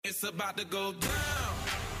It's about to go down.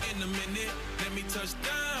 In a minute, let me touch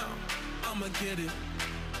down. I'ma get it.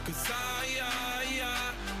 Cause I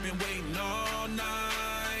been waiting all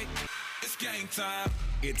night. It's game time.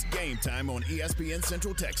 It's game time on ESPN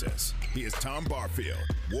Central Texas. Here's Tom Barfield,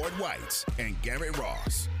 Ward White, and Gary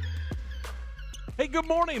Ross. Hey, good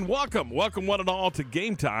morning. Welcome one and all to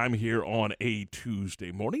Game Time here on a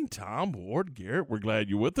Tuesday morning. Tom, Ward, Garrett, we're glad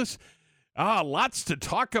you're with us. Lots to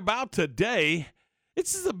talk about today.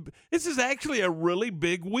 This is actually a really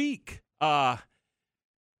big week. Now,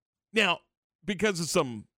 because of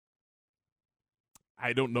some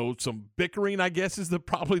bickering, I guess is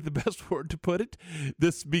probably the best word to put it.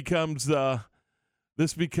 This becomes a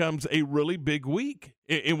really big week,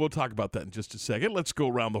 and we'll talk about that in just a second. Let's go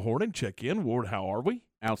around the horn and check in. Ward, how are we?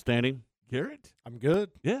 Outstanding. Garrett? I'm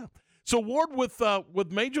good. Yeah. So, Ward, with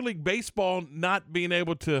Major League Baseball not being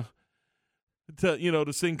able to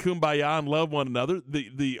sing Kumbaya and love one another,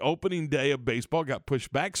 the opening day of baseball got pushed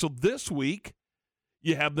back. So this week,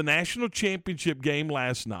 you have the national championship game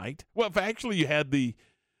last night. Well, actually, you had the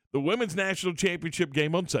women's national championship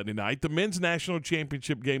game on Sunday night, the men's national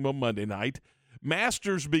championship game on Monday night. The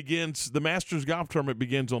Masters golf tournament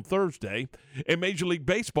begins on Thursday, and Major League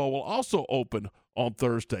Baseball will also open on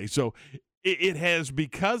Thursday. So it has,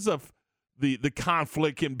 because of the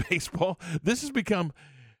conflict in baseball, this has become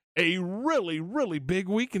a really, really big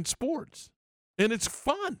week in sports, and it's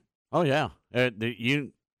fun. Oh, yeah.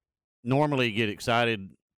 You normally get excited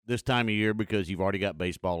this time of year because you've already got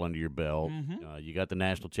baseball under your belt. Mm-hmm. You got the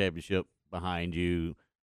national championship behind you,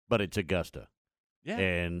 but it's Augusta. Yeah.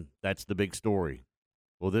 And that's the big story.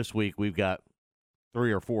 Well, this week we've got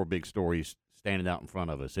 3 or 4 big stories standing out in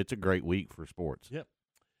front of us. It's a great week for sports. Yep.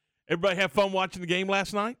 Everybody have fun watching the game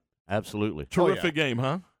last night? Absolutely. Terrific game,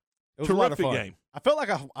 huh? It was a lot of fun. Game. I felt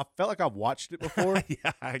like I've watched it before.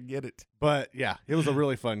 Yeah, I get it. But yeah, it was a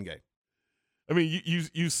really fun game. I mean,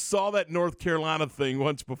 you saw that North Carolina thing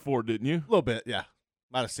once before, didn't you? A little bit, yeah.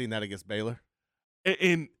 Might have seen that against Baylor.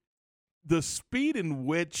 And the speed in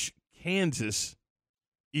which Kansas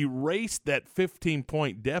erased that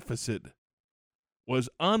 15-point deficit was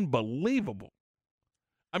unbelievable.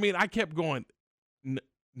 I mean, I kept going,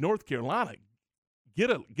 North Carolina, get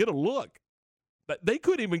a look. They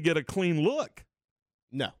couldn't even get a clean look.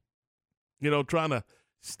 No. Trying to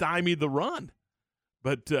stymie the run.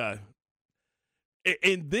 But and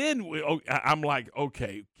then I'm like,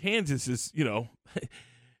 okay, Kansas is,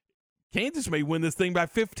 Kansas may win this thing by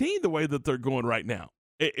 15 the way that they're going right now.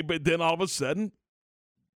 But then all of a sudden,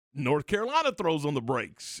 North Carolina throws on the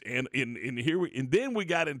brakes, and then we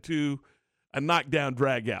got into a knockdown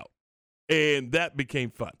drag out, and that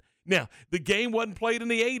became fun. Now, the game wasn't played in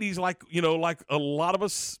the 80s like a lot of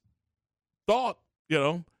us thought,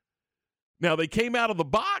 Now, they came out of the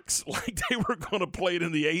box like they were going to play it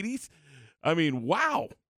in the 80s. I mean, wow.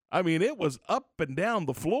 I mean, it was up and down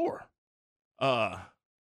the floor. But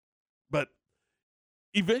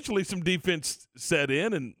eventually some defense set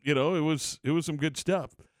in, and, it was some good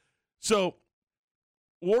stuff. So,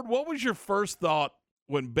 Ward, what was your first thought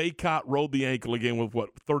when Baycott rolled the ankle again with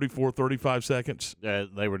 34, 35 seconds?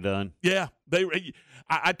 They were done. Yeah,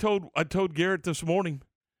 I told Garrett this morning.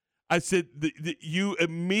 I said you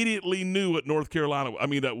immediately knew what what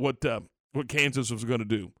Kansas was going to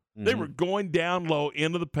do. Mm-hmm. They were going down low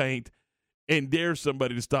into the paint and dare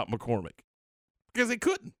somebody to stop McCormick because they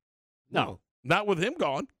couldn't. No, not with him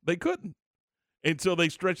gone. They couldn't, and so they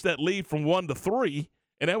stretched that lead from 1 to 3,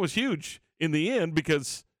 and that was huge in the end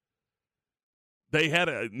because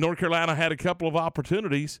North Carolina had a couple of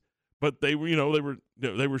opportunities, but they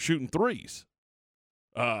were shooting threes,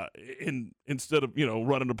 instead of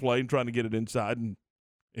running the play and trying to get it inside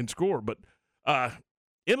and score. But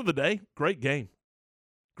end of the day, great game,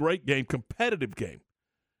 competitive game,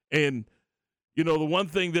 and the one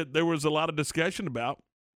thing that there was a lot of discussion about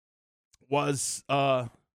was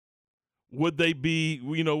would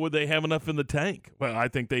they have enough in the tank? Well, I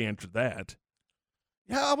think they answered that.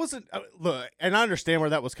 Yeah, I wasn't look, and I understand where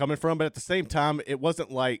that was coming from, but at the same time, it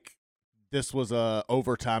wasn't like this was a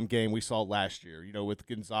overtime game we saw last year, with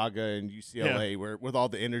Gonzaga and UCLA, where with all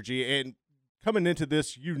the energy. And coming into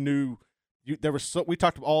this, there was we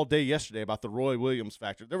talked all day yesterday about the Roy Williams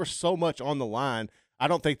factor. There was so much on the line. I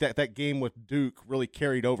don't think that game with Duke really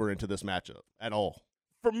carried over into this matchup at all.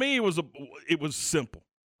 For me, it was simple.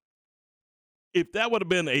 If that would have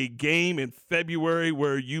been a game in February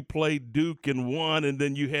where you played Duke and won, and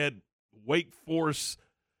then you had Wake Forest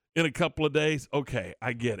in a couple of days, okay,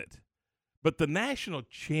 I get it. But the national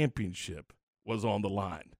championship was on the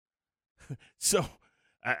line. So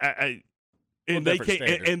And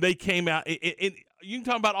they came out. And you can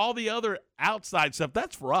talk about all the other outside stuff.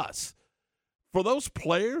 That's for us. For those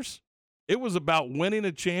players, it was about winning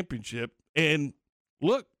a championship. And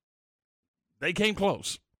look, they came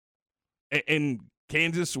close. And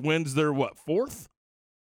Kansas wins their, fourth?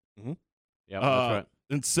 Mm-hmm. Yeah, that's right.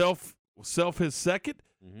 And Self his second.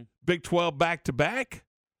 Mm-hmm. Big 12 back-to-back.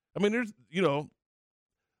 I mean, there's,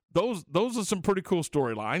 those are some pretty cool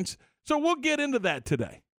storylines. So we'll get into that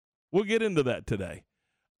today.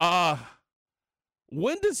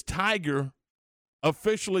 When does Tiger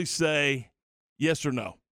officially say yes or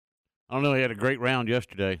no? I don't know. He had a great round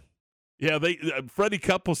yesterday. Yeah, Freddie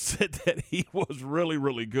Couples said that he was really,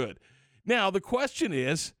 really good. Now, the question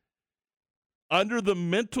is, under the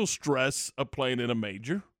mental stress of playing in a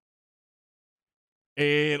major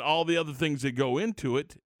and all the other things that go into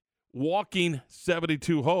it, walking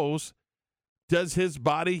 72 holes, can his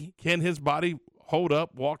body hold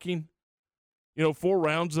up walking, 4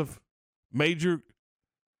 rounds of major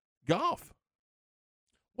golf?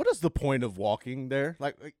 What is the point of walking there?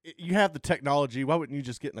 Like you have the technology. Why wouldn't you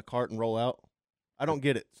just get in a cart and roll out? I don't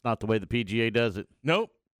get it. It's not the way the PGA does it.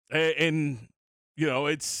 Nope. And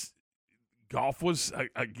it's golf was,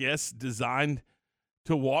 I guess, designed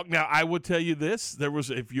to walk. Now, I would tell you this. There was,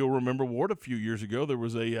 if you'll remember, Ward, a few years ago, there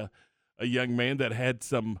was a young man that had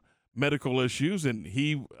some medical issues, and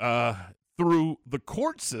he, through the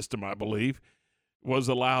court system, I believe, was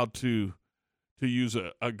allowed to use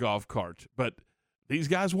a golf cart. But these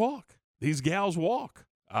guys walk. These gals walk.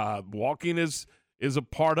 Walking is a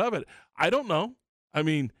part of it. I don't know. I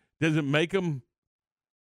mean, does it make them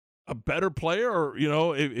a better player, or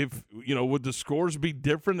if would the scores be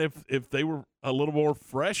different if they were a little more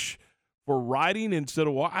fresh for riding instead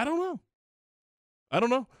of walking? I don't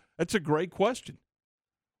know. That's a great question.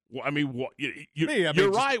 Well, I mean,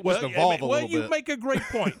 you're right. Well, you make a great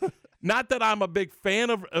point. Not that I'm a big fan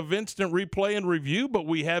of instant replay and review, but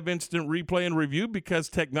we have instant replay and review because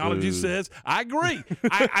technology says. I agree.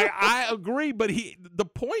 I agree. But the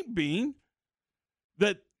point being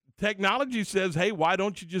that technology says, hey, why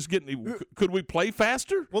don't you just could we play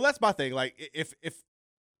faster? Well, that's my thing. Like,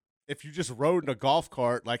 if you just rode in a golf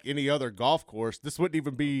cart like any other golf course, this wouldn't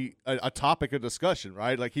even be a topic of discussion,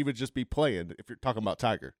 right? Like, he would just be playing if you're talking about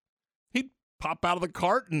Tiger. He'd pop out of the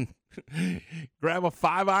cart and grab a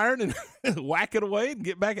 5-iron and whack it away and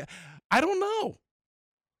get back. I don't know.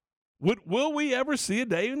 Will we ever see a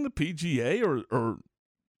day in the PGA or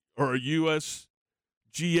a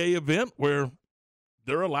USGA event where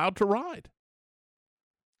they're allowed to ride?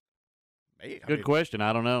 Good question.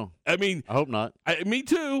 I don't know. I mean, I hope not. Me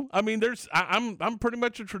too. I mean, I'm pretty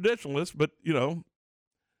much a traditionalist, but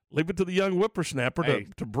leave it to the young whippersnapper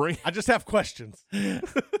to bring. I just have questions.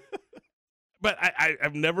 But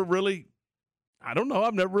I've never really, I don't know.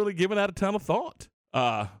 I've never really given that a ton of thought.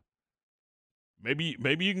 Maybe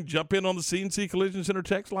you can jump in on the CNC Collision Center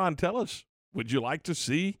text line and tell us, would you like to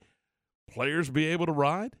see players be able to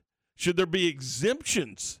ride? Should there be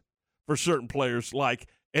exemptions for certain players, like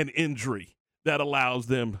an injury that allows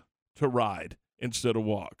them to ride instead of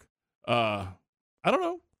walk? I don't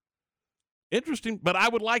know. Interesting, but I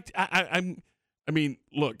would like to, I mean,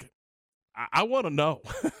 look, I want to know.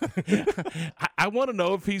 I want to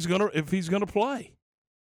know if he's gonna play.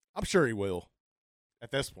 I'm sure he will.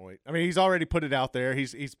 At this point, I mean, he's already put it out there.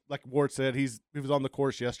 He's like Ward said, he was on the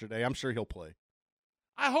course yesterday. I'm sure he'll play.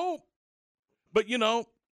 I hope, but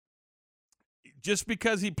just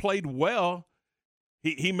because he played well,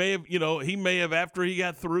 he may have after he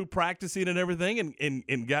got through practicing and everything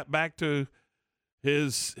and got back to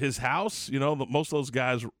his house. Most of those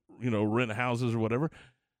guys rent houses or whatever.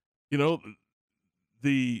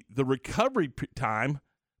 The recovery time,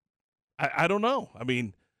 I don't know. I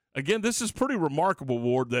mean, again, this is pretty remarkable,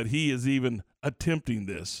 Ward, that he is even attempting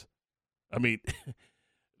this. I mean,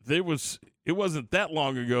 it wasn't that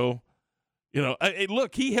long ago.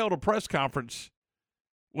 Look, he held a press conference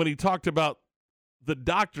when he talked about the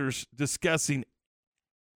doctors discussing,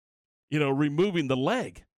 removing the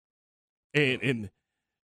leg. And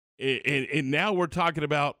now we're talking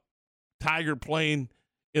about Tiger playing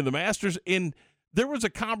in the Masters. And there was a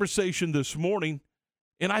conversation this morning,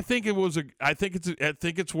 and I think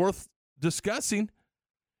it's worth discussing,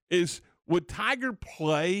 is would Tiger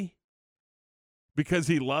play because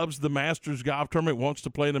he loves the Masters golf tournament, wants to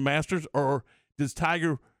play in the Masters, or does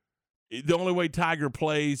Tiger – the only way Tiger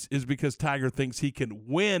plays is because Tiger thinks he can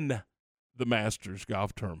win the Masters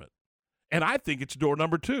golf tournament? And I think it's door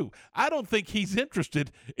number 2. I don't think he's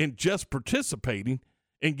interested in just participating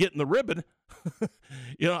and getting the ribbon.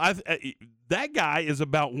 That guy is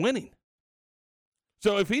about winning.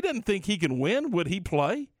 So if he didn't think he can win, would he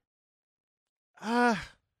play? I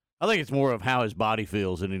think it's more of how his body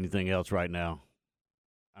feels than anything else right now.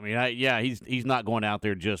 I mean, he's not going out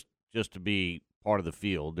there just to be part of the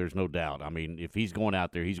field. There's no doubt. I mean, if he's going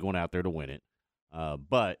out there, he's going out there to win it.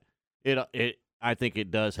 But I think it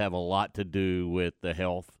does have a lot to do with the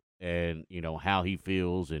health and, how he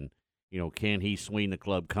feels and, can he swing the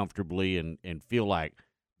club comfortably and feel like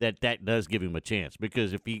that does give him a chance.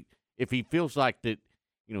 Because if he feels like that,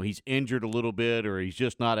 he's injured a little bit or he's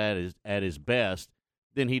just not at his best,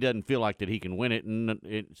 then he doesn't feel like that he can win it.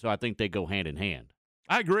 And so I think they go hand in hand.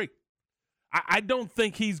 I agree. I don't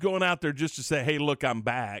think he's going out there just to say, hey, look, I'm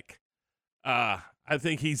back. I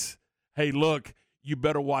think he's, hey, look, you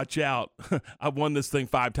better watch out. I've won this thing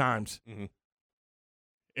 5 times. Mm-hmm.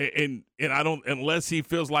 And I don't, unless he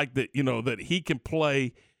feels like that, that he can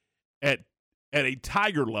play at a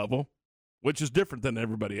Tiger level, which is different than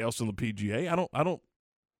everybody else in the PGA. I don't.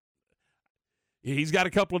 He's got a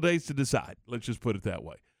couple of days to decide. Let's just put it that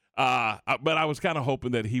way. But I was kind of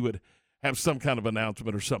hoping that he would have some kind of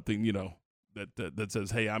announcement or something, that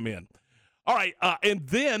says, hey, I'm in. All right. And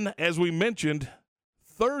then, as we mentioned,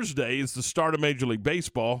 Thursday is the start of Major League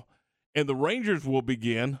Baseball, and the Rangers will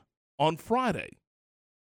begin on Friday.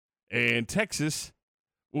 And Texas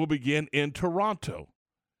will begin in Toronto.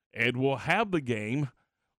 And we'll have the game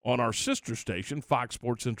on our sister station, Fox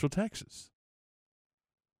Sports Central Texas.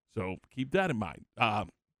 So keep that in mind.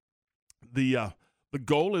 The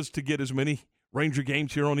goal is to get as many Ranger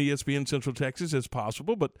games here on ESPN Central Texas as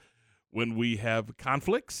possible, but when we have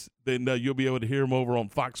conflicts, then you'll be able to hear them over on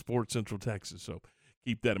Fox Sports Central Texas. So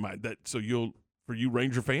keep that in mind. For you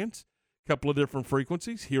Ranger fans, a couple of different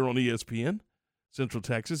frequencies here on ESPN Central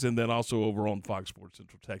Texas, and then also over on Fox Sports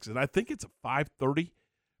Central Texas. And I think it's a 5:30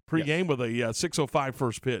 pregame with a 6:05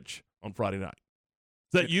 first pitch on Friday night.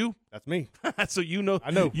 Is that you? That's me. So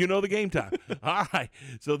I know. You know the game time. All right.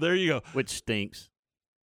 So there you go. Which stinks.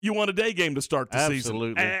 You want a day game to start the season.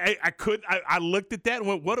 Absolutely. I looked at that and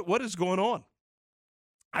went, what is going on?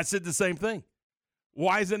 I said the same thing.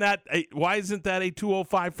 Why isn't that a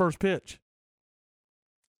 2:05 first pitch?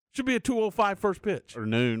 Should be a 2:05 first pitch. Or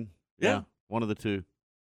noon. Yeah. One of the two.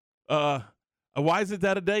 Why isn't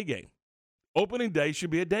that a day game? Opening day should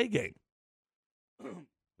be a day game.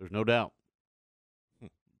 There's no doubt.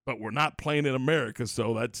 But we're not playing in America,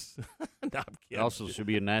 so that's no, I'm kidding. It also should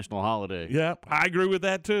be a national holiday. Yeah, I agree with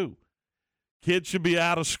that too. Kids should be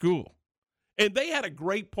out of school. And they had a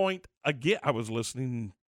great point. Again, I was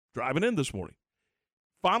driving in this morning.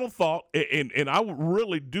 Final thought, and I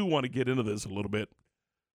really do want to get into this a little bit.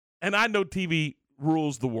 And I know TV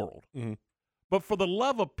rules the world. Mm-hmm. But for the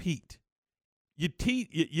love of Pete, you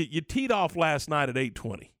teed off last night at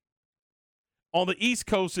 8:20. On the East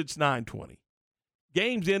Coast, it's 9:20.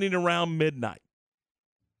 Games ending around midnight.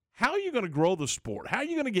 How are you going to grow the sport? How are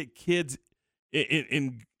you going to get kids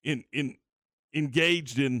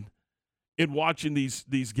engaged in watching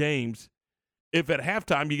these games if at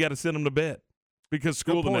halftime you got to send them to bed because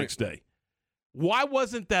school the next day? Why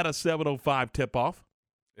wasn't that a 7:05 tip-off?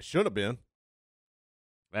 It should have been.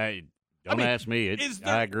 Hey, don't ask me.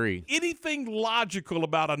 I agree. Anything logical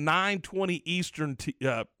about a 9:20 Eastern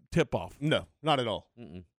tip-off? No, not at all.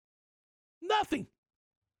 Mm-mm. Nothing.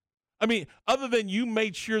 I mean, other than you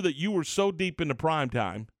made sure that you were so deep into prime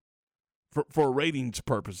time for ratings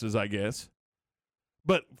purposes, I guess.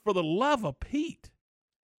 But for the love of Pete,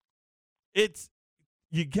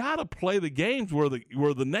 you got to play the games where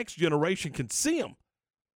the next generation can see them.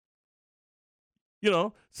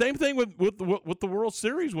 Same thing with the World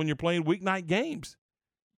Series when you're playing weeknight games.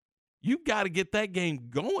 You've got to get that game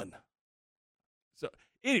going. So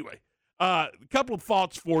anyway, a couple of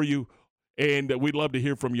thoughts for you. And we'd love to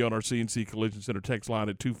hear from you on our CNC Collision Center text line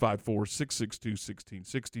at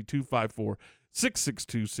 254-662-1660,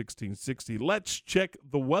 254-662-1660. Let's check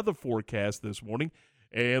the weather forecast this morning.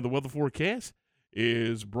 And the weather forecast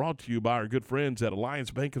is brought to you by our good friends at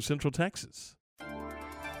Alliance Bank of Central Texas.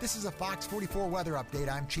 This is a Fox 44 weather update.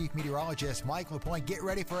 I'm Chief Meteorologist Mike LaPointe. Get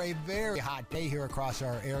ready for a very hot day here across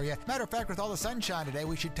our area. Matter of fact, with all the sunshine today,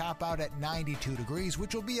 we should top out at 92 degrees,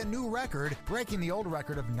 which will be a new record, breaking the old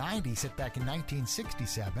record of 90 set back in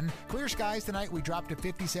 1967. Clear skies tonight, we drop to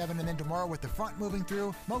 57, and then tomorrow with the front moving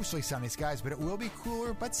through, mostly sunny skies, but it will be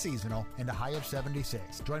cooler but seasonal, and a high of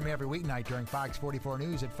 76. Join me every weeknight during Fox 44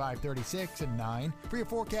 News at 5:36 and 9 for your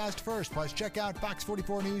forecast first. Plus, check out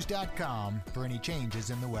fox44news.com for any changes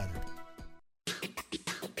in the weather.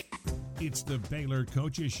 It's the Baylor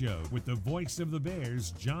Coaches Show with the voice of the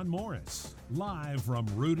Bears, John Morris, live from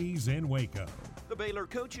Rudy's in Waco. The Baylor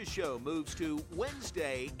Coaches Show moves to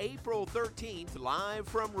Wednesday, April 13th, live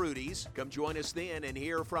from Rudy's. Come join us then and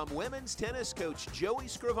hear from women's tennis coach Joey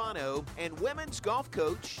Scrivano and women's golf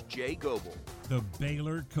coach Jay Goebel. The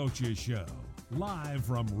Baylor Coaches Show, live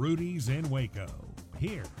from Rudy's in Waco,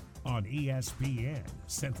 here on ESPN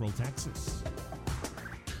Central Texas.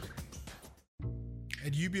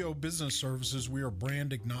 At UBO Business Services, we are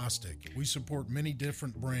brand agnostic. We support many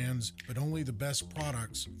different brands, but only the best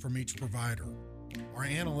products from each provider. Our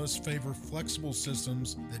analysts favor flexible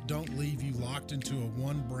systems that don't leave you locked into a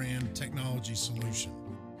one-brand technology solution.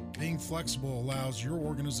 Being flexible allows your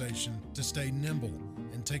organization to stay nimble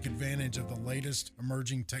and take advantage of the latest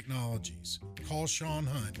emerging technologies. Call Sean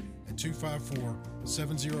Hunt at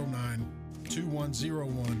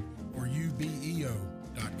 254-709-2101 or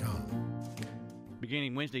ubeo.com.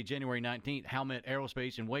 Beginning Wednesday, January 19th, Howmet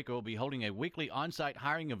Aerospace in Waco will be holding a weekly on-site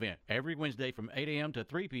hiring event. Every Wednesday from 8 a.m. to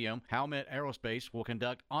 3 p.m., Howmet Aerospace will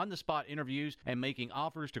conduct on-the-spot interviews and making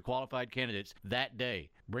offers to qualified candidates that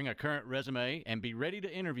day. Bring a current resume and be ready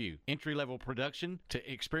to interview. Entry-level production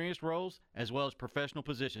to experienced roles as well as professional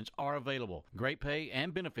positions are available. Great pay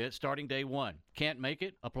and benefits starting day one. Can't make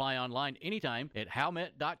it? Apply online anytime at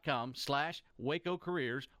howmet.com/Waco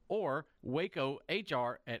Careers or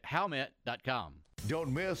wacohr@howmet.com.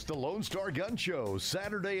 Don't miss the Lone Star Gun Show,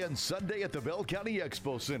 Saturday and Sunday at the Bell County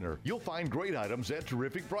Expo Center. You'll find great items at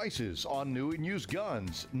terrific prices on new and used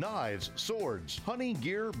guns, knives, swords, hunting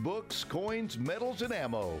gear, books, coins, medals, and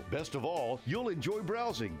ammo. Best of all, you'll enjoy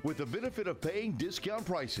browsing with the benefit of paying discount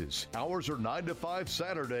prices. Hours are 9 to 5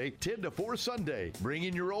 Saturday, 10 to 4 Sunday. Bring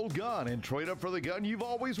in your old gun and trade up for the gun you've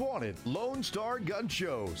always wanted. Lone Star Gun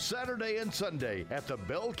Show, Saturday and Sunday at the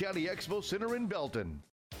Bell County Expo Center in Belton.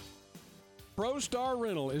 ProStar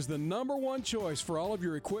Rental is the #1 choice for all of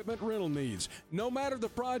your equipment rental needs. No matter the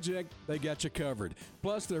project, they got you covered.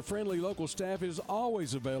 Plus, their friendly local staff is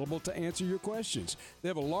always available to answer your questions. They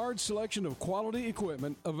have a large selection of quality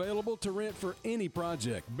equipment available to rent for any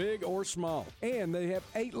project, big or small. And they have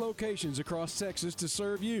 8 locations across Texas to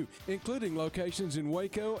serve you, including locations in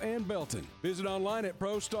Waco and Belton. Visit online at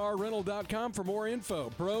ProStarRental.com for more info.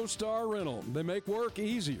 ProStar Rental. They make work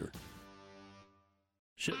easier.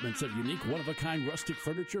 Shipments of unique, one-of-a-kind rustic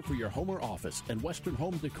furniture for your home or office and Western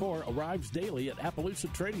home decor arrives daily at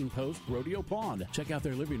Appaloosa Trading Post Rodeo Pond. Check out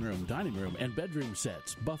their living room, dining room, and bedroom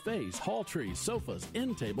sets, buffets, hall trees, sofas,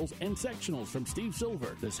 end tables, and sectionals from Steve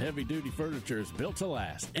Silver. This heavy-duty furniture is built to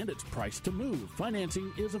last, and it's priced to move.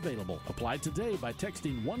 Financing is available. Apply today by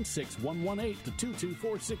texting 16118 to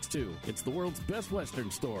 22462. It's the world's best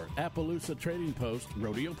Western store. Appaloosa Trading Post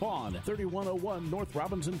Rodeo Pond, 3101 North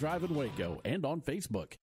Robinson Drive in Waco, and on Facebook.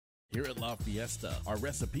 Here at La Fiesta, our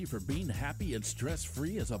recipe for being happy and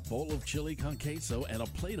stress-free is a bowl of chili con queso and a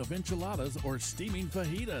plate of enchiladas or steaming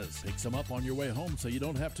fajitas. Pick some up on your way home so you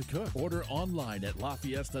don't have to cook. Order online at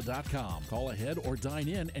LaFiesta.com. Call ahead or dine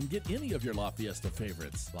in and get any of your La Fiesta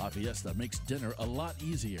favorites. La Fiesta makes dinner a lot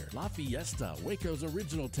easier. La Fiesta, Waco's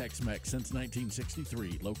original Tex-Mex since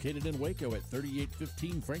 1963. Located in Waco at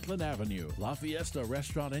 3815 Franklin Avenue. La Fiesta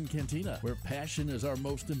Restaurant and Cantina, where passion is our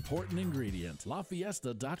most important ingredient.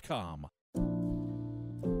 LaFiesta.com.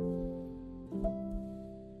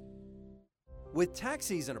 With tax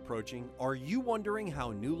season approaching, are you wondering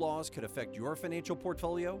how new laws could affect your financial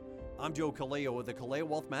portfolio? I'm Joe Kaleo with the Kaleo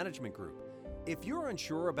Wealth Management Group. If you're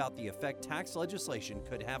unsure about the effect tax legislation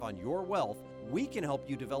could have on your wealth, we can help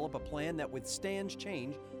you develop a plan that withstands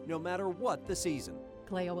change no matter what the season.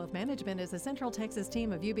 Kaleo Wealth Management is a Central Texas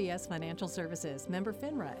team of UBS Financial Services, member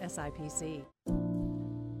FINRA SIPC.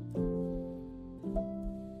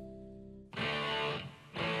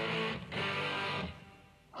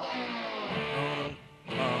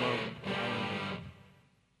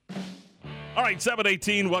 All right,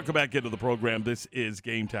 7:18. Welcome back into the program. This is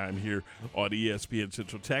Game Time here on ESPN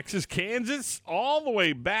Central Texas. Kansas all the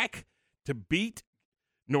way back to beat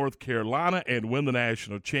North Carolina and win the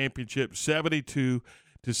national championship,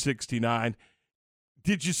 72-69.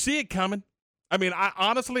 Did you see it coming? I mean,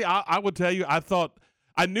 I would tell you, I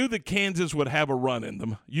knew that Kansas would have a run in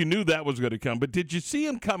them. You knew that was going to come, but did you see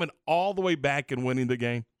them coming all the way back and winning the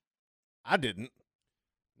game? I didn't.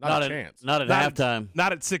 Not a chance. Not at halftime.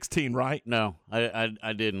 Not at 16, right? No,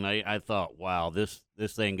 I didn't. I thought, wow, this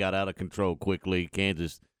thing got out of control quickly.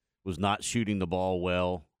 Kansas was not shooting the ball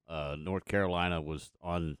well. North Carolina was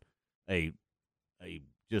on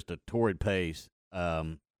just a torrid pace.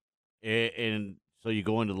 And so you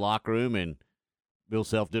go into the locker room, and Bill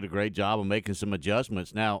Self did a great job of making some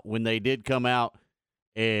adjustments. Now, when they did come out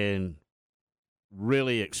and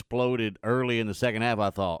really exploded early in the second half, I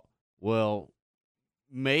thought, well,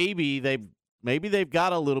 maybe they've maybe they've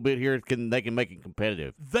got a little bit here. They can make it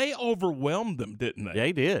competitive. They overwhelmed them, didn't they?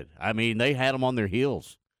 They did. I mean, they had them on their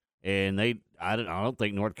heels, and I don't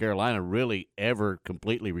think North Carolina really ever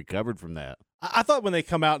completely recovered from that. I thought when they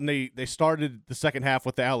come out and they started the second half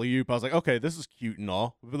with the alley-oop, I was like, okay, this is cute and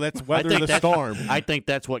all, but let's weather the storm. I think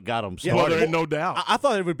that's what got them Yeah, started. well, no doubt. I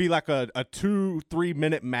thought it would be like a 2-3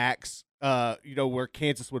 minute max, where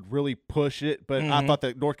Kansas would really push it, but I thought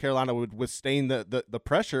that North Carolina would withstand the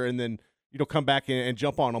pressure and then come back and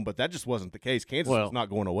jump on them, but that just wasn't the case. Kansas was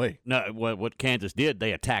not going away. No, what Kansas did,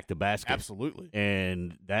 they attacked the basket. Absolutely.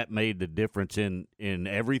 And that made the difference in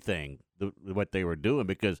everything, what they were doing,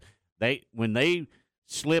 because when they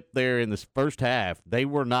slipped there in the first half, they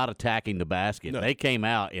were not attacking the basket. No. They came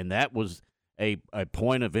out, and that was a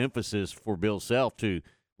point of emphasis for Bill Self to,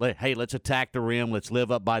 hey, let's attack the rim, let's live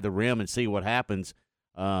up by the rim and see what happens,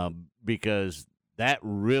 because that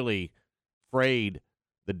really frayed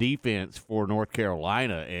the defense for North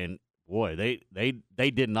Carolina. And, boy,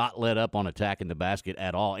 they did not let up on attacking the basket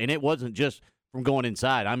at all. And it wasn't just from going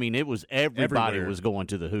inside. I mean, it was everybody Everywhere. was going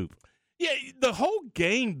to the hoop. Yeah, the whole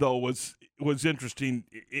game, though, was interesting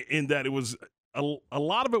in that it was a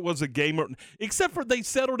lot of it was a game, except for they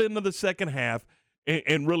settled into the second half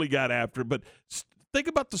and really got after it. But think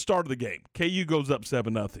about the start of the game. KU goes up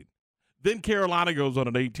 7-0. Then Carolina goes on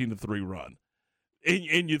an 18-3 run.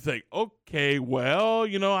 And you think, okay, well,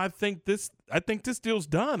 I think this deal's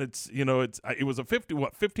done. It was a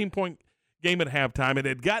 15-point game at halftime. It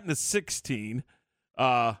had gotten to 16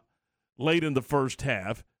 late in the first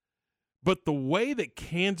half. But the way that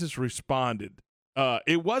Kansas responded,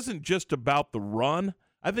 it wasn't just about the run.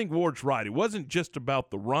 I think Ward's right. It wasn't just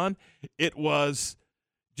about the run. It was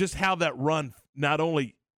just how that run, not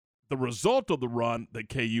only the result of the run that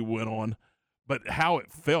KU went on, but how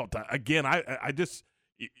it felt. Again, I just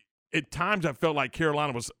at times I felt like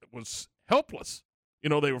Carolina was helpless.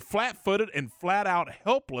 They were flat-footed and flat-out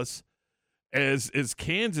helpless as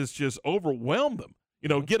Kansas just overwhelmed them.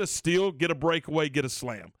 Get a steal, get a breakaway, get a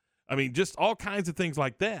slam. I mean, just all kinds of things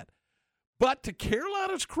like that. But to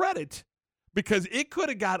Carolina's credit, because it could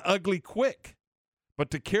have got ugly quick, but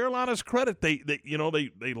to Carolina's credit, they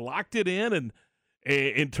locked it in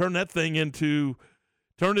and turned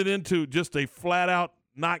it into just a flat out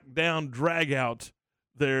knockdown drag out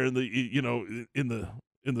there in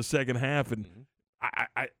the second half. And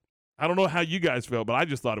I don't know how you guys felt, but I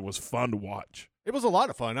just thought it was fun to watch. It was a lot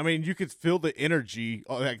of fun. I mean, you could feel the energy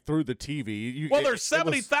through the TV. There's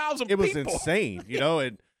 70,000 people. It was insane,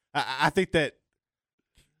 and I think that,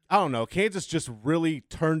 I don't know, Kansas just really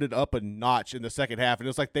turned it up a notch in the second half, and it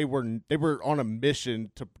was like they were on a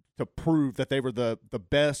mission to prove that they were the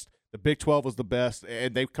best. The Big 12 was the best,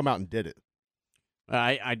 and they've come out and did it.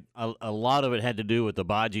 A lot of it had to do with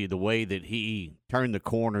Abaji, the way that he turned the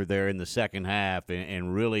corner there in the second half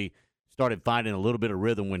and really started finding a little bit of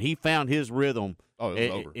rhythm. When he found his rhythm,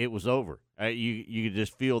 it was over. You could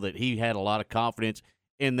just feel that he had a lot of confidence,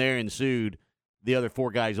 and there ensued the other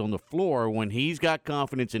four guys on the floor. When he's got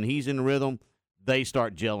confidence and he's in rhythm, they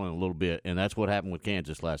start gelling a little bit, and that's what happened with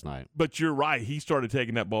Kansas last night. But you're right. He started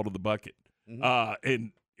taking that ball to the bucket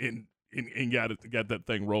and got that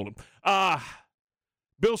thing rolling.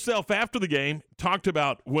 Bill Self, after the game, talked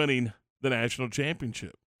about winning the national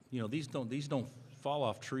championship. These don't fall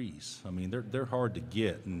off trees. I mean, they're hard to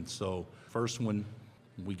get, and so first one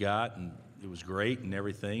we got, and it was great and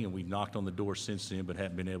everything, and we've knocked on the door since then, but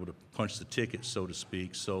haven't been able to punch the ticket, so to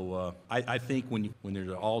speak. So I think when there's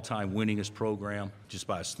an all-time winningest program, just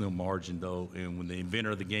by a slim margin, though, and when the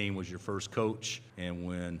inventor of the game was your first coach, and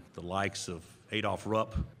when the likes of Adolph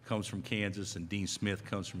Rupp comes from Kansas, and Dean Smith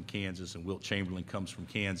comes from Kansas, and Wilt Chamberlain comes from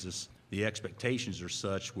Kansas, the expectations are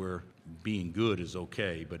such where being good is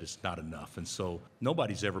okay, but it's not enough. And so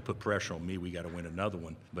nobody's ever put pressure on me, we got to win another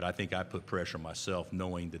one. But I think I put pressure on myself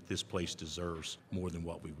knowing that this place deserves more than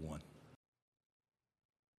what we've won.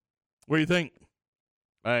 What do you think?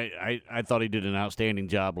 I thought he did an outstanding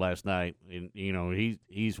job last night. And,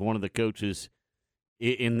 he's one of the coaches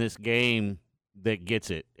in this game that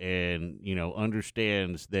gets it and,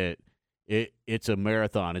 understands that it's a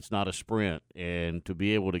marathon. It's not a sprint. And to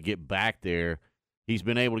be able to get back there, he's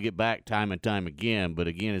been able to get back time and time again. But,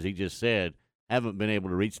 again, as he just said, haven't been able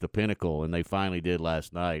to reach the pinnacle, and they finally did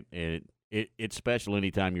last night. And it's special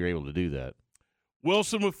anytime you're able to do that.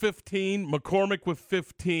 Wilson with 15, McCormick with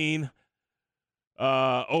 15.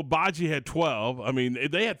 Obaji had 12. I mean,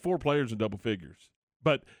 they had 4 players in double figures.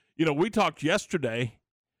 But, we talked yesterday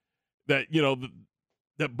that,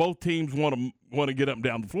 that both teams want to get up and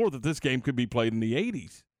down the floor, that this game could be played in the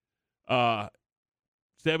 80s.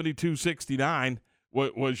 72-69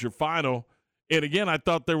 was your final And again, I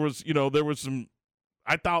thought there was some.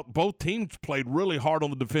 I thought both teams played really hard on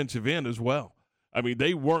the defensive end as well. I mean,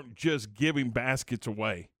 they weren't just giving baskets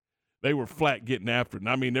away; they were flat getting after it. And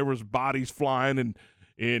I mean, there was bodies flying and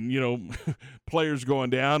players going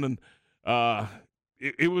down, and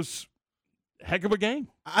it was a heck of a game.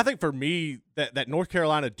 I think for me, that North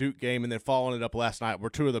Carolina Duke game and then following it up last night were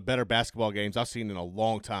two of the better basketball games I've seen in a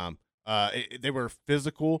long time. They were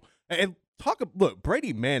physical. And look,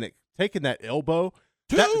 Brady Manick taking that elbow.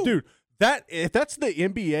 If that's the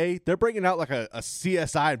NBA, they're bringing out like a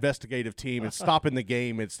CSI investigative team and stopping the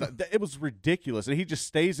game. It was ridiculous. And he just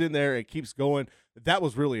stays in there and keeps going. That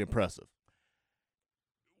was really impressive.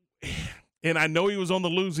 And I know he was on the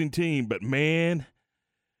losing team, but, man,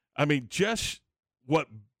 I mean, just what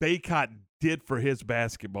Baycott did for his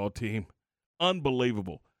basketball team,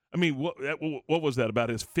 unbelievable. I mean, what was that, about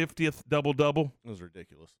his 50th double-double? It was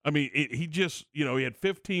ridiculous. I mean, he just, he had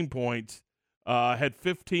 15 points, had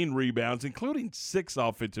 15 rebounds, including 6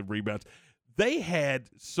 offensive rebounds. They had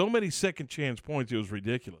so many second-chance points, it was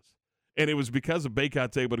ridiculous. And it was because of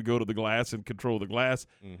Baycott's able to go to the glass and control the glass.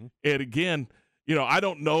 Mm-hmm. And, again, I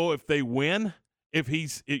don't know if they win, if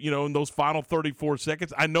he's, in those final 34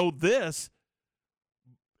 seconds. I know this,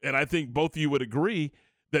 and I think both of you would agree,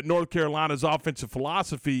 that North Carolina's offensive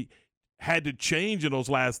philosophy had to change in those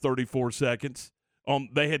last 34 seconds.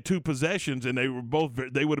 They had 2 possessions, and they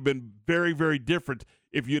would have been very, very different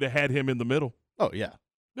if you'd have had him in the middle. Oh, yeah.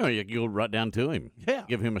 No, you go right down to him. Yeah.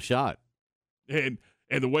 Give him a shot. And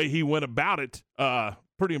the way he went about it,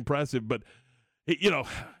 pretty impressive. But,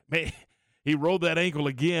 man, he rolled that ankle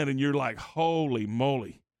again, and you're like, holy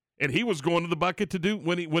moly. And he was going to the bucket to do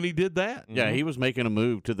when he did that. Yeah, he was making a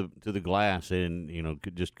move to the glass, and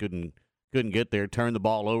just couldn't get there. Turned the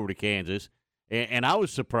ball over to Kansas, and I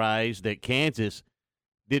was surprised that Kansas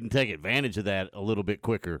didn't take advantage of that a little bit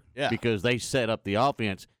quicker. Yeah. Because they set up the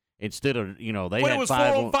offense instead of they when had it was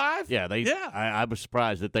 5 4 on 5. Yeah, I was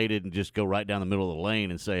surprised that they didn't just go right down the middle of the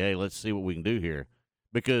lane and say, hey, let's see what we can do here.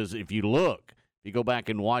 Because if you go back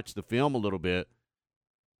and watch the film a little bit,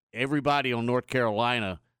 everybody on North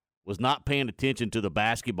Carolina was not paying attention to the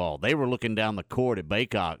basketball. They were looking down the court at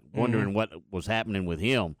Baycott, wondering what was happening with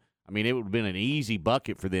him. I mean, it would have been an easy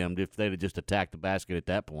bucket for them if they'd have just attacked the basket at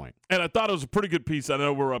that point. And I thought it was a pretty good piece. I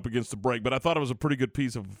know we're up against the break, but I thought it was a pretty good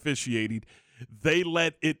piece of officiating. They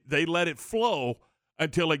let it flow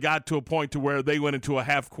until it got to a point to where they went into a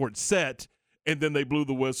half-court set, and then they blew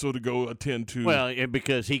the whistle to go attend to. Well,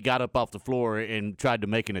 because he got up off the floor and tried to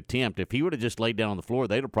make an attempt. If he would have just laid down on the floor,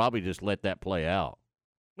 they'd have probably just let that play out.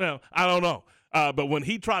 Well, I don't know. But when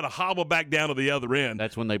he tried to hobble back down to the other end.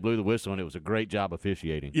 That's when they blew the whistle, and it was a great job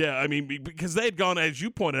officiating. Yeah, I mean, because they had gone, as you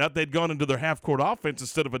pointed out, they'd gone into their half-court offense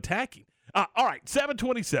instead of attacking. All right,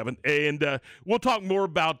 7:27, and we'll talk more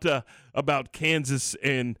about Kansas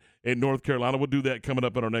and North Carolina. We'll do that coming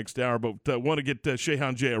up in our next hour, but want to get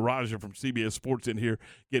Shehan Jayaraja from CBS Sports in here,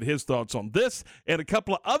 get his thoughts on this and a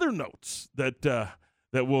couple of other notes that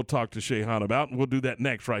we'll talk to Shehan about, and we'll do that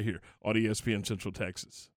next right here on ESPN Central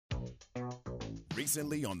Texas.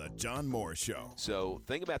 Recently on the John Moore Show. So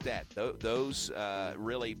think about that. Those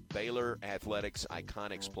really Baylor Athletics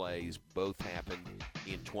Iconics plays both happened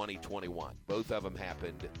in 2021. Both of them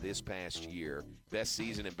happened this past year. Best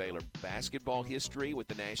season in Baylor basketball history with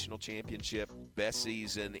the national championship. Best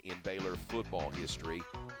season in Baylor football history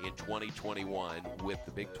in 2021 with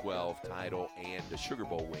the Big 12 title and the Sugar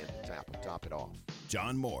Bowl win to top it off.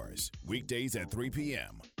 John Moore's, weekdays at 3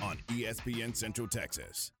 p.m. on ESPN Central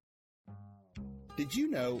Texas. Did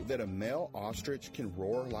you know that a male ostrich can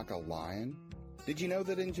roar like a lion? Did you know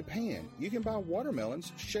that in Japan you can buy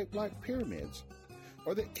watermelons shaped like pyramids?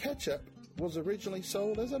 Or that ketchup was originally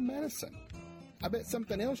sold as a medicine? I bet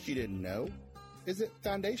something else you didn't know is that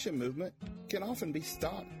foundation movement can often be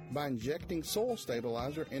stopped by injecting soil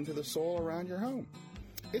stabilizer into the soil around your home.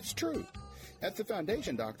 It's true. At the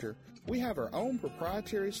Foundation Doctor, we have our own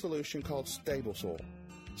proprietary solution called Stable Soil.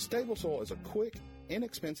 Stable Soil is a quick,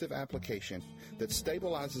 inexpensive application that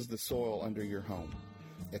stabilizes the soil under your home.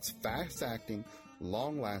 It's fast-acting,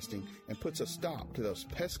 long-lasting, and puts a stop to those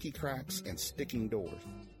pesky cracks and sticking doors.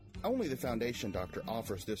 Only the Foundation Doctor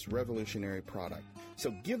offers this revolutionary product.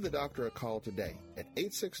 So give the doctor a call today at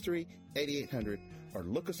 863-8800 or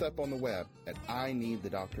look us up on the web at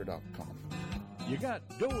ineedthedoctor.com. You got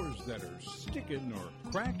doors that are sticking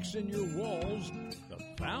or cracks in your walls? The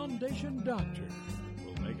Foundation Doctor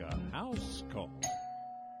will make a house call.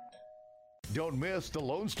 Don't miss the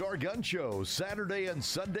Lone Star Gun Show, Saturday and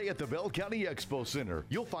Sunday at the Bell County Expo Center.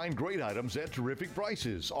 You'll find great items at terrific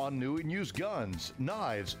prices on new and used guns,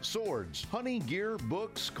 knives, swords, hunting gear,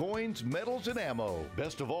 books, coins, medals, and ammo.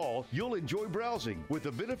 Best of all, you'll enjoy browsing with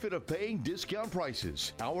the benefit of paying discount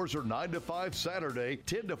prices. Hours are 9 to 5 Saturday,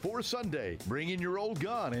 10 to 4 Sunday. Bring in your old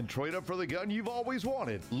gun and trade up for the gun you've always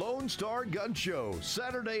wanted. Lone Star Gun Show,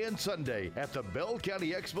 Saturday and Sunday at the Bell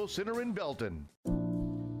County Expo Center in Belton.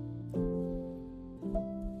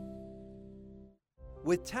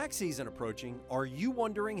 With tax season approaching, are you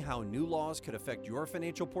wondering how new laws could affect your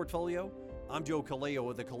financial portfolio? I'm Joe Kaleo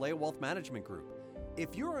with the Kaleo Wealth Management Group.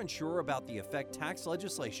 If you're unsure about the effect tax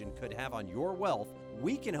legislation could have on your wealth,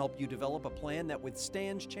 we can help you develop a plan that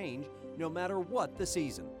withstands change no matter what the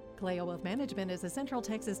season. Kaleo Wealth Management is a Central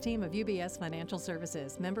Texas team of UBS Financial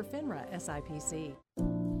Services, member FINRA SIPC.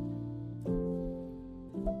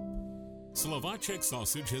 Slovacek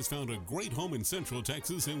Sausage has found a great home in Central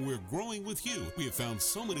Texas, and we're growing with you. We have found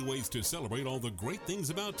so many ways to celebrate all the great things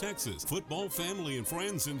about Texas. Football, family, and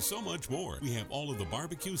friends, and so much more. We have all of the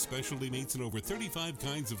barbecue specialty meats and over 35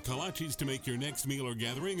 kinds of kolaches to make your next meal or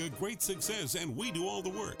gathering a great success, and we do all the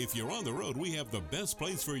work. If you're on the road, we have the best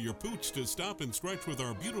place for your pooch to stop and stretch with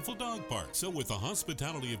our beautiful dog park. So with the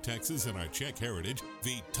hospitality of Texas and our Czech heritage,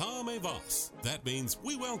 Vítame vás. That means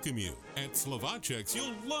we welcome you. At Slovacek's,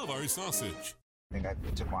 you'll love our sausage. I think I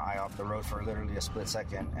took my eye off the road for literally a split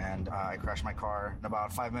second, and I crashed my car. And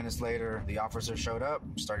about 5 minutes later, the officer showed up,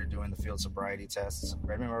 started doing the field sobriety tests,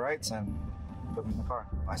 read me my rights, and put me in the car.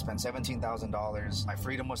 I spent $17,000. My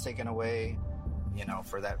freedom was taken away. You know,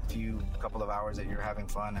 for that couple of hours that you're having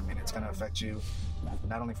fun, I mean, it's going to affect you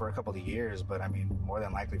not only for a couple of years, but I mean, more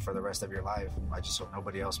than likely for the rest of your life. I just hope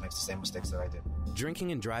nobody else makes the same mistakes that I did.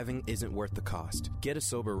 Drinking and driving isn't worth the cost. Get a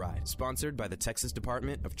sober ride. Sponsored by the Texas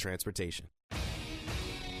Department of Transportation.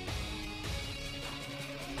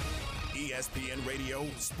 ESPN Radio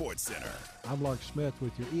Sports Center. I'm Lark Smith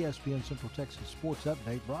with your ESPN Central Texas Sports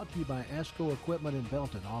Update, brought to you by ASCO Equipment in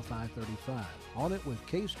Belton off I-35. On it with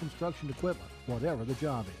Case Construction Equipment, whatever the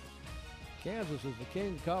job is. Kansas is the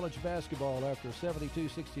king of college basketball after a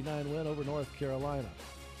 72-69 win over North Carolina.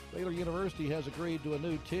 Baylor University has agreed to a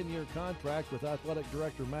new 10-year contract with athletic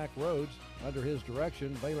director Mack Rhodes. Under his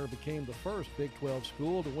direction, Baylor became the first Big 12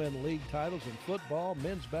 school to win league titles in football,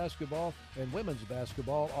 men's basketball, and women's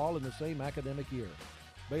basketball, all in the same academic year.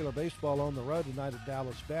 Baylor baseball on the road tonight at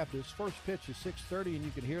Dallas Baptist. First pitch is 6:30, and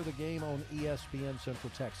you can hear the game on ESPN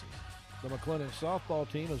Central Texas. The McClellan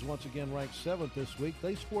softball team is once again ranked 7th this week.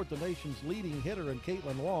 They sport the nation's leading hitter in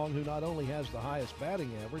Caitlin Long, who not only has the highest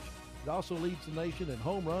batting average, but also leads the nation in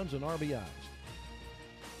home runs and RBIs.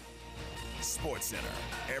 Sports Center,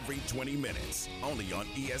 every 20 minutes, only on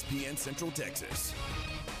ESPN Central Texas.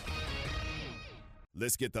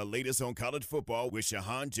 Let's get the latest on college football with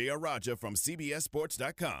Shahan Jayaraja from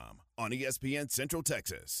CBSSports.com on ESPN Central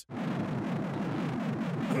Texas.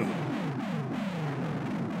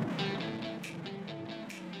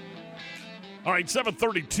 All right,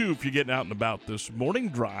 7:32 if you're getting out and about this morning.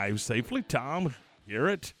 Drive safely. Tom,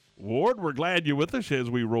 Garrett, Ward, we're glad you're with us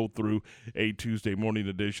as we roll through a Tuesday morning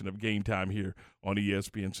edition of Game Time here on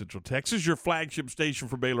ESPN Central Texas, your flagship station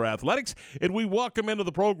for Baylor Athletics. And we welcome into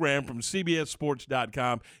the program from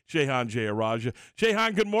CBSSports.com, Shahan Jayaraja.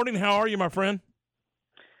 Shahan, good morning. How are you, my friend?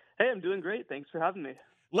 Hey, I'm doing great. Thanks for having me.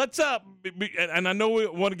 Let's and I know we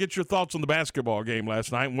want to get your thoughts on the basketball game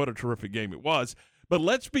last night and what a terrific game it was. But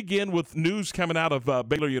let's begin with news coming out of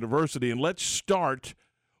Baylor University, and let's start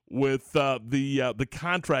with the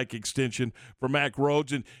contract extension for Mack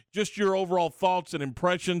Rhodes and just your overall thoughts and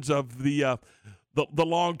impressions of the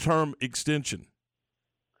long-term extension.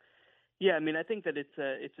 Yeah, I mean, I think that it's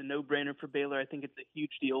a no-brainer for Baylor. I think it's a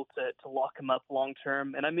huge deal to lock him up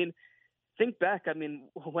long-term. And I mean, think back, I mean,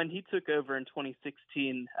 when he took over in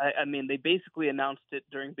 2016, I mean, they basically announced it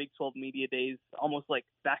during Big 12 Media Days almost like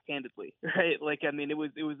backhandedly, right? Like, I mean, it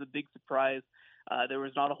was a big surprise. There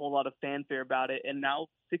was not a whole lot of fanfare about it. And now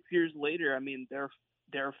 6 years later, I mean, there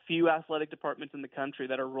are few athletic departments in the country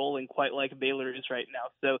that are rolling quite like Baylor is right now.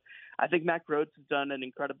 So I think Mack Rhodes has done an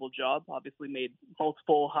incredible job, obviously made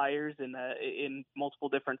multiple hires in multiple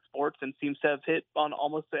different sports and seems to have hit on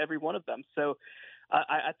almost every one of them. So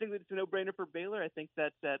I think that it's a no-brainer for Baylor. I think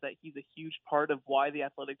that he's a huge part of why the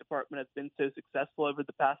athletic department has been so successful over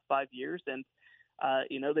the past 5 years. And,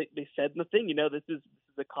 they said in the thing, this is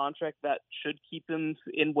a contract that should keep him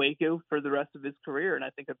in Waco for the rest of his career. And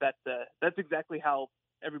I think that's exactly how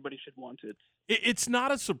everybody should want it. It's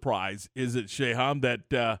not a surprise, is it, Shahan,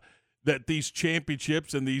 that these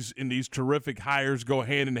championships and these terrific hires go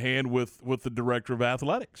hand in hand with the director of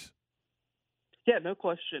athletics? Yeah, no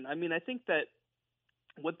question. I mean, I think that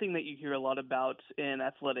one thing that you hear a lot about in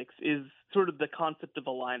athletics is sort of the concept of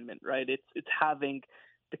alignment, right? It's having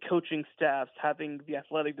the coaching staffs, having the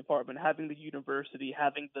athletic department, having the university,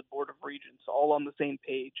 having the board of regents all on the same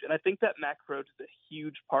page. And I think that Mac Rhodes is a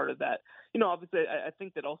huge part of that. Obviously, I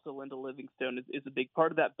think that also Linda Livingstone is a big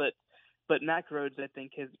part of that, but Mac Rhodes, I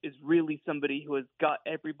think, is really somebody who has got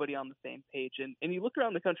everybody on the same page. And you look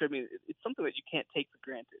around the country, I mean, it's something that you can't take for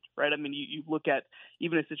granted, right? I mean, you look at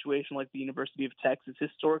even a situation like the University of Texas.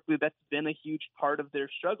 Historically, that's been a huge part of their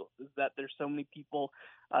struggles, is that there's so many people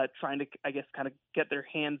trying to, I guess, kind of get their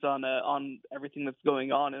hands on everything that's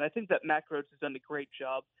going on. And I think that Mac Rhodes has done a great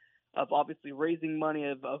job of obviously raising money,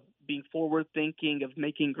 of being forward thinking, of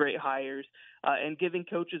making great hires, and giving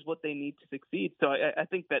coaches what they need to succeed. So I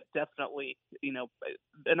think that definitely,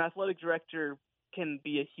 an athletic director can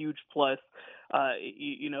be a huge plus,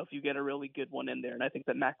 if you get a really good one in there. And I think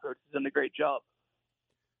that Mac Rhodes has done a great job.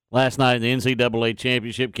 Last night in the NCAA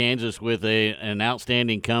championship, Kansas with an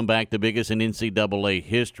outstanding comeback, the biggest in NCAA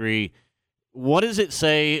history. What does it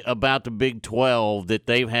say about the Big 12 that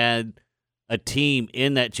they've had a team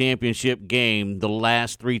in that championship game the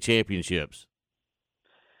last three championships?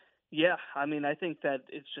 Yeah, I mean, I think that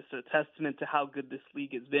it's just a testament to how good this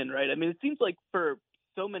league has been, right? I mean, it seems like for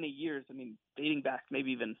so many years, I mean, dating back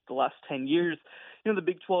maybe even the last 10 years, the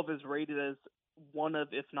Big 12 is rated as one of,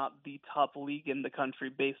 if not the top league in the country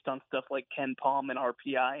based on stuff like Ken Palm and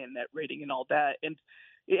RPI and net rating and all that. And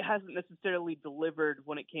it hasn't necessarily delivered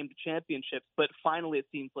when it came to championships, but finally it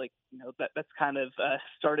seems like, that's kind of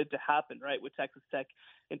started to happen, right? With Texas Tech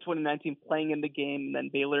in 2019 playing in the game, and then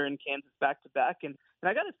Baylor and Kansas back to back. And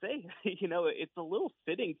I got to say, it's a little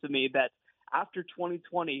fitting to me that after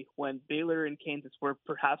 2020, when Baylor and Kansas were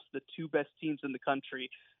perhaps the two best teams in the country,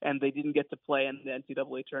 and they didn't get to play in the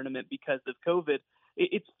NCAA tournament because of COVID,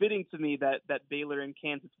 it's fitting to me that Baylor and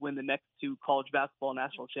Kansas win the next two college basketball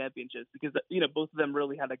national championships, because both of them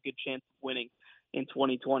really had a good chance of winning in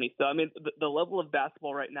 2020. So I mean, the level of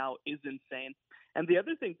basketball right now is insane. And the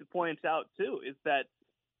other thing to point out too is that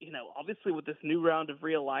obviously with this new round of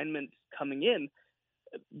realignment coming in,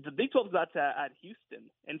 the Big 12 is about to add Houston.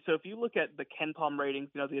 And so if you look at the Ken Palm ratings,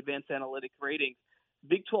 the advanced analytic ratings,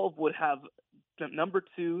 Big 12 would have number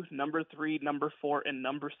 2, number 3, number 4, and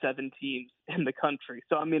number 7 teams in the country.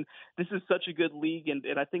 So, I mean, this is such a good league, and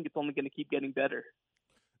I think it's only going to keep getting better.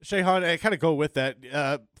 Shehan, I kind of go with that.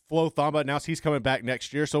 Flo Thamba announced he's coming back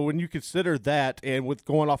next year. So when you consider that, and with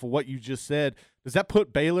going off of what you just said, does that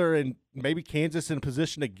put Baylor and maybe Kansas in a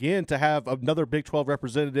position again to have another Big 12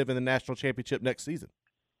 representative in the national championship next season?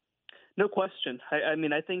 No question. I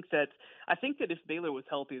mean, I think that if Baylor was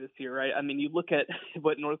healthy this year, right? I mean, you look at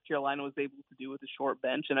what North Carolina was able to do with a short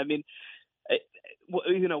bench, and I mean, what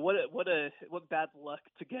bad luck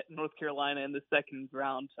to get North Carolina in the second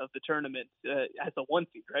round of the tournament as a 1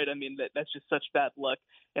 seed, right? I mean, that's just such bad luck,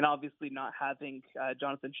 and obviously not having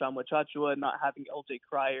Jonathan Tchamwa-Tchatchoua, not having LJ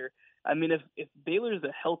Cryer. I mean, if Baylor is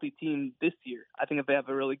a healthy team this year, I think if they have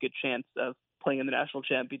a really good chance of playing in the national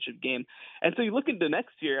championship game. And so you look into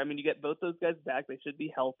next year, I mean, you get both those guys back. They should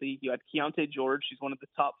be healthy. You had Keontae George. He's one of the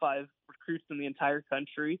top 5 recruits in the entire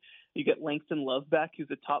country. You get Langston Love back,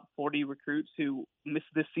 who's a top 40 recruit who missed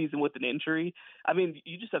this season with an injury. I mean,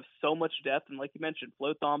 you just have so much depth. And like you mentioned,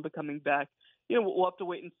 Flo Thamba coming back. We'll have to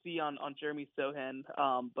wait and see on Jeremy Sohan.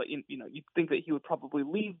 But, you'd think that he would probably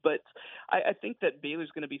leave. But I think that Baylor's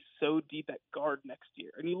going to be so deep at guard next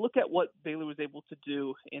year. And you look at what Baylor was able to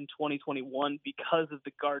do in 2021 because of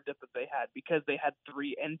the guard depth that they had, because they had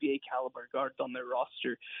 3 NBA caliber guards on their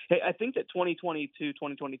roster. I think that 2022,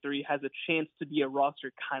 2023 has a chance to be a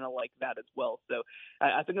roster kind of like that as well. So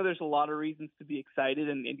I think that there's a lot of reasons to be excited.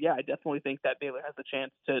 And yeah, I definitely think that Baylor has a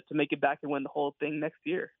chance to make it back and win the whole thing next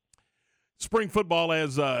year. Spring football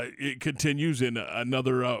as it continues, in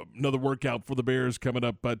another workout for the Bears coming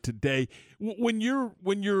up today. When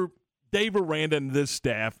you're Dave Aranda and this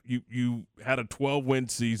staff, you had a 12-win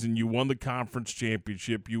season, you won the conference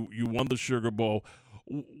championship, you won the Sugar Bowl.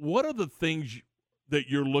 What are the things that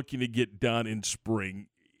you're looking to get done in spring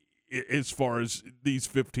as far as these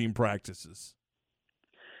 15 practices?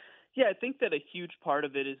 Yeah, I think that a huge part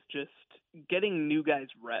of it is just getting new guys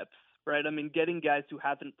reps. Right. I mean, getting guys who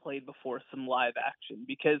haven't played before some live action,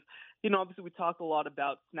 because, obviously we talk a lot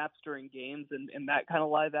about snaps during games and that kind of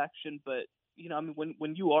live action. But, I mean,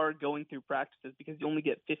 when you are going through practices, because you only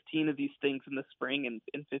get 15 of these things in the spring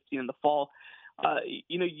and 15 in the fall,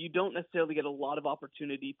 you don't necessarily get a lot of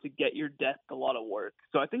opportunity to get your depth a lot of work.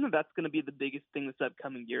 So I think that's going to be the biggest thing this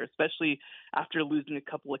upcoming year, especially after losing a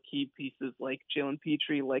couple of key pieces like Jalen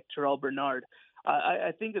Petrie, like Terrell Bernard.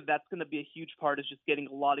 I think that's going to be a huge part, is just getting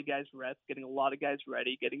a lot of guys reps, getting a lot of guys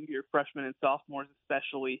ready, getting your freshmen and sophomores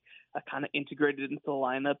especially kind of integrated into the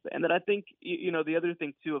lineup. And then I think, the other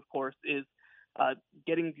thing too, of course, is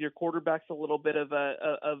getting your quarterbacks a little bit of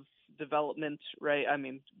development, right? I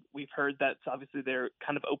mean, we've heard that obviously they're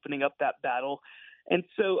kind of opening up that battle. And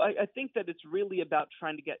so I think that it's really about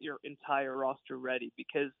trying to get your entire roster ready,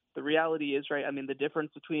 because the reality is, right, I mean, the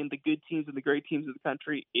difference between the good teams and the great teams of the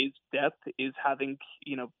country is depth, is having,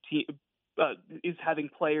 is having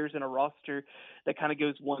players in a roster that kind of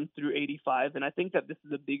goes 1 through 85. And I think that this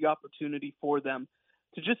is a big opportunity for them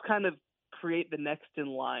to just kind of create the next in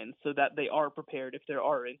line so that they are prepared if there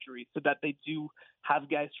are injuries, so that they do have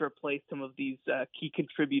guys to replace some of these key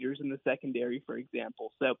contributors in the secondary, for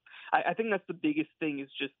example. So I think that's the biggest thing, is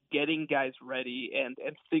just getting guys ready and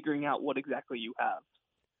figuring out what exactly you have.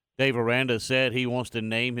 Dave Aranda said he wants to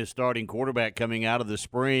name his starting quarterback coming out of the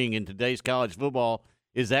spring in today's college football.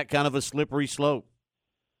 Is that kind of a slippery slope?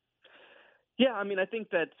 Yeah, I mean, I think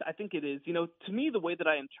it is. To me, the way that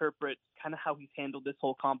I interpret kind of how he's handled this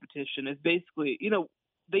whole competition is basically,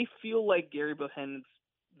 they feel like Gary Bohannon's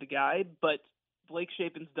the guy, but Blake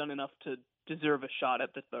Shapen's done enough to deserve a shot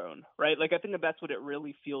at the throne, right? Like, I think that's what it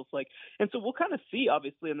really feels like. And so we'll kind of see,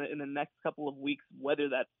 obviously, in the next couple of weeks whether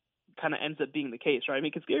that kind of ends up being the case, right? I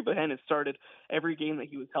mean, because Gary Bohannon started every game that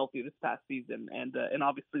he was healthy this past season, and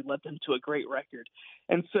obviously led them to a great record.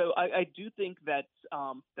 And so I do think that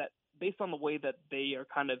that based on the way that they are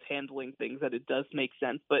kind of handling things, that it does make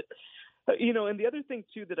sense. But and the other thing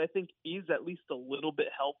too that I think is at least a little bit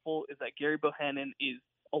helpful is that Gary Bohannon is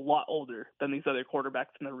a lot older than these other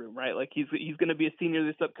quarterbacks in the room, right? Like, he's going to be a senior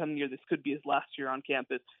this upcoming year. This could be his last year on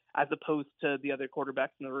campus, as opposed to the other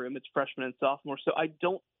quarterbacks in the room. It's freshmen and sophomore. So I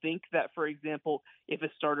don't think that, for example, if a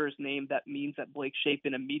starter is named, that means that Blake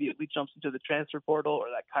Shapen immediately jumps into the transfer portal, or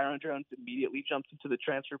that Kyron Jones immediately jumps into the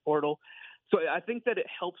transfer portal. So I think that it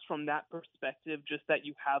helps from that perspective, just that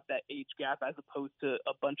you have that age gap as opposed to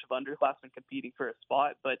a bunch of underclassmen competing for a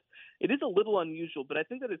spot. But it is a little unusual, but I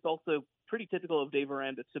think that it's also pretty typical of Dave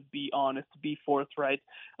Aranda to be honest, to be forthright,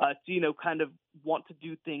 to, kind of want to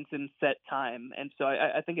do things in set time. And so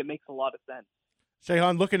I think it makes a lot of sense.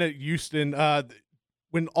 Shehan, looking at Houston,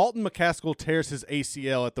 when Alton McCaskill tears his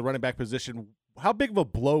ACL at the running back position, how big of a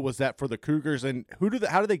blow was that for the Cougars, and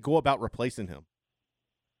how do they go about replacing him?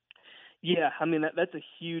 Yeah, I mean, that's a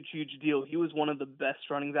huge, huge deal. He was one of the best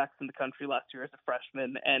running backs in the country last year as a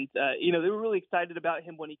freshman. And, they were really excited about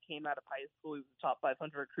him when he came out of high school. He was a top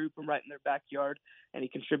 500 recruit from right in their backyard, and he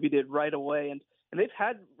contributed right away. And they've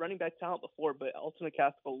had running back talent before, but Alton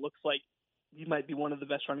McCaskill looks like he might be one of the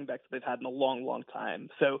best running backs they've had in a long, long time.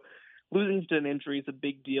 So losing him to an injury is a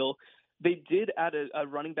big deal. They did add a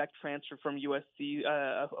running back transfer from USC,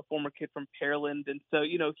 a former kid from Pearland. And so,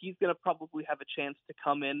 he's going to probably have a chance to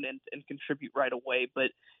come in and contribute right away.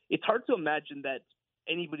 But it's hard to imagine that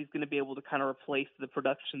anybody's going to be able to kind of replace the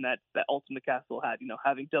production that Alton McCaskill had,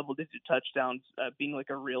 having double-digit touchdowns, being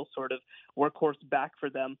like a real sort of workhorse back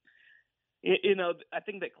for them. I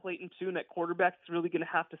think that Clayton Tune at quarterback is really going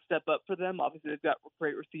to have to step up for them. Obviously, they've got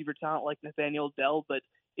great receiver talent like Nathaniel Dell, but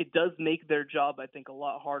it does make their job, I think, a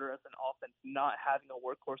lot harder as an offense not having a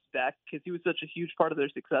workhorse back, because he was such a huge part of their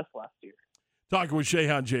success last year. Talking with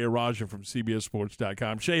Shehan Jayaraja from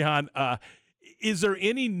CBSSports.com. Shehan, is there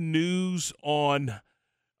any news on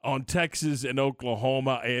Texas and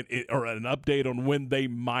Oklahoma, or an update on when they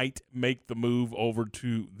might make the move over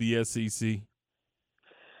to the SEC?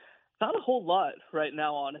 Not a whole lot right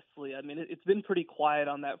now, honestly. I mean, it's been pretty quiet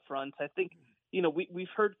on that front. I think, we've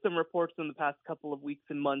heard some reports in the past couple of weeks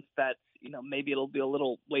and months that, maybe it'll be a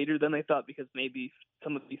little later than they thought, because maybe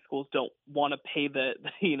some of these schools don't want to pay the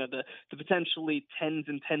potentially tens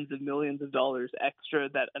and tens of millions of dollars extra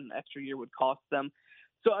that an extra year would cost them.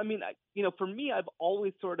 So, I mean, for me, I've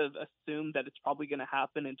always sort of assumed that it's probably going to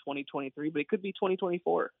happen in 2023, but it could be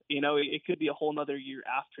 2024. It could be a whole nother year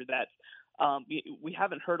after that. We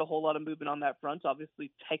haven't heard a whole lot of movement on that front.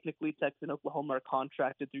 Obviously, technically, Texas and Oklahoma are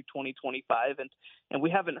contracted through 2025, and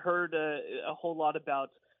we haven't heard a whole lot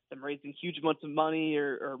about them raising huge amounts of money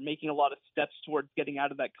or making a lot of steps towards getting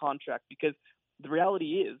out of that contract, because the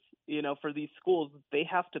reality is, for these schools, they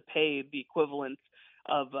have to pay the equivalent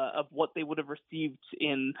of what they would have received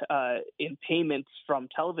in payments from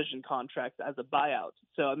television contracts as a buyout.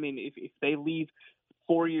 So, I mean, if they leave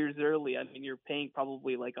 4 years early, I mean, you're paying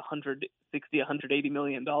probably like $160, $180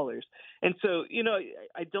 million. And so,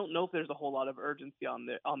 I don't know if there's a whole lot of urgency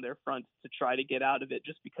on their front to try to get out of it,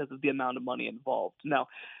 just because of the amount of money involved. Now,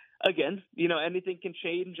 again, anything can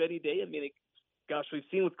change any day. I mean, we've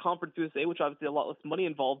seen with Conference USA, which obviously a lot less money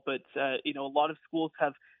involved, but, a lot of schools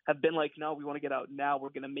have have been like, no, we want to get out now. We're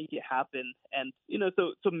going to make it happen. And,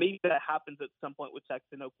 so maybe that happens at some point with Texas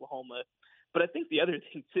and Oklahoma. But I think the other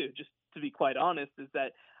thing, too, just to be quite honest, is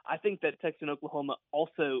that I think that Texas and Oklahoma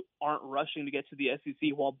also aren't rushing to get to the SEC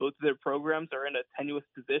while both of their programs are in a tenuous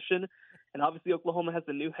position. And obviously Oklahoma has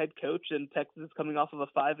a new head coach and Texas is coming off of a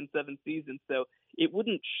 5-7 season. So it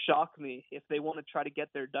wouldn't shock me if they want to try to get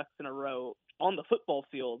their ducks in a row on the football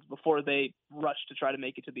field before they rush to try to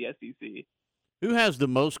make it to the SEC. Who has the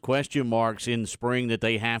most question marks in spring that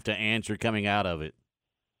they have to answer coming out of it?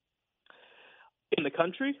 In the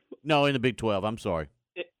country? No, in the Big 12. I'm sorry.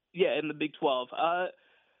 In the Big 12.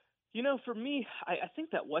 For me, I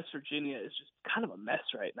think that West Virginia is just kind of a mess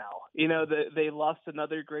right now. They lost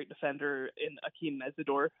another great defender in Akeem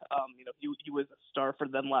Mesidor. He was a star for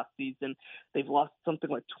them last season. They've lost something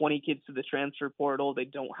like 20 kids to the transfer portal. They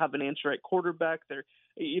don't have an answer at quarterback. They're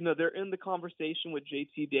in the conversation with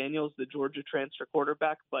JT Daniels, the Georgia transfer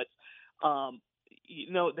quarterback, but I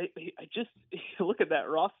just look at that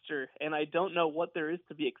roster and I don't know what there is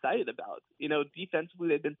to be excited about. Defensively,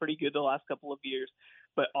 they've been pretty good the last couple of years,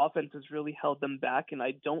 but offense has really held them back. And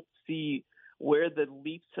I don't see where the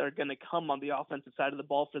leaps are going to come on the offensive side of the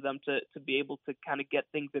ball for them to be able to kind of get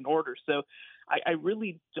things in order. So I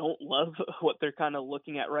really don't love what they're kind of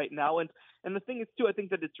looking at right now. And the thing is, too, I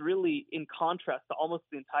think that it's really in contrast to almost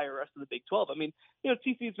the entire rest of the Big 12. I mean,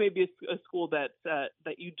 TCU is maybe a school that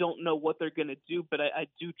you don't know what they're going to do, but I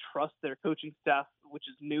do trust their coaching staff, which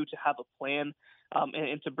is new, to have a plan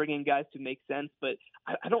and to bring in guys to make sense. But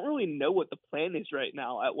I don't really know what the plan is right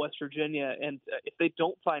now at West Virginia. And if they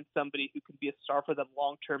don't find somebody who can be a star for them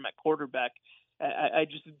long-term at quarterback, I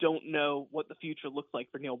just don't know what the future looks like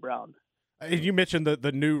for Neil Brown. You mentioned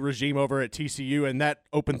the new regime over at TCU, and that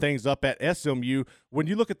opened things up at SMU. When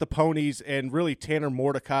you look at the Ponies and really Tanner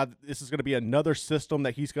Mordecai, this is going to be another system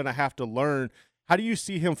that he's going to have to learn. How do you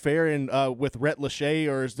see him faring with Rhett Lachey,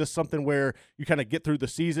 or is this something where you kind of get through the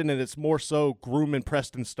season and it's more so grooming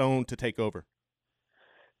Preston Stone to take over?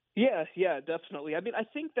 Yeah, definitely. I mean, I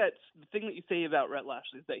think that the thing that you say about Rhett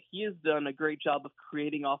Lachey is that he has done a great job of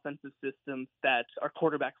creating offensive systems that are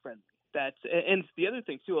quarterback friendly. And the other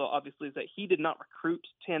thing, too, obviously, is that he did not recruit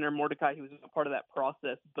Tanner Mordecai. He was a part of that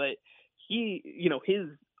process, but his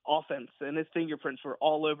offense and his fingerprints were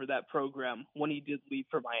all over that program when he did leave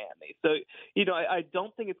for Miami. So, I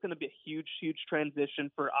don't think it's going to be a huge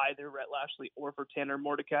transition for either Rhett Lachey or for Tanner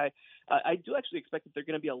Mordecai. I do actually expect that they're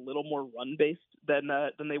going to be a little more run-based than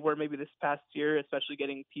they were maybe this past year, especially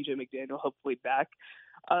getting TJ McDaniel hopefully back.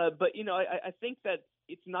 But I think that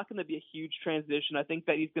it's not going to be a huge transition. I think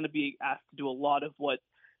that he's going to be asked to do a lot of what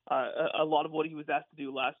he was asked to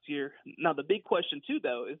do last year. Now, the big question, too,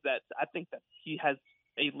 though, is that I think that he has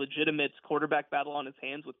a legitimate quarterback battle on his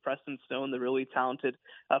hands with Preston Stone, the really talented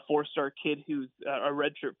four-star kid who's a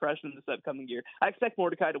redshirt freshman this upcoming year. I expect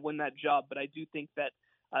Mordecai to win that job, but I do think that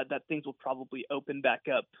things will probably open back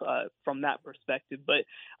up from that perspective. But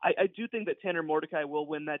I do think that Tanner Mordecai will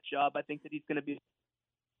win that job. I think that he's going to be –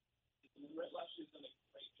 Rhett Lachey's done a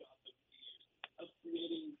great job of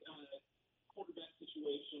creating quarterback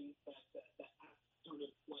situations that ask sort of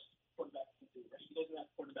what quarterbacks can do, right? He doesn't have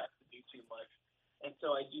quarterbacks to do too much. And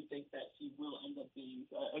so I do think that he will end up being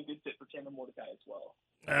a good fit for Tanner Mordecai as well.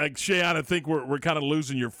 Shayon, I think we're kind of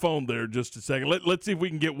losing your phone there just a second. Let's see if we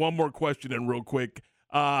can get one more question in real quick.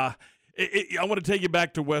 I want to take you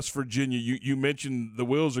back to West Virginia. You mentioned the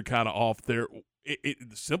wheels are kind of off there.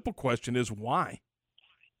 The simple question is why?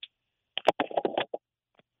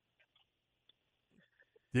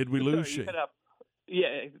 Did we lose you?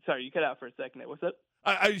 Sorry, you cut out for a second. What's up?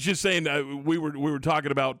 I was just saying we were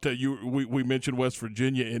talking about we mentioned West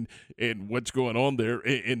Virginia and what's going on there,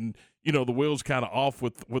 and the wheels kind of off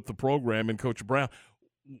with the program and Coach Brown.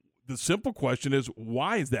 The simple question is,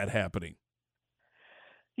 why is that happening?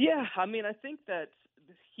 Yeah, I mean, I think that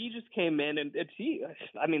he just came in and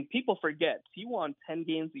people forget he won 10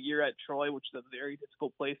 games a year at Troy, which is a very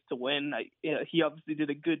difficult place to win. He obviously did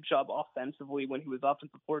a good job offensively when he was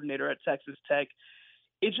offensive coordinator at Texas Tech.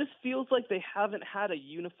 It just feels like they haven't had a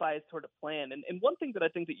unified sort of plan. And one thing that I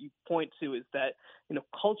think that you point to is that,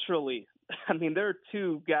 culturally, I mean, there are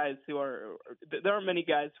many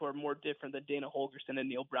guys who are more different than Dana Holgorsen and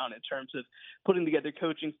Neil Brown in terms of putting together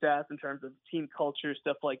coaching staff, in terms of team culture,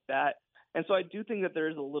 stuff like that. And so I do think that there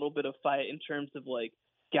is a little bit of fight in terms of like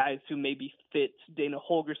guys who maybe fit Dana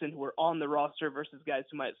Holgorsen, who are on the roster, versus guys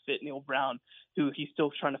who might fit Neil Brown, who he's still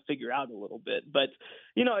trying to figure out a little bit. But,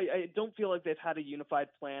 I don't feel like they've had a unified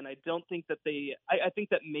plan. I don't think that I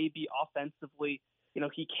think that maybe offensively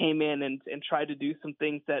he came in and tried to do some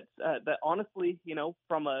things that honestly,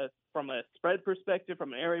 from a spread perspective,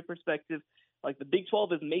 from an area perspective, like the Big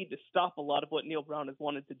 12 is made to stop a lot of what Neil Brown has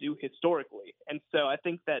wanted to do historically. And so I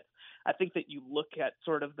think that you look at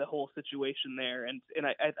sort of the whole situation there, and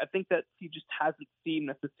I think that he just hasn't seemed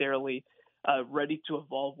necessarily ready to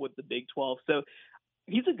evolve with the Big 12. So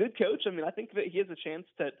he's a good coach. I mean, I think that he has a chance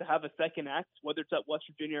to have a second act, whether it's at West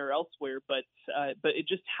Virginia or elsewhere, but it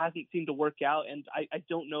just hasn't seemed to work out, and I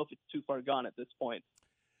don't know if it's too far gone at this point.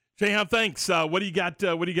 Shehan, thanks. What do you got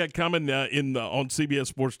coming on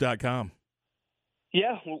CBSSports.com?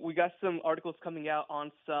 Yeah, we got some articles coming out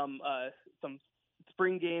on some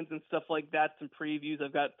spring games and stuff like that, some previews.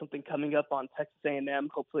 I've got something coming up on Texas A&M,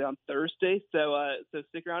 hopefully on Thursday. So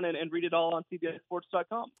stick around and read it all on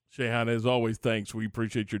CBSSports.com. Shehan, as always, thanks. We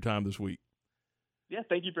appreciate your time this week. Yeah,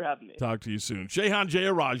 thank you for having me. Talk to you soon. Shehan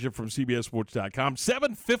Jayaraja from CBSSports.com.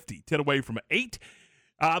 7:50, 10 away from 8.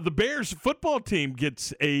 The Bears football team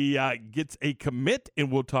gets a commit,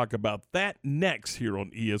 and we'll talk about that next here on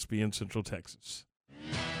ESPN Central Texas.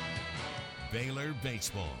 Baylor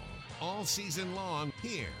baseball all season long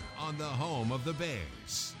here on the home of the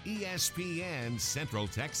Bears, ESPN Central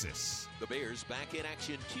Texas. The Bears back in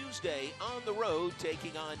action Tuesday on the road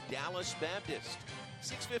taking on Dallas Baptist.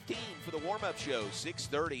 6:15 for the warm-up show,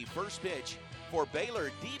 6:30 first pitch for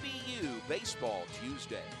Baylor DBU Baseball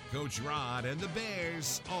Tuesday. Coach Rod and the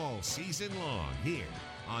Bears all season long here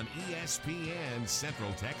on ESPN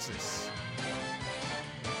Central Texas.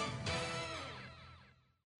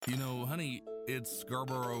 You know, honey, it's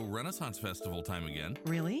Scarborough Renaissance Festival time again.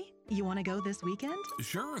 Really? You want to go this weekend?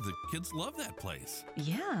 Sure, the kids love that place.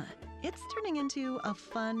 Yeah, it's turning into a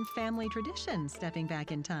fun family tradition stepping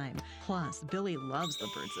back in time. Plus, Billy loves the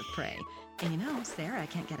birds of prey. And Sarah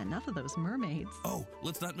can't get enough of those mermaids. Oh,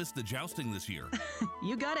 let's not miss the jousting this year.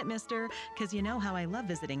 You got it, mister, because you know how I love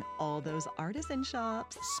visiting all those artisan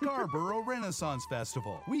shops. Scarborough Renaissance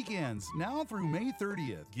Festival. Weekends now through May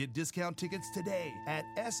 30th. Get discount tickets today at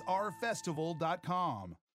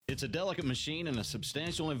srfestival.com. It's a delicate machine and a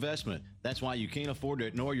substantial investment. That's why you can't afford to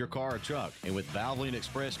ignore your car or truck. And with Valvoline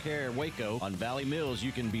Express Care Waco on Valley Mills,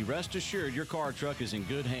 you can be rest assured your car or truck is in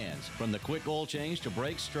good hands. From the quick oil change to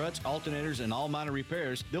brakes, struts, alternators, and all minor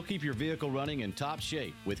repairs, they'll keep your vehicle running in top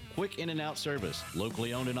shape with quick in and out service.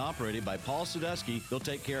 Locally owned and operated by Paul Sadusky, they'll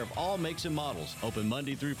take care of all makes and models. Open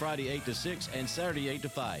Monday through Friday 8 to 6 and Saturday 8 to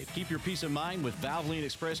 5. Keep your peace of mind with Valvoline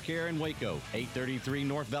Express Care in Waco, 833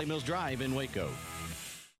 North Valley Mills Drive in Waco.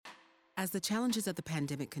 As the challenges of the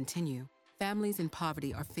pandemic continue, families in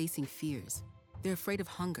poverty are facing fears. They're afraid of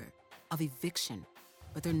hunger, of eviction,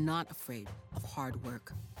 but they're not afraid of hard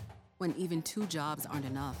work. When even 2 jobs aren't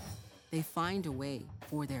enough, they find a way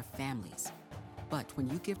for their families. But when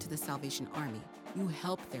you give to the Salvation Army, you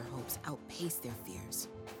help their hopes outpace their fears.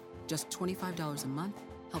 Just $25 a month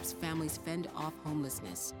helps families fend off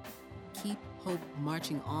homelessness. Keep hope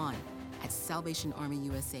marching on at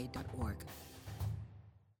salvationarmyusa.org.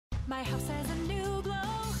 My house has a new glow.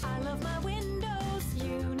 I love my windows.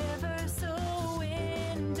 Universal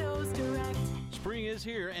Windows Direct. Spring is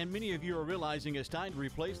here, and many of you are realizing it's time to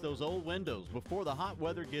replace those old windows before the hot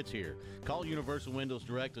weather gets here. Call Universal Windows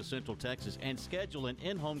Direct of Central Texas and schedule an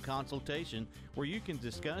in-home consultation where you can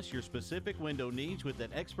discuss your specific window needs with an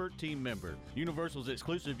expert team member. Universal's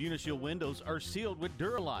exclusive Unishield windows are sealed with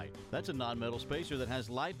Duralite. That's a non-metal spacer that has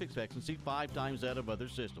life expectancy 5 times that of other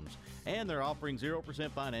systems. And they're offering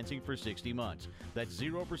 0% financing for 60 months. That's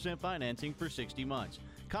 0% financing for 60 months.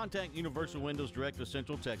 Contact Universal Windows Direct of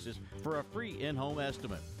Central Texas for a free in-home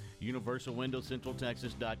estimate.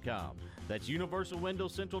 UniversalWindowsCentralTexas.com. That's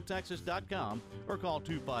UniversalWindowsCentralTexas.com or call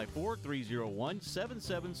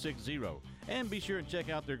 254-301-7760. And be sure and check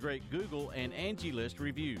out their great Google and Angie List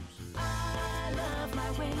reviews. I love my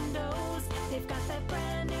windows. They've got that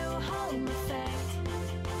brand new home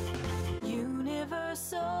effect.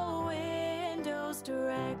 Universal Windows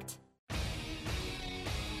Direct.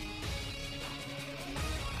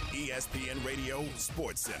 ESPN Radio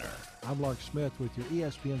Sports Center. I'm Lark Smith with your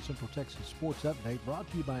ESPN Central Texas Sports Update, brought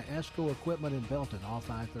to you by ASCO Equipment in Belton off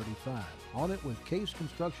I-35. On it with Case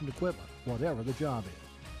Construction Equipment, whatever the job is.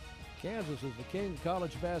 Kansas is the king of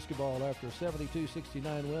college basketball after a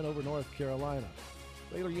 72-69 win over North Carolina.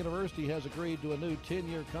 Baylor University has agreed to a new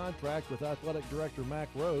 10-year contract with athletic director Mack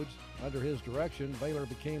Rhodes. Under his direction, Baylor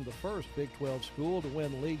became the first Big 12 school to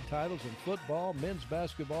win league titles in football, men's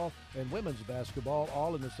basketball, and women's basketball,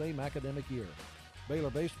 all in the same academic year. Baylor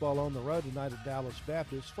baseball on the road tonight at Dallas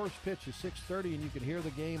Baptist. First pitch is 6:30, and you can hear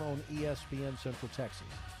the game on ESPN Central Texas.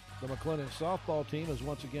 The McClellan softball team is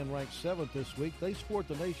once again ranked 7th this week. They sport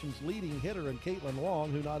the nation's leading hitter in Caitlin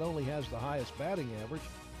Long, who not only has the highest batting average,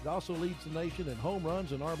 but also leads the nation in home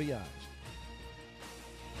runs and RBIs.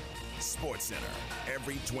 Sports Center,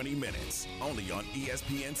 every 20 minutes, only on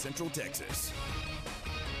ESPN Central Texas.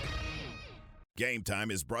 Game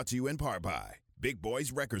Time is brought to you in part by Big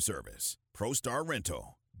Boys Record Service, Pro Star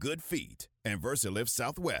Rental, Good Feet, and VersaLift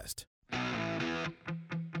Southwest.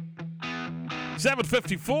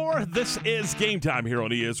 7:54. This is Game Time here on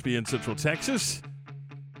ESPN Central Texas.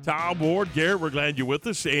 Tom, Ward, Garrett, we're glad you're with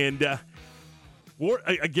us. And Ward,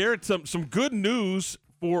 Garrett, some good news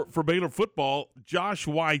for Baylor football. Josh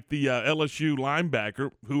White, the LSU linebacker,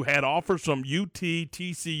 who had offers from UT,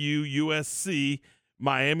 TCU, USC,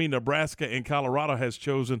 Miami, Nebraska, and Colorado, has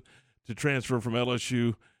chosen to transfer from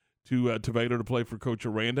LSU to Baylor to play for Coach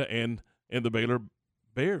Aranda and the Baylor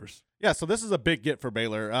Bears. Yeah, so this is a big get for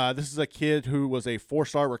Baylor. This is a kid who was a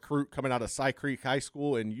 4-star recruit coming out of Cy Creek High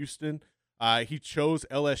School in Houston. He chose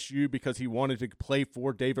LSU because he wanted to play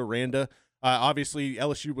for Dave Aranda. Obviously,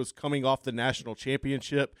 LSU was coming off the national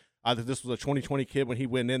championship. This was a 2020 kid when he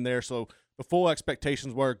went in there, so the full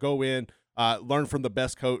expectations were go in, learn from the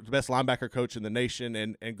best linebacker coach in the nation,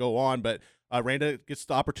 and go on. But Aranda gets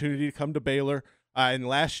the opportunity to come to Baylor. And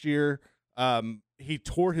last year, he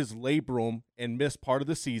tore his labrum and missed part of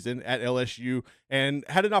the season at LSU and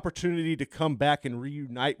had an opportunity to come back and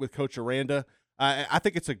reunite with Coach Aranda. I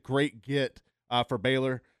think it's a great get for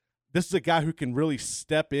Baylor. This is a guy who can really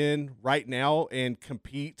step in right now and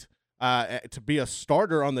compete to be a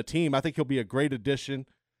starter on the team. I think he'll be a great addition.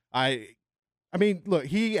 I mean, look,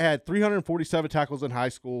 he had 347 tackles in high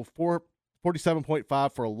school,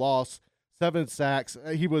 47.5 for a loss, 7 sacks.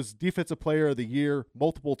 He was Defensive Player of the Year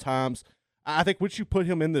multiple times. I think once you put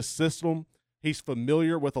him in this system, he's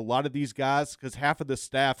familiar with a lot of these guys because half of the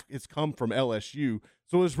staff has come from LSU.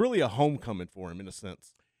 So it was really a homecoming for him in a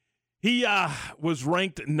sense. He was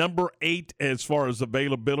ranked number 8 as far as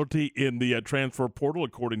availability in the transfer portal,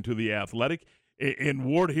 according to The Athletic. And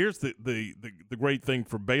Ward, here's the great thing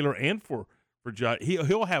for Baylor and for Josh.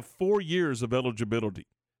 He'll have 4 years of eligibility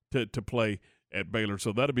to play at Baylor,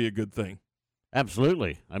 so that'll be a good thing.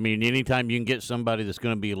 Absolutely. I mean, anytime you can get somebody that's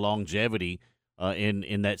going to be longevity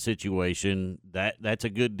in that situation, that's a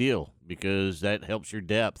good deal because that helps your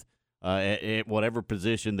depth at whatever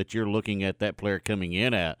position that you're looking at that player coming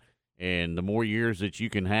in at. And the more years that you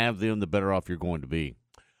can have them, the better off you're going to be.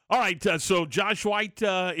 All right, so Josh White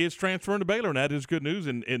is transferring to Baylor, and that is good news.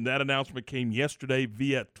 And that announcement came yesterday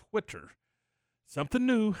via Twitter. Something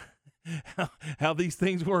new, how these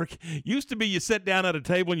things work. Used to be you sat down at a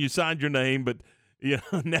table and you signed your name, but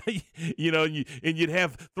now you'd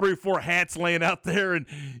have 3 or 4 hats laying out there, and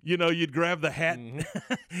you'd grab the hat.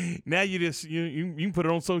 Mm-hmm. Now you just you can put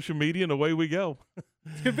it on social media, and away we go.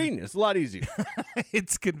 It's convenient. It's a lot easier.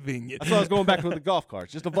 It's convenient. That's why I was going back with the golf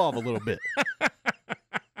carts. Just evolve a little bit.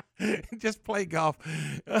 Just play golf.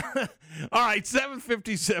 All right,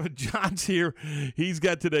 7:57. John's here. He's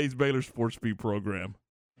got today's Baylor Sports Beat program.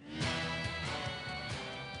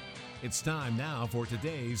 It's time now for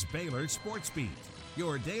today's Baylor Sports Beat,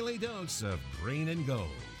 your daily dose of green and gold.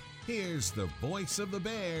 Here's the voice of the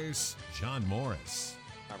Bears, John Morris.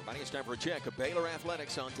 Everybody, it's time for a check of Baylor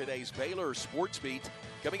athletics on today's Baylor Sports Beat.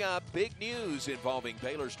 Coming up, big news involving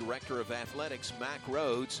Baylor's Director of Athletics, Mack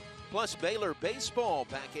Rhodes, plus Baylor baseball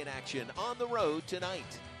back in action on the road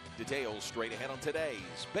tonight. Details straight ahead on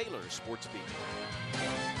today's Baylor Sports Beat.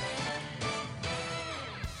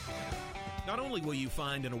 Not only will you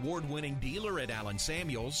find an award-winning dealer at Allen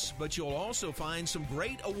Samuels, but you'll also find some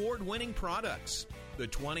great award-winning products. The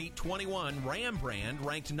 2021 Ram brand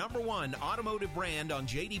ranked #1 automotive brand on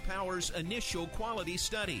J.D. Power's initial quality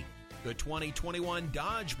study. The 2021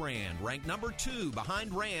 Dodge brand ranked #2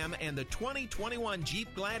 behind Ram, and the 2021 Jeep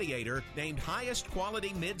Gladiator named highest quality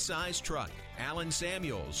midsize truck. Allen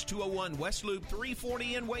Samuels, 201 West Loop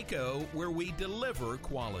 340 in Waco, where we deliver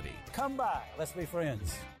quality. Come by. Let's be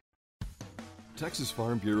friends. Texas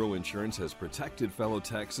Farm Bureau Insurance has protected fellow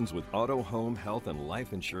Texans with auto, home, health, and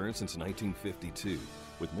life insurance since 1952.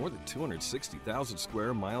 With more than 260,000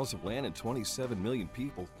 square miles of land and 27 million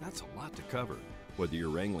people, that's a lot to cover. Whether you're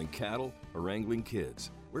wrangling cattle or wrangling kids,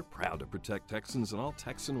 we're proud to protect Texans in all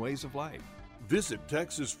Texan ways of life. Visit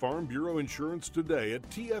Texas Farm Bureau Insurance today at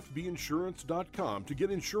tfbinsurance.com to get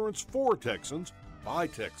insurance for Texans by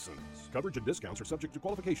Texans. Coverage and discounts are subject to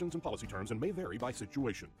qualifications and policy terms and may vary by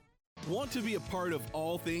situation. Want to be a part of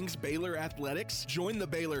all things Baylor athletics? Join the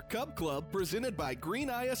Baylor Cub Club presented by Green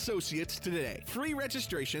Eye Associates today. Free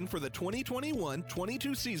registration for the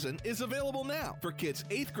 2021-22 season is available now for kids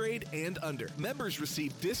 8th grade and under. Members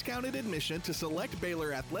receive discounted admission to select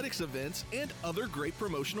Baylor athletics events and other great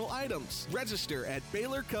promotional items. Register at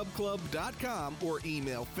BaylorCubClub.com or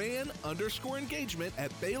email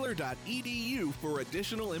fan_engagement@Baylor.edu for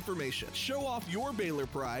additional information. Show off your Baylor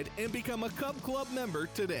pride and become a Cub Club member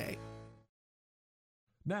today.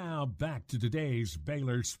 Now back to today's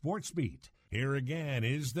Baylor Sports Beat. Here again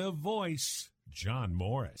is the voice, John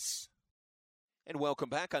Morris. And welcome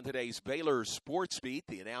back on today's Baylor Sports Beat.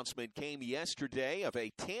 The announcement came yesterday of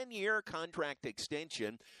a 10-year contract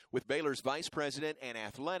extension with Baylor's Vice President and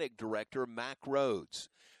Athletic Director, Mack Rhoades.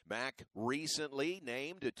 Mack recently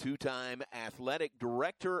named a two-time Athletic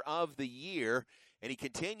Director of the Year, and he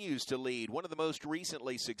continues to lead one of the most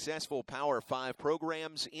recently successful Power 5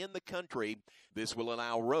 programs in the country. This will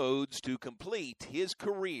allow Rhoades to complete his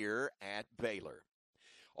career at Baylor.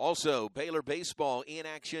 Also, Baylor baseball in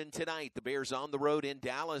action tonight. The Bears on the road in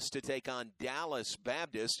Dallas to take on Dallas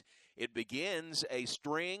Baptist. It begins a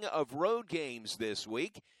string of road games this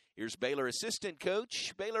week. Here's Baylor assistant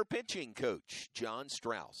coach, Baylor pitching coach, John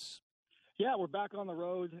Strauss. Yeah, we're back on the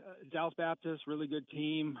road. Dallas Baptist, really good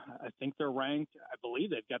team. I think they're ranked. I believe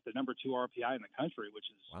they've got the number 2 RPI in the country, which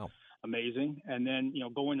is amazing. And then,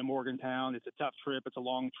 going to Morgantown, it's a tough trip. It's a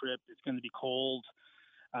long trip. It's going to be cold.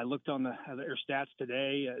 I looked on their stats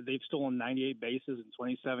today. They've stolen 98 bases in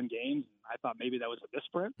 27 games. I thought maybe that was a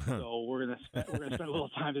misprint. So we're going to spend a little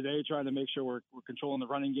time today trying to make sure we're controlling the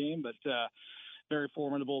running game. But very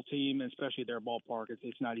formidable team, especially their ballpark.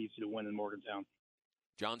 It's not easy to win in Morgantown.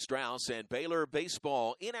 John Strauss and Baylor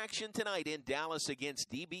baseball in action tonight in Dallas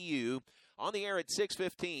against DBU. On the air at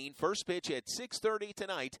 6:15. First pitch at 6:30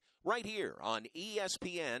 tonight, right here on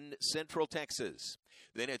ESPN Central Texas.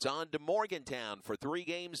 Then it's on to Morgantown for 3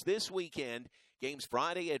 games this weekend. Games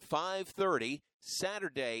Friday at 5:30,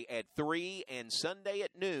 Saturday at 3, and Sunday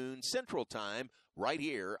at noon Central Time, right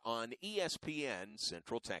here on ESPN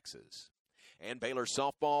Central Texas. And Baylor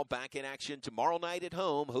softball back in action tomorrow night at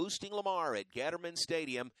home, hosting Lamar at Gatterman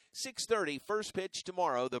Stadium. 6:30, first pitch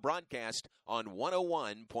tomorrow, the broadcast on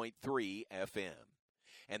 101.3 FM.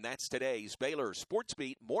 And that's today's Baylor Sports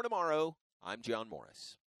Beat. More tomorrow. I'm John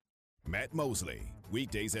Morris. Matt Mosley,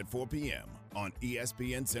 weekdays at 4 p.m. on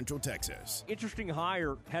ESPN Central Texas. Interesting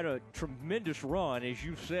hire, had a tremendous run, as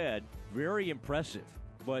you said, very impressive.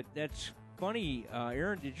 But that's funny,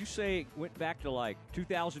 Aaron, did you say it went back to like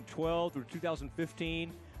 2012 or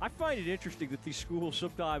 2015? I find it interesting that these schools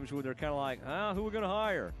sometimes when they're kind of like, who are we going to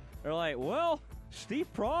hire? They're like, well,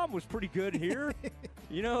 Steve Prom was pretty good here,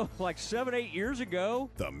 like 7-8 years ago.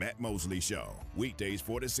 The Matt Mosley Show, weekdays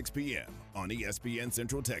 4 to 6 p.m. on ESPN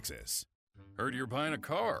Central Texas. Heard you're buying a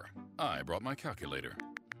car. I brought my calculator.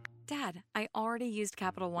 Dad, I already used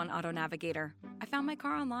Capital One Auto Navigator. I found my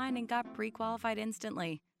car online and got pre-qualified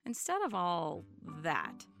instantly, instead of all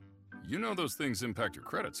that. You know those things impact your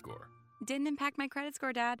credit score. Didn't impact my credit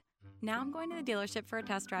score, Dad. Now I'm going to the dealership for a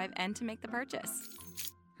test drive and to make the purchase.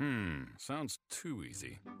 Sounds too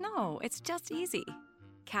easy. No, it's just easy.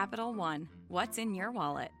 Capital One, what's in your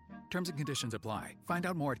wallet? Terms and conditions apply. Find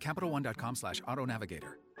out more at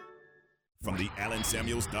CapitalOne.com/autonavigator. From the Allen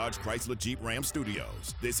Samuels Dodge Chrysler Jeep Ram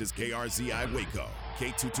Studios, this is KRZI Waco,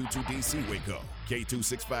 K222DC Waco,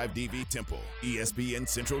 K265DV Temple, ESPN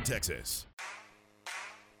Central Texas.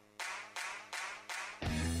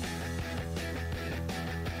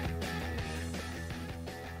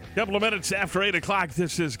 Couple of minutes after 8 o'clock,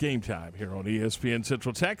 this is Game Time here on ESPN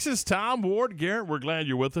Central Texas. Tom, Ward, Garrett, we're glad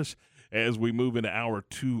you're with us as we move into hour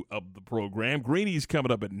 2 of the program. Greeny's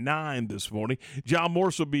coming up at 9 this morning. John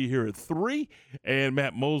Morse will be here at 3, and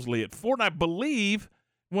Matt Mosley at 4. And I believe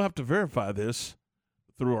we'll have to verify this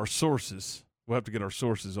through our sources. We'll have to get our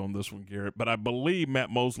sources on this one, Garrett. But I believe Matt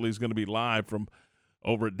Mosley is going to be live from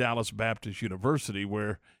over at Dallas Baptist University,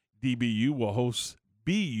 where DBU will host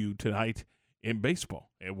BU tonight in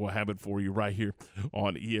baseball, and we'll have it for you right here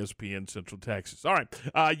on ESPN Central Texas. All right,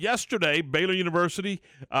 yesterday, Baylor University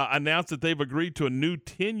announced that they've agreed to a new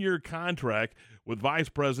 10-year contract with Vice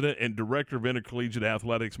President and Director of Intercollegiate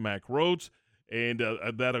Athletics, Mack Rhoades, and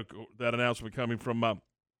that announcement coming from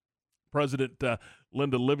President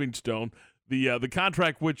Linda Livingstone. The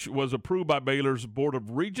contract, which was approved by Baylor's Board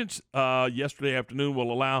of Regents yesterday afternoon,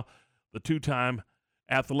 will allow the two-time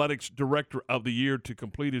Athletics Director of the Year to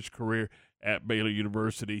complete his career at Baylor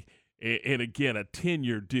University, and again, a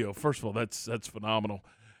 10-year deal. First of all, that's phenomenal.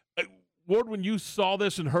 Ward, when you saw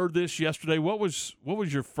this and heard this yesterday, what was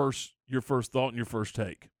your first thought and your first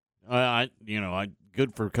take? I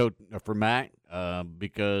good for Mac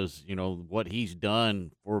because, you know, what he's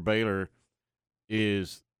done for Baylor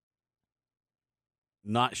is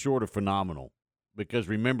not short of phenomenal. Because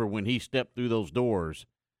remember, when he stepped through those doors,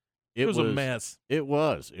 it was a mess. It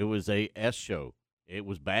was a S show. It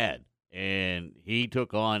was bad. And he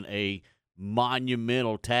took on a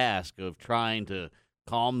monumental task of trying to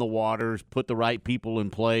calm the waters, put the right people in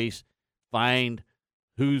place, find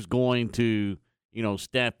who's going to, you know,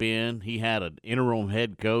 step in. He had an interim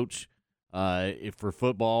head coach for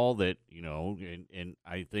football that, you know, and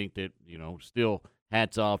I think that, you know, still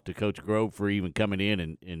hats off to Coach Grove for even coming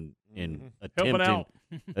in and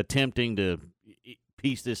attempting to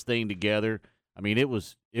piece this thing together. I mean, it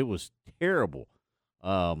was terrible.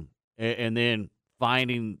 And then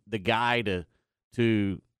finding the guy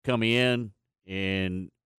to come in,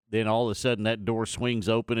 and then all of a sudden that door swings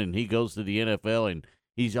open and he goes to the NFL, and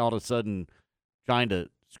he's all of a sudden trying to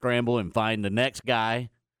scramble and find the next guy.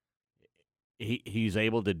 He's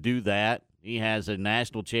able to do that. He has a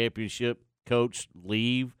national championship coach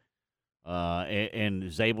leave and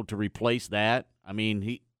is able to replace that. I mean,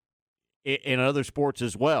 he in other sports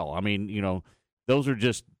as well. I mean, you know, those are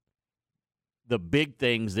just the big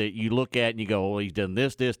things that you look at and you go, well, he's done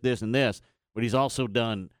this, and this. But he's also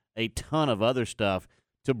done a ton of other stuff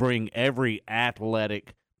to bring every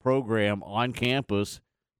athletic program on campus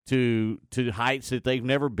to heights that they've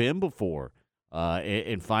never been before,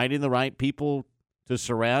 and finding the right people to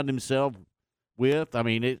surround himself with. I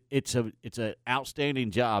mean, it's an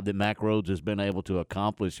outstanding job that Mack Rhoades has been able to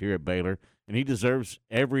accomplish here at Baylor, and he deserves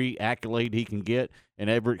every accolade he can get and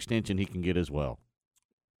every extension he can get as well.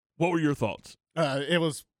 What were your thoughts? It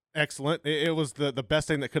was excellent. It was the best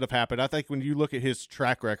thing that could have happened. I think when you look at his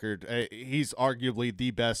track record, he's arguably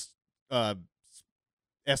the best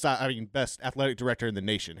best athletic director in the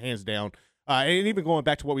nation, hands down. And even going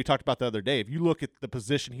back to what we talked about the other day, if you look at the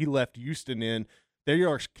position he left Houston in, they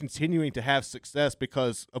are continuing to have success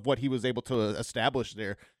because of what he was able to establish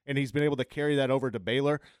there. And he's been able to carry that over to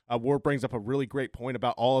Baylor. Ward brings up a really great point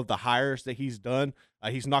about all of the hires that he's done.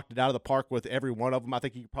 He's knocked it out of the park with every one of them. I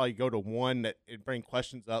think he could probably go to one and bring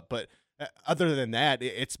questions up. But other than that,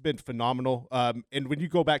 it's been phenomenal. And when you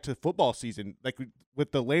go back to the football season, like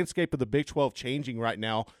with the landscape of the Big 12 changing right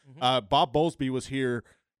now, Bob Bowlesby was here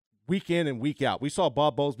week in and week out. We saw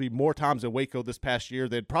Bob Bowlesby more times in Waco this past year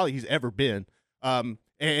than probably he's ever been. And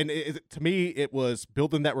to me, it was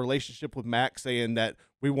building that relationship with Mac, saying that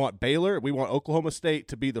we want Baylor, we want Oklahoma State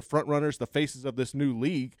to be the front runners, the faces of this new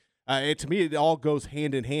league. And to me, it all goes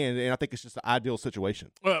hand in hand, and I think it's just an ideal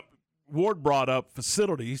situation. Ward brought up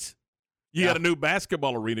facilities. You got a new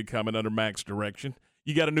basketball arena coming under Mac's direction.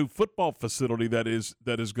 You got a new football facility that is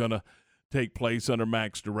going to take place under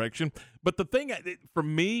Mac's direction. But the thing for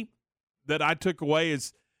me that I took away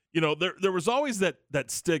is, you know, there was always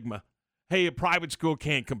that stigma. Hey, a private school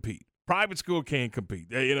can't compete. Private school can't compete.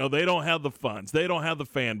 You know, they don't have the funds. They don't have the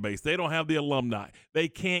fan base. They don't have the alumni. They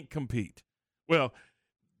can't compete. Well,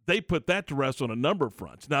 they put that to rest on a number of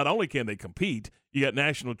fronts. Not only can they compete, you got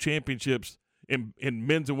national championships in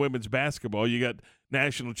men's and women's basketball. You got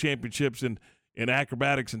national championships in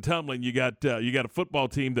acrobatics and tumbling. You got a football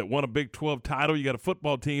team that won a Big 12 title. You got a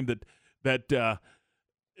football team that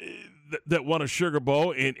won a Sugar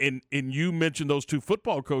Bowl, and you mentioned those two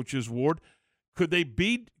football coaches, Ward. Could they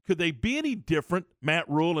be any different, Matt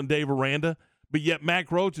Rule and Dave Aranda? But yet Mack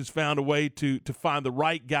Rhoades has found a way to find the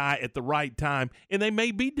right guy at the right time, and they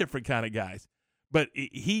may be different kind of guys. But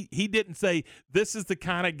he didn't say, this is the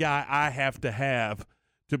kind of guy I have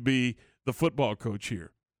to be the football coach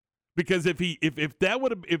here. Because if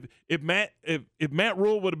Matt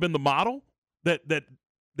Rule would have been the model that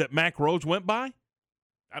Mack Rhoades went by,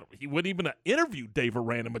 he wouldn't even have interviewed Dave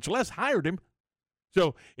Aranda, much less hired him.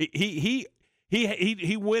 So he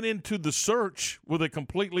went into the search with a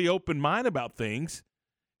completely open mind about things,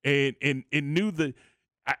 and knew that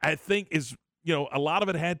I think is, you know, a lot of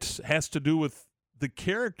it has to do with the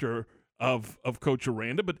character of Coach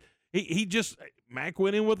Aranda, but Mac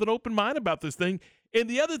went in with an open mind about this thing. And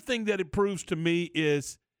the other thing that it proves to me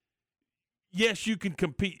is, yes, you can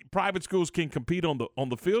compete. Private schools can compete on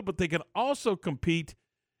the field, but they can also compete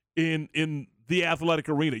in the athletic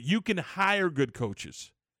arena. You can hire good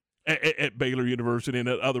coaches at Baylor University and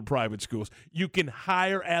at other private schools. You can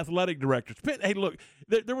hire athletic directors. Hey, look,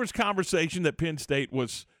 there was conversation that Penn State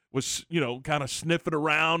was kind of sniffing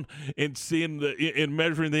around and seeing and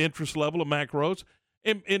measuring the interest level of Mack Rhoades.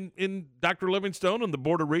 And Dr. Livingstone and the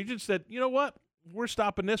Board of Regents said, you know what? We're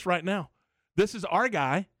stopping this right now. This is our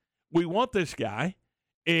guy. We want this guy,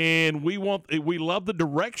 and we love the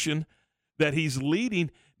direction that he's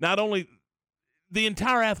leading. Not only the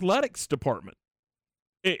entire athletics department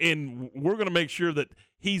And we're going to make sure that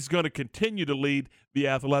he's going to continue to lead the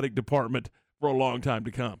athletic department for a long time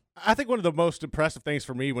to come. I think one of the most impressive things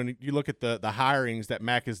for me when you look at the hirings that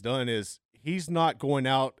Mac has done is he's not going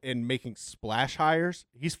out and making splash hires.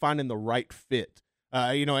 He's finding the right fit.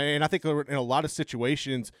 And I think in a lot of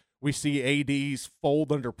situations we see ADs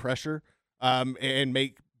fold under pressure and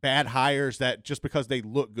make bad hires that just because they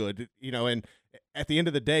look good, and at the end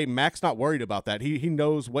of the day, Mac's not worried about that. He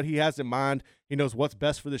knows what he has in mind. He knows what's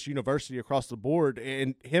best for this university across the board,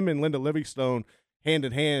 and him and Linda Livingstone hand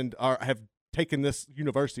in hand have taken this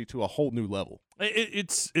university to a whole new level.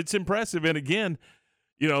 It's impressive, and again,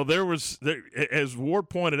 as Ward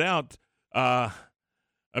pointed out,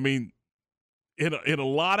 in a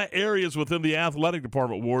lot of areas within the athletic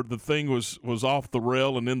department, Ward, the thing was off the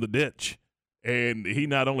rail and in the ditch, and he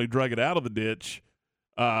not only drug it out of the ditch,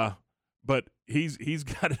 but he's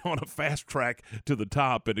got it on a fast track to the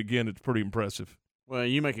top, and again, it's pretty impressive. Well,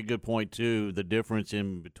 you make a good point too. The difference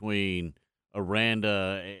in between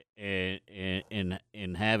Aranda and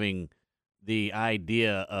having the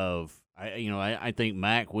idea of, I think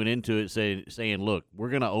Mac went into it saying, look, we're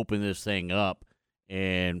going to open this thing up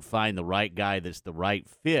and find the right guy that's the right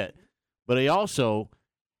fit. But he also,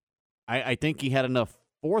 I think he had enough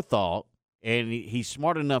forethought, and he's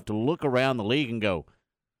smart enough to look around the league and go,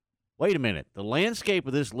 wait a minute, the landscape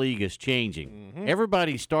of this league is changing. Mm-hmm.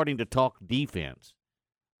 Everybody's starting to talk defense.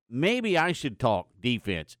 Maybe I should talk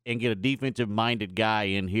defense and get a defensive-minded guy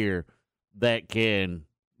in here that can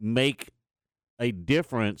make a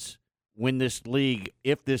difference when this league,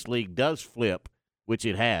 if this league does flip, which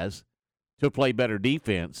it has, to play better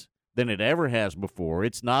defense than it ever has before.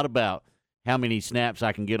 It's not about how many snaps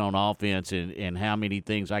I can get on offense and how many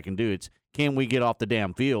things I can do. It's can we get off the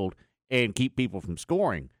damn field and keep people from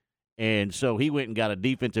scoring. And so he went and got a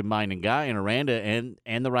defensive-minded guy in Aranda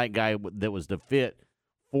and the right guy that was the fit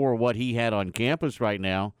for what he had on campus right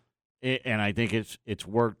now. And I think it's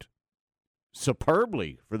worked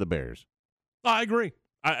superbly for the Bears. I agree.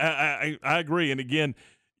 I agree. And again,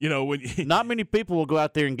 when not many people will go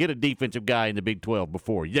out there and get a defensive guy in the Big 12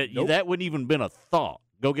 before. Nope. That wouldn't even been a thought.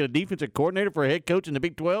 Go get a defensive coordinator for a head coach in the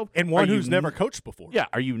Big 12? And one who's never coached before. Yeah.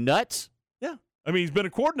 Are you nuts? Yeah. He's been a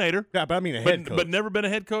coordinator. Yeah, but a head coach. But never been a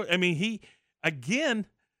head coach. He, again,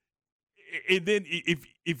 and then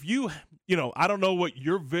if you, I don't know what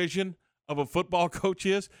your vision of a football coach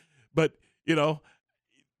is, but,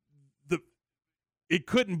 it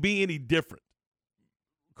couldn't be any different.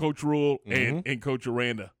 Coach Rule and Coach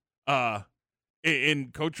Aranda.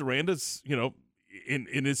 And Coach Aranda's,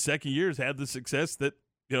 in his second year has had the success that,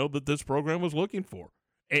 that this program was looking for.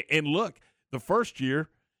 And look, the first year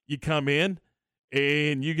you come in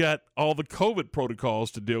and you got all the COVID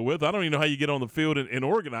protocols to deal with. I don't even know how you get on the field and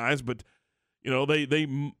organize, but, they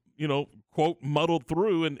quote, muddled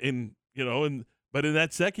through but in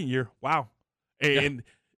that second year, wow. And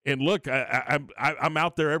look, I'm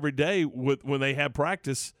out there every day when they have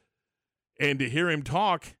practice, and to hear him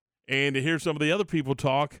talk and to hear some of the other people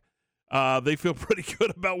talk, they feel pretty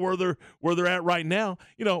good about where they're at right now.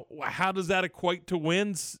 How does that equate to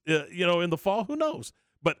wins? In the fall, who knows?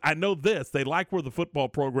 But I know this: they like where the football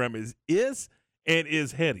program is and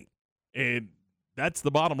is heading, and that's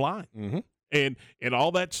the bottom line. Mm-hmm. And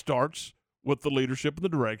all that starts with the leadership and the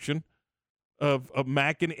direction of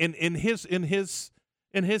Mac and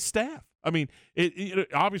his staff.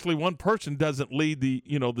 Obviously one person doesn't lead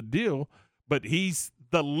the deal, but he's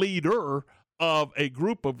the leader of a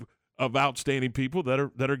group of outstanding people that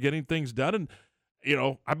are getting things done.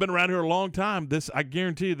 And I've been around here a long time. I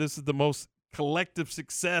guarantee you, this is the most collective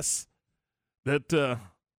success that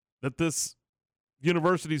this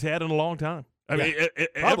university's had in a long time.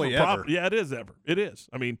 Probably ever. Yeah, it is ever. It is.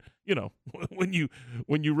 When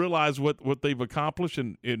you realize what they've accomplished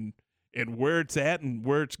and where it's at and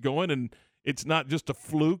where it's going, and it's not just a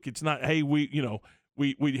fluke. It's not, hey, we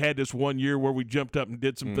had this one year where we jumped up and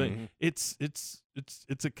did some things. It's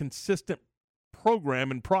a consistent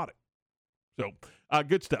program and product. So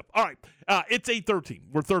good stuff. All right, it's 8:13.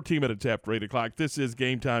 We're 13 minutes after 8 o'clock. This is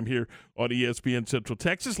Game Time here on ESPN Central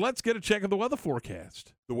Texas. Let's get a check of the weather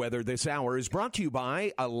forecast. The weather this hour is brought to you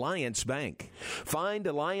by Alliance Bank. Find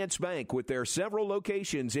Alliance Bank with their several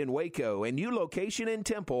locations in Waco and new location in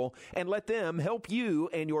Temple, and let them help you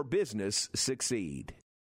and your business succeed.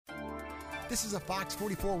 This is a Fox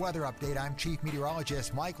 44 weather update. I'm Chief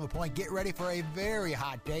Meteorologist Mike LaPointe. Get ready for a very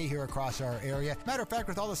hot day here across our area. Matter of fact,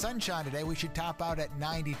 with all the sunshine today, we should top out at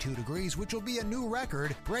 92 degrees, which will be a new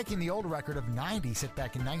record, breaking the old record of 90 set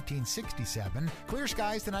back in 1967. Clear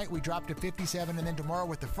skies tonight, we drop to 57, and then tomorrow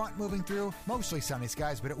with the front moving through, mostly sunny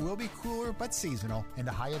skies, but it will be cooler but seasonal and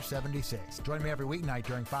a high of 76. Join me every weeknight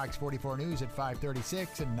during Fox 44 News at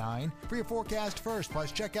 5:36 and 9 for your forecast first.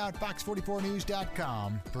 Plus, check out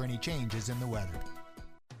fox44news.com for any changes in the weather.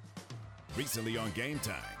 Recently on Game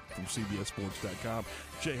Time. From CBSSports.com,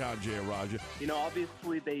 Jayhan Jayaraja.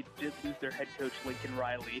 Obviously they did lose their head coach, Lincoln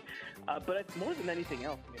Riley, but it's more than anything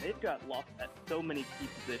else. They've got lost at so many key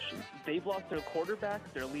positions. They've lost their quarterback,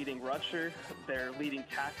 their leading rusher, their leading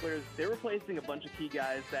tacklers. They're replacing a bunch of key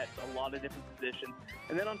guys at a lot of different positions.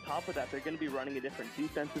 And then on top of that, they're going to be running a different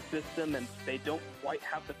defensive system, and they don't quite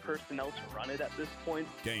have the personnel to run it at this point.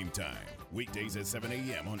 Game Time, weekdays at 7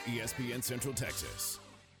 a.m. on ESPN Central Texas.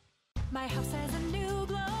 My house has a new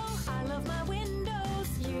glow. I love my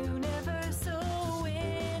windows. Universal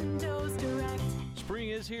Windows Direct. Spring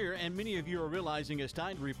is here, and many of you are realizing it's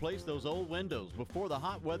time to replace those old windows before the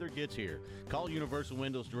hot weather gets here. Call Universal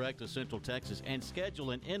Windows Direct of Central Texas and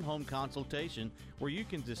schedule an in-home consultation where you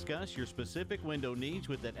can discuss your specific window needs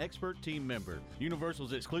with an expert team member.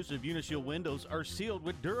 Universal's exclusive Unishield windows are sealed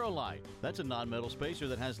with Duralite. That's a non-metal spacer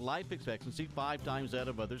that has life expectancy 5 times that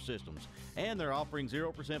of other systems. And they're offering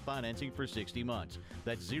 0% financing for 60 months.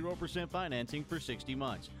 That's 0% financing for 60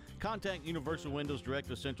 months. Contact Universal Windows Direct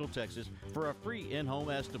of Central Texas for a free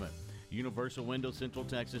in-home estimate.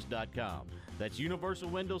 UniversalWindowsCentralTexas.com. That's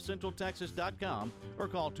UniversalWindowsCentralTexas.com or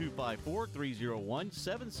call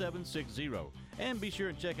 254-301-7760. And be sure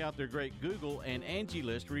and check out their great Google and Angie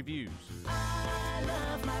List reviews. I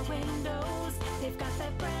love my windows. They've got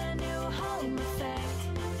that brand new home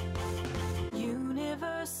effect.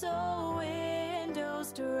 Universal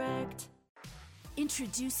Windows Direct.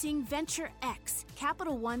 Introducing Venture X,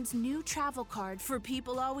 Capital One's new travel card for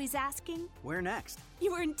people always asking, where next?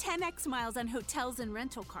 You earn 10x miles on hotels and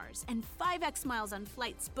rental cars, and 5x miles on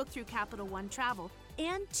flights booked through Capital One Travel,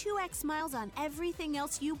 and 2x miles on everything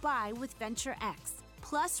else you buy with Venture X.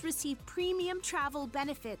 Plus, receive premium travel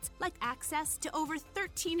benefits like access to over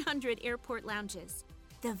 1,300 airport lounges.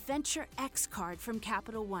 The Venture X card from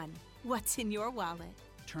Capital One. What's in your wallet?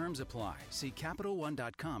 Terms apply. See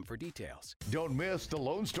CapitalOne.com for details. Don't miss the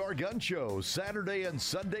Lone Star Gun Show, Saturday and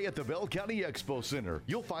Sunday at the Bell County Expo Center.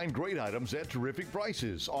 You'll find great items at terrific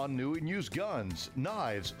prices on new and used guns,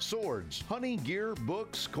 knives, swords, hunting gear,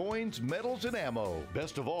 books, coins, medals, and ammo.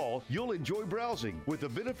 Best of all, you'll enjoy browsing with the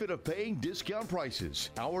benefit of paying discount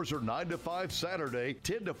prices. Hours are 9 to 5 Saturday,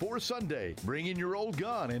 10 to 4 Sunday. Bring in your old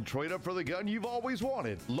gun and trade up for the gun you've always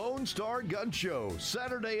wanted. Lone Star Gun Show,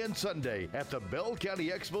 Saturday and Sunday at the Bell County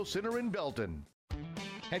Expo Center in Belton.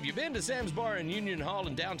 Have you been to Sam's Bar in Union Hall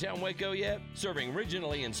in downtown Waco yet? Serving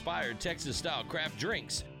originally inspired Texas-style craft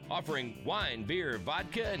drinks, offering wine, beer,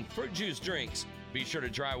 vodka, and fruit juice drinks. Be sure to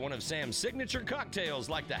try one of Sam's signature cocktails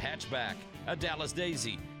like the Hatchback, a Dallas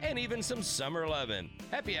Daisy, and even some Summer Lovin'.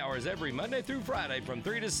 Happy hours every Monday through Friday from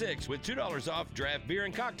 3 to 6 with $2 off draft beer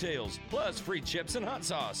and cocktails, plus free chips and hot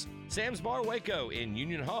sauce. Sam's Bar Waco in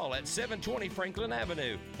Union Hall at 720 Franklin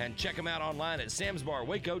Avenue. And check them out online at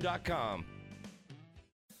samsbarwaco.com.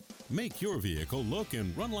 Make your vehicle look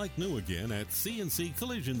and run like new again at CNC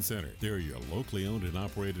Collision Center. They're your locally owned and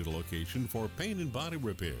operated location for paint and body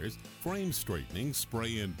repairs, frame straightening,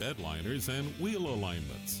 spray and bed liners, and wheel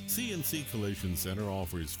alignments. CNC Collision Center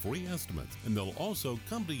offers free estimates, and they'll also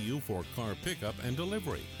come to you for car pickup and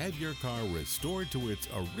delivery. Have your car restored to its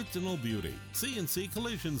original beauty. CNC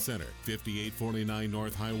Collision Center, 5849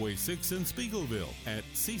 North Highway 6 in Spiegelville, at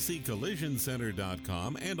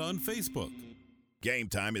cccollisioncenter.com and on Facebook. Game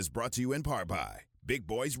Time is brought to you in part by Big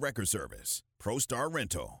Boys Record Service, Pro Star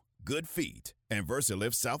Rental, Good Feet, and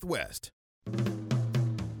VersaLift Southwest.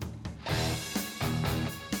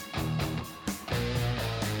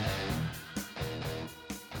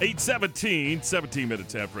 8:17, 17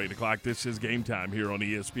 minutes after 8 o'clock. This is Game Time here on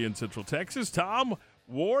ESPN Central Texas. Tom,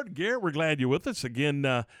 Ward, Garrett, we're glad you're with us.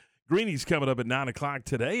 Again, Greeny's coming up at 9 o'clock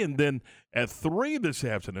today, and then at 3 this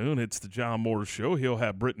afternoon, it's the John Morris Show. He'll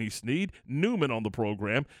have Brittany Sneed Newman on the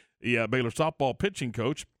program, the Baylor softball pitching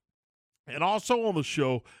coach. And also on the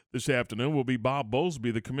show this afternoon will be Bob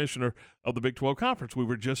Bowlesby, the commissioner of the Big 12 Conference. We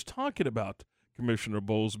were just talking about Commissioner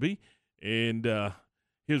Bowlesby and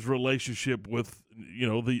his relationship with,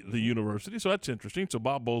 the university. So that's interesting. So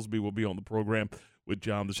Bob Bowlesby will be on the program with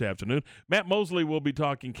John this afternoon. Matt Mosley will be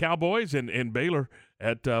talking Cowboys and Baylor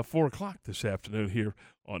at 4 o'clock this afternoon here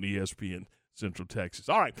on ESPN Central Texas.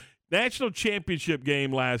 All right, national championship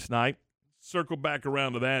game last night. circle back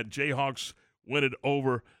around to that. Jayhawks win it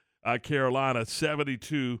over Carolina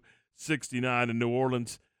 72-69 in New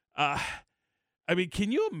Orleans. I mean,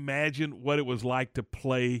 can you imagine what it was like to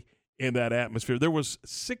play in that atmosphere? There was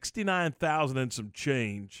 69,000 and some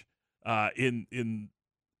change in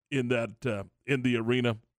the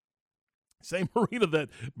arena. Same arena that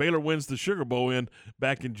Baylor wins the Sugar Bowl in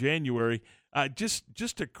back in January.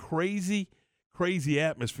 Just a crazy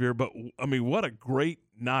atmosphere. But, I mean, what a great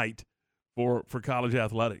night for college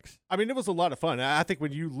athletics. I mean, it was a lot of fun. I think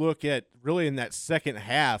when you look at really in that second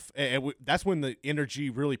half, that's when the energy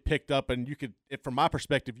really picked up, and you could, from my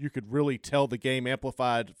perspective, you could really tell the game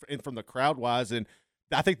amplified from the crowd-wise, and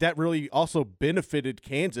I think that really also benefited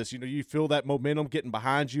Kansas. You know, you feel that momentum getting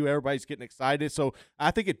behind you. Everybody's getting excited. So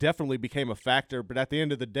I think it definitely became a factor. But at the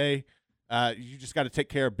end of the day, you just got to take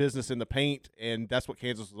care of business in the paint, and that's what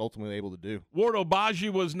Kansas was ultimately able to do. Ward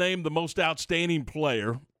Obaji was named the most outstanding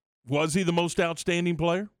player. Was he the most outstanding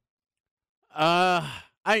player?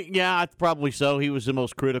 Probably so. He was the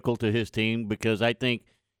most critical to his team because I think,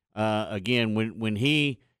 again, when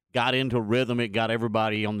he – got into rhythm, it got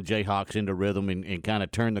everybody on the Jayhawks into rhythm and kind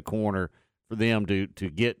of turned the corner for them to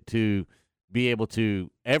get to be able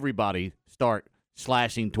to everybody start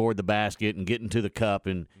slashing toward the basket and getting to the cup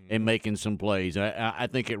and making some plays. I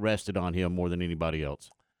think it rested on him more than anybody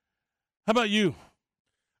else. How about you?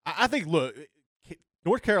 I think, look,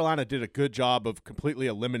 North Carolina did a good job of completely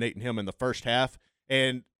eliminating him in the first half.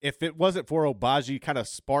 And if it wasn't for Obaji kind of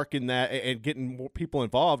sparking that and getting more people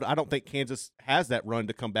involved, I don't think Kansas has that run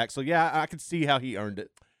to come back. So, yeah, I can see how he earned it.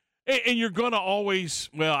 And you're going to always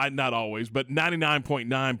 – well, not always, but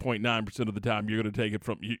 99.9% of the time you're going to take it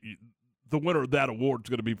from the winner of that award is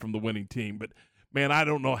going to be from the winning team. But, man, I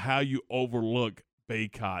don't know how you overlook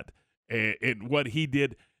Baycott and what he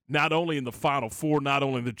did not only in the Final Four, not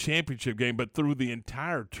only in the championship game, but through the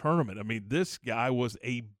entire tournament. I mean, this guy was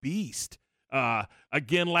a beast.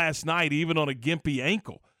 Again last night, even on a gimpy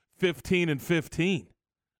ankle, 15 and 15.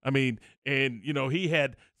 I mean, and, you know, he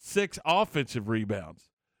had 6 offensive rebounds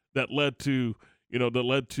that led to,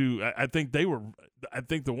 I think the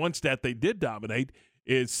one stat they did dominate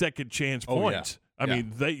is second chance points. Yeah. I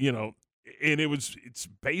mean, and it's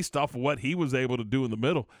based off of what he was able to do in the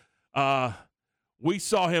middle. We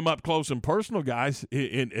saw him up close and personal, guys,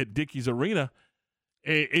 at Dickies Arena.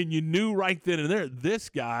 And you knew right then and there, this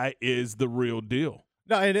guy is the real deal.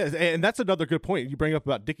 No, it is. And that's another good point you bring up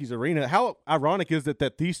about Dickies Arena. How ironic is it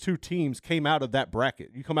that these two teams came out of that bracket?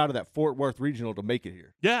 You come out of that Fort Worth Regional to make it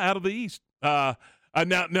here. Yeah, out of the East. Now,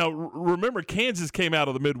 remember, Kansas came out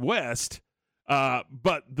of the Midwest,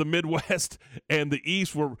 but the Midwest and the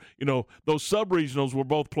East were, those sub-regionals were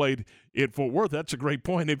both played in Fort Worth. That's a great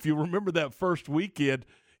point. If you remember that first weekend,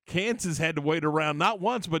 Kansas had to wait around not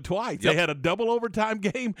once but twice. Yep. They had a double overtime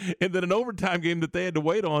game and then an overtime game that they had to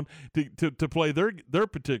wait on to play their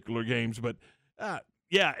particular games. But,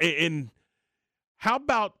 and how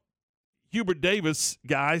about Hubert Davis,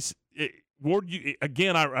 guys? Ward,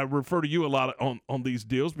 I refer to you a lot on these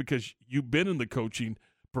deals because you've been in the coaching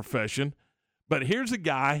profession. But here's a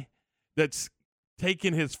guy that's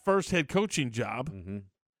taken his first head coaching job. Mm-hmm.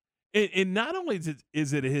 And not only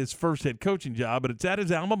is it his first head coaching job, but it's at his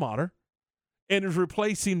alma mater, and is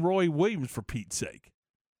replacing Roy Williams for Pete's sake.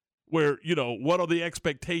 Where, what are the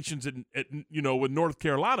expectations with North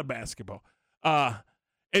Carolina basketball? And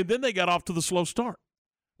then they got off to the slow start.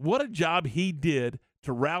 What a job he did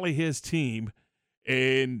to rally his team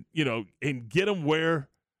and get them where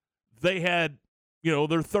they had,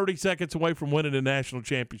 they're 30 seconds away from winning a national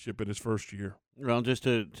championship in his first year. Well, just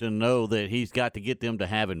to know that he's got to get them to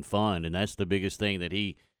having fun, and that's the biggest thing that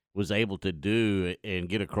he was able to do and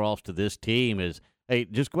get across to this team is, hey,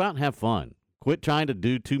 just go out and have fun. Quit trying to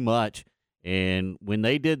do too much. And when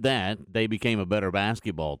they did that, they became a better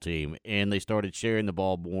basketball team, and they started sharing the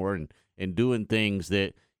ball more and doing things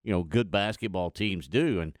that, good basketball teams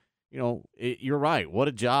do. And, you're right. What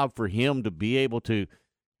a job for him to be able to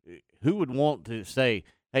 – who would want to say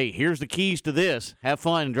 – hey, here's the keys to this. Have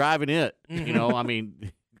fun driving it. I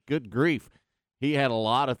mean, good grief. He had a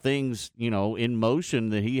lot of things, in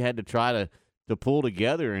motion that he had to try to pull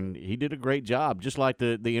together, and he did a great job, just like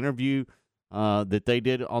the interview that they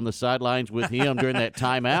did on the sidelines with him during that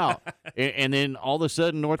timeout. And then all of a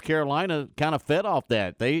sudden North Carolina kind of fed off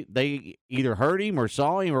that. They either heard him or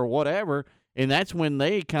saw him or whatever, and that's when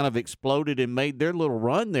they kind of exploded and made their little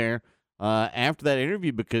run there. After that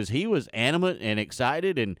interview, because he was animate and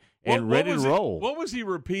excited and ready to roll. What was he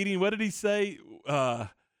repeating? What did he say?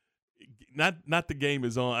 Not the game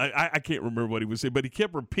is on. I can't remember what he was saying, but he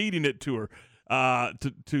kept repeating it to her,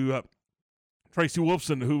 to Tracy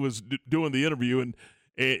Wolfson, who was doing the interview,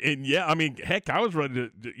 And yeah, I mean, heck, I was ready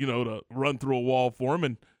to run through a wall for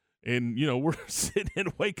him, and we're sitting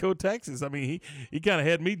in Waco, Texas. I mean, he kind of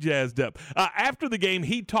had me jazzed up. After the game,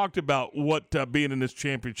 he talked about what being in this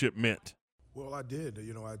championship meant. Well, I did.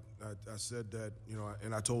 I said that,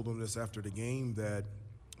 and I told them this after the game, that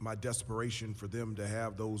my desperation for them to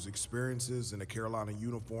have those experiences in a Carolina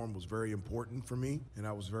uniform was very important for me. And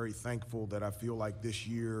I was very thankful that I feel like this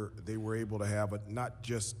year they were able to have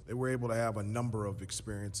a number of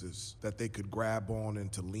experiences that they could grab on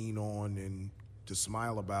and to lean on and to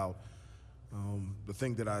smile about. The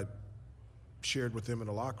thing that I shared with them in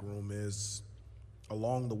the locker room is,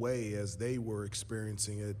 along the way, as they were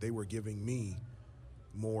experiencing it, they were giving me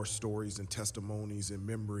more stories and testimonies and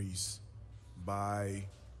memories by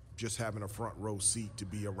just having a front row seat to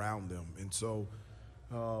be around them. And so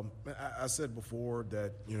I said before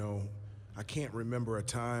that, I can't remember a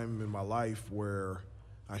time in my life where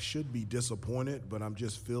I should be disappointed, but I'm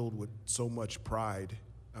just filled with so much pride.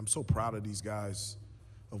 I'm so proud of these guys,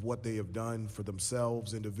 of what they have done for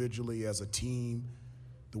themselves individually, as a team,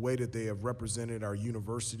 the way that they have represented our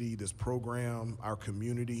university, this program, our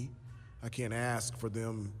community. I can't ask for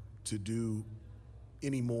them to do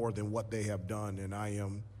any more than what they have done, and I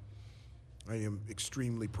am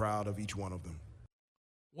extremely proud of each one of them.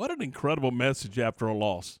 What an incredible message after a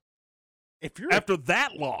loss. After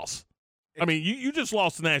that loss, I mean, you just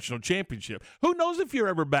lost the national championship. Who knows if you're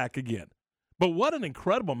ever back again? But what an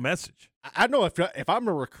incredible message. I know if I'm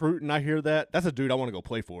a recruit and I hear that, that's a dude I want to go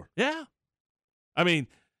play for. Yeah. I mean,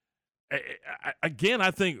 again,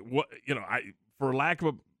 I think, for lack of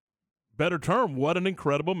a better term, what an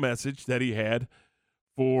incredible message that he had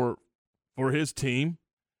for his team.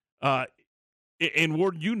 And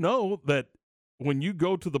Ward, that when you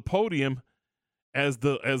go to the podium as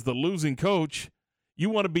the losing coach,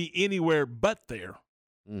 you want to be anywhere but there.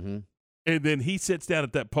 Mm-hmm. And then he sits down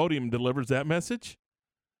at that podium and delivers that message.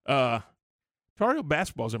 Tar Heel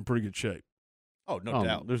basketball's in pretty good shape. Oh, no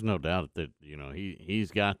doubt. There's no doubt that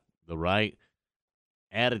he's got the right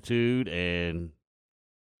attitude, and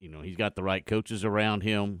he's got the right coaches around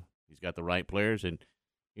him. He's got the right players, and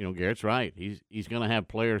Garrett's right. He's going to have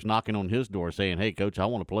players knocking on his door saying, "Hey, coach, I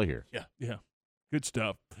want to play here." Yeah. Good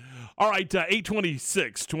stuff. All right,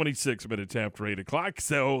 8:26, 26 minutes after 8 o'clock.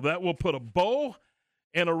 So that will put a bow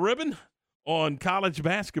and a ribbon on college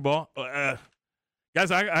basketball. Guys,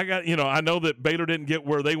 I got, I know that Baylor didn't get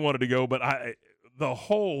where they wanted to go, but the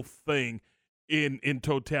whole thing in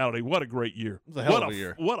totality, what a great year. It was a hell of a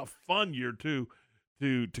year. What a fun year, too,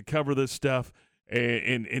 to cover this stuff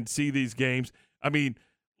and see these games. I mean,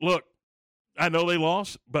 look, I know they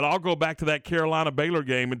lost, but I'll go back to that Carolina-Baylor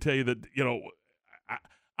game and tell you that,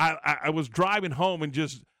 I was driving home and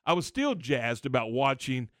I was still jazzed about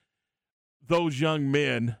watching those young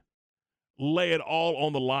men lay it all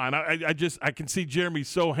on the line. I can see Jeremy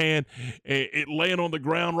Sohan laying on the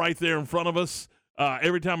ground right there in front of us.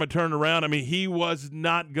 Every time I turned around, I mean, he was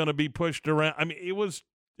not going to be pushed around. I mean, it was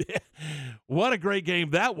what a great game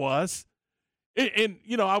that was. And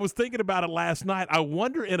I was thinking about it last night. I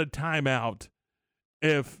wonder in a timeout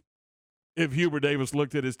if Hubert Davis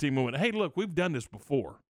looked at his team and went, "Hey, look, we've done this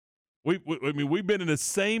before. We've been in the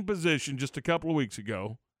same position just a couple of weeks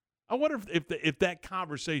ago." I wonder if that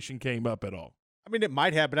conversation came up at all. I mean, it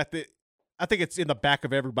might have, but I think it's in the back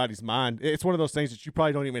of everybody's mind. It's one of those things that you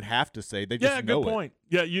probably don't even have to say. They just know good point.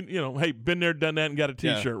 it. Yeah, hey, been there, done that, and got a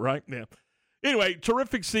T-shirt, right? Yeah. Anyway,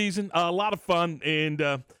 terrific season, a lot of fun, and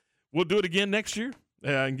we'll do it again next year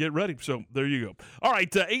and get ready. So there you go. All right,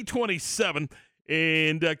 8:27,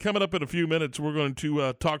 and coming up in a few minutes, we're going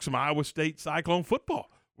to talk some Iowa State Cyclone football.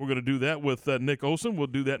 We're going to do that with Nick Olson. We'll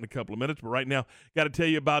do that in a couple of minutes. But right now, got to tell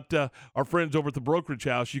you about our friends over at the Brokerage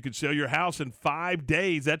House. You can sell your house in 5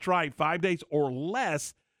 days. That's right, 5 days or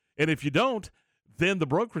less. And if you don't, then the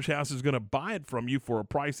Brokerage House is going to buy it from you for a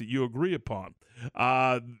price that you agree upon.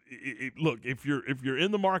 Look, if you're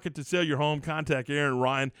in the market to sell your home, contact Aaron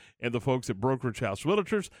Ryan and the folks at Brokerage House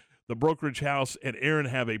Realtors. The Brokerage House and Aaron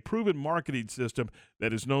have a proven marketing system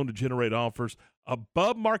that is known to generate offers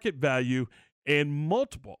above market value and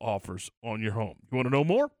multiple offers on your home. You want to know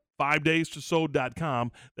more?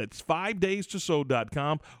 5daystosold.com. That's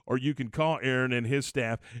 5daystosold.com, or you can call Aaron and his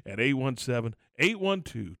staff at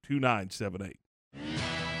 817-812-2978.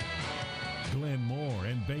 Glenn Moore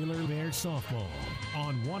and Baylor Bears softball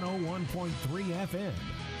on 101.3 FM.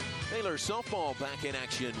 Baylor softball back in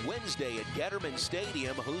action Wednesday at Gatterman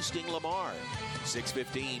Stadium hosting Lamar.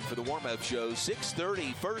 6:15 for the warm-up show,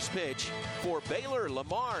 6:30 first pitch for Baylor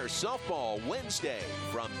Lamar softball Wednesday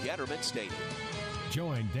from Gatterman Stadium.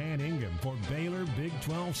 Join Dan Ingham for Baylor Big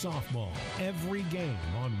 12 softball. Every game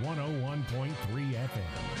on 101.3 FM.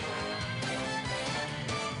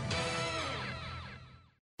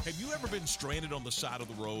 Have you ever been stranded on the side of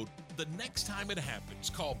the road? The next time it happens,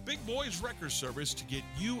 call Big Boys Wrecker Service to get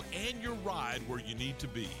you and your ride where you need to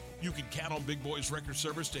be. You can count on Big Boys Wrecker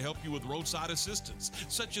Service to help you with roadside assistance,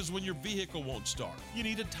 such as when your vehicle won't start, you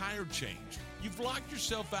need a tire change, you've locked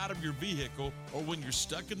yourself out of your vehicle, or when you're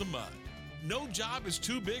stuck in the mud. No job is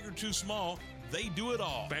too big or too small. They do it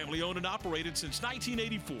all. Family owned and operated since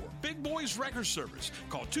 1984. Big Boys Wrecker Service.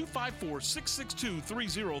 Call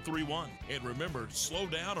 254-662-3031. And remember, slow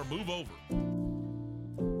down or move over.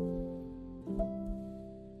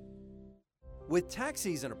 With tax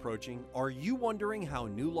season approaching, are you wondering how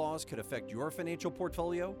new laws could affect your financial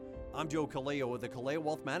portfolio? I'm Joe Kaleo with the Kaleo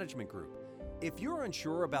Wealth Management Group. If you're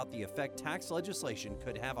unsure about the effect tax legislation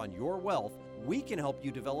could have on your wealth, we can help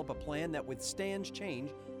you develop a plan that withstands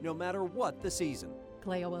change no matter what the season.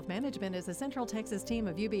 Kaleo Wealth Management is a Central Texas team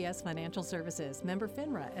of UBS Financial Services, member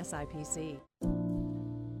FINRA SIPC.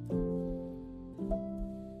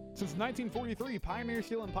 Since 1943, Pioneer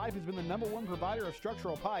Steel and Pipe has been the #1 provider of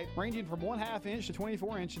structural pipe, ranging from 1/2 inch to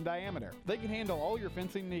 24 inch in diameter. They can handle all your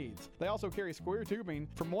fencing needs. They also carry square tubing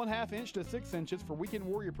from 1/2 inch to 6 inches for weekend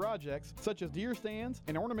warrior projects, such as deer stands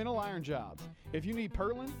and ornamental iron jobs. If you need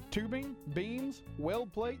purlin, tubing, beams,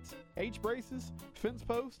 weld plates, H-braces, fence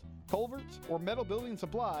posts, culverts, or metal building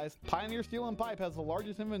supplies, Pioneer Steel and Pipe has the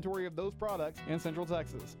largest inventory of those products in Central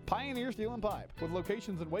Texas. Pioneer Steel and Pipe, with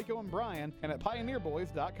locations in Waco and Bryan and at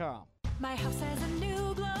pioneerboys.com. My house has a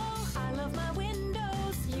new glow. I love my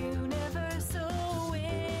windows. Universal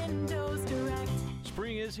Windows Direct.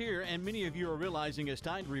 Spring is here, and many of you are realizing it's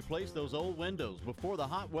time to replace those old windows before the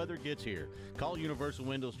hot weather gets here. Call Universal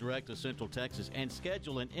Windows Direct of Central Texas and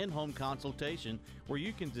schedule an in-home consultation where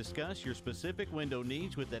you can discuss your specific window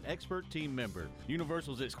needs with an expert team member.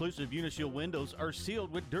 Universal's exclusive Unishield windows are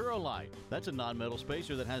sealed with Duralite. That's a non-metal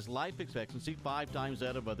spacer that has life expectancy 5 times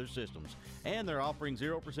that of other systems. And they're offering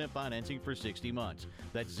 0% financing for 60 months.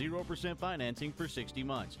 That's 0% financing for 60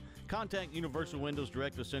 months. Contact Universal Windows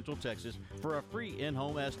Direct of Central Texas for a free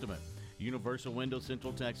in-home estimate.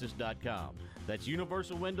 UniversalWindowsCentralTexas.com. That's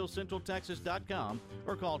UniversalWindowsCentralTexas.com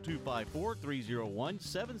or call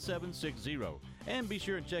 254-301-7760. And be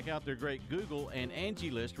sure and check out their great Google and Angie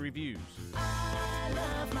List reviews. I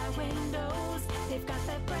love my windows. They've got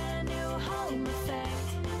that brand new home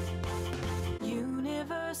effect.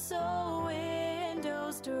 Universal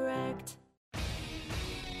Windows Direct.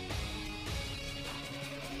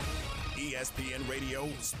 ESPN Radio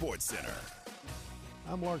Sports Center.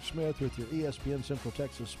 I'm Mark Smith with your ESPN Central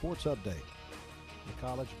Texas Sports Update. The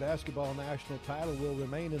college basketball national title will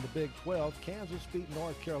remain in the Big 12. Kansas beat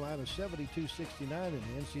North Carolina 72-69 in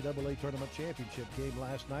the NCAA Tournament Championship game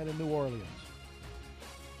last night in New Orleans.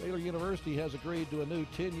 Baylor University has agreed to a new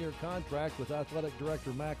 10-year contract with athletic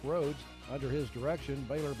director Mack Rhodes. Under his direction,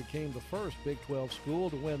 Baylor became the first Big 12 school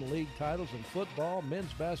to win league titles in football,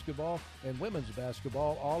 men's basketball, and women's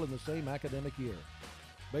basketball, all in the same academic year.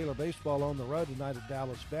 Baylor baseball on the road tonight at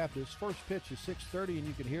Dallas Baptist. First pitch is 6:30, and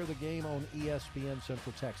you can hear the game on ESPN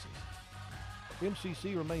Central Texas.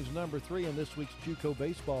 MCC remains number 3 in this week's JUCO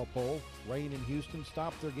baseball poll. Rain in Houston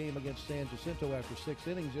stopped their game against San Jacinto after 6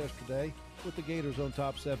 innings yesterday, with the Gators on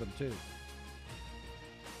top 7-2.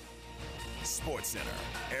 Sports Center,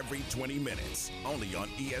 every 20 minutes, only on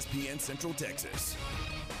ESPN Central Texas.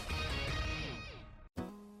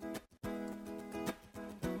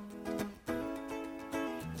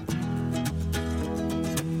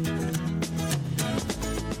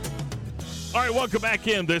 All right, welcome back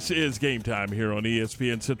in. This is Game Time here on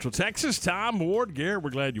ESPN Central Texas. Tom, Ward, Garrett, we're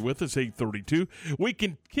glad you're with us, 8:32. We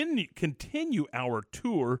can continue our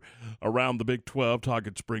tour around the Big 12,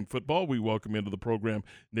 talking spring football. We welcome into the program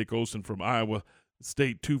Nick Olson from Iowa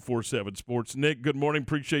State 247 Sports. Nick, good morning.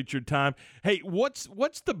 Appreciate your time. Hey, what's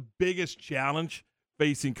the biggest challenge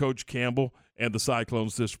facing Coach Campbell and the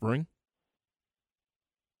Cyclones this spring?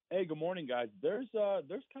 Hey, good morning, guys. There's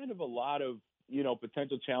kind of a lot of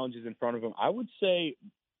potential challenges in front of them. I would say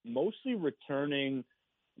mostly returning,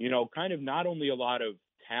 kind of not only a lot of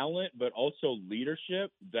talent, but also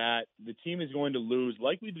leadership that the team is going to lose,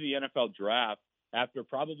 likely to the NFL draft, after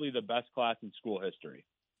probably the best class in school history.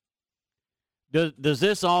 Does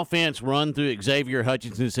this offense run through Xavier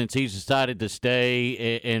Hutchinson since he's decided to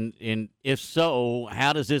stay? And if so,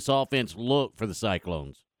 how does this offense look for the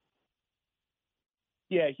Cyclones?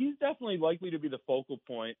 Yeah, he's definitely likely to be the focal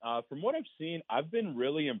point. From what I've seen, I've been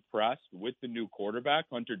really impressed with the new quarterback,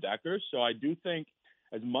 Hunter Decker. So I do think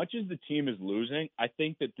as much as the team is losing, I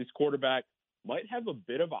think that this quarterback might have a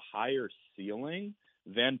bit of a higher ceiling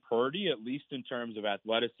than Purdy, at least in terms of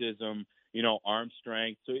athleticism, arm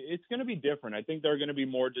strength. So it's going to be different. I think there are going to be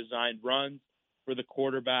more designed runs for the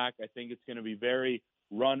quarterback. I think it's going to be very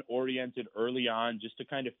run-oriented early on just to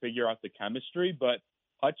kind of figure out the chemistry. But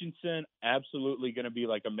Hutchinson, absolutely going to be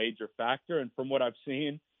like a major factor. And from what I've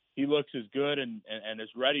seen, he looks as good and as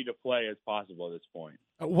ready to play as possible at this point.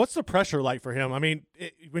 What's the pressure like for him? I mean,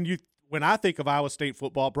 when I think of Iowa State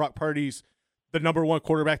football, Brock Purdy's the number one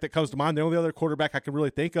quarterback that comes to mind. The only other quarterback I can really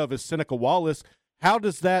think of is Seneca Wallace. How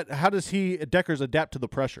does Deckers adapt to the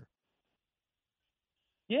pressure?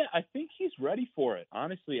 Yeah, I think he's ready for it,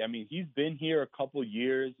 honestly. I mean, he's been here a couple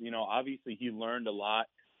years. Obviously he learned a lot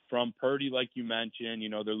from Purdy, like you mentioned.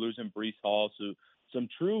 They're losing Breece Hall, so some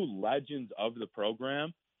true legends of the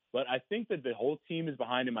program. But I think that the whole team is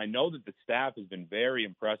behind him. I know that the staff has been very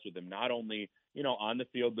impressed with him, not only, on the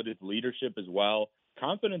field, but his leadership as well.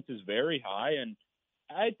 Confidence is very high, and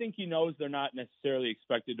I think he knows they're not necessarily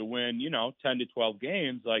expected to win, 10 to 12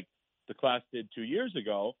 games like the class did 2 years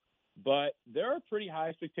ago. But there are pretty high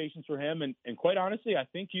expectations for him, and quite honestly, I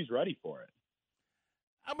think he's ready for it.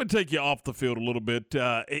 I'm going to take you off the field a little bit.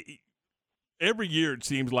 Every year it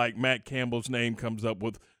seems like Matt Campbell's name comes up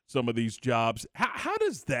with some of these jobs. How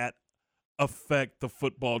does that affect the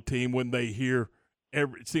football team when they hear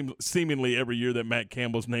seemingly every year that Matt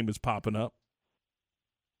Campbell's name is popping up?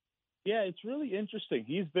 Yeah, it's really interesting.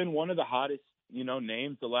 He's been one of the hottest,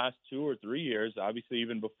 names the last 2 or 3 years, obviously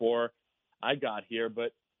even before I got here.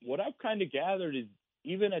 But what I've kind of gathered is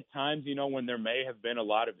even at times, when there may have been a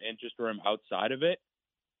lot of interest for him outside of it,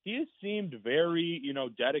 he has seemed very,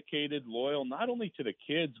 dedicated, loyal, not only to the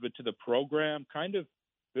kids, but to the program, kind of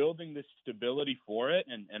building this stability for it.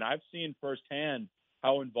 And I've seen firsthand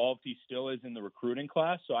how involved he still is in the recruiting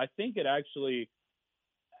class. So I think it actually,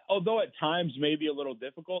 although at times may be a little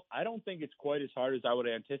difficult, I don't think it's quite as hard as I would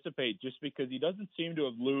anticipate, just because he doesn't seem to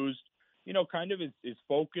have lost, kind of his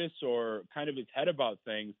focus or kind of his head about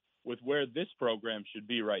things with where this program should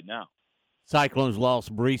be right now. Cyclones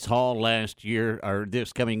lost Breece Hall last year, or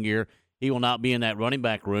this coming year. He will not be in that running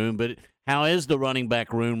back room. But how is the running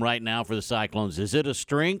back room right now for the Cyclones? Is it a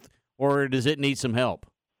strength, or does it need some help?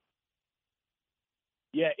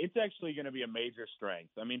 Yeah, it's actually going to be a major strength.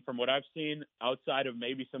 I mean, from what I've seen outside of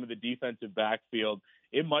maybe some of the defensive backfield,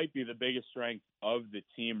 it might be the biggest strength of the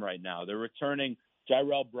team right now. They're returning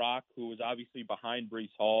Jyrell Brock, who was obviously behind Breece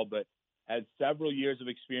Hall, but has several years of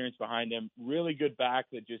experience behind him. Really good back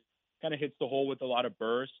that just kind of hits the hole with a lot of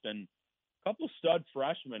burst, and a couple stud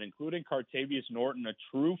freshmen, including Cartavius Norton, a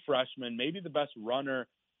true freshman, maybe the best runner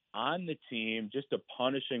on the team, just a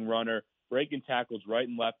punishing runner, breaking tackles right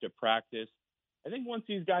and left at practice. I think once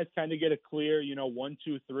these guys kind of get a clear, 1,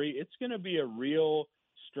 2, 3, it's going to be a real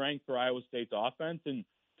strength for Iowa State's offense and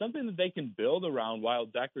something that they can build around while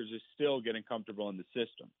Deckers is still getting comfortable in the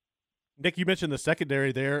system. Nick, you mentioned the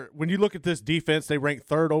secondary there. When you look at this defense, they ranked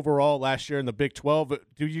 3rd overall last year in the Big 12.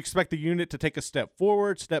 Do you expect the unit to take a step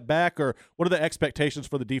forward, step back, or what are the expectations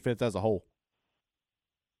for the defense as a whole?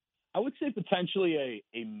 I would say potentially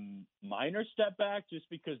a minor step back, just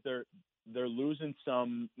because they're losing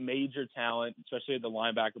some major talent, especially at the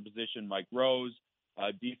linebacker position, Mike Rose,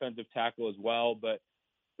 defensive tackle as well. But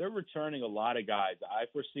they're returning a lot of guys. I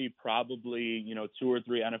foresee probably, 2 or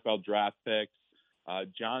 3 NFL draft picks.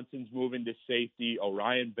 Johnson's moving to safety.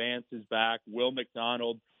 Orion Vance is back. Will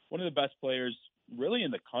McDonald, one of the best players really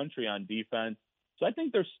in the country on defense. So I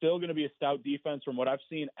think there's still going to be a stout defense from what I've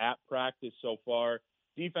seen at practice so far.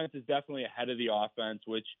 Defense is definitely ahead of the offense,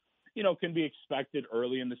 which, can be expected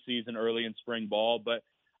early in the season, early in spring ball. But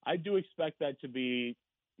I do expect that to be,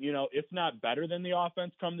 if not better than the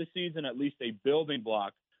offense come the season, at least a building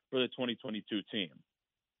block for the 2022 team.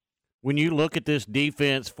 When you look at this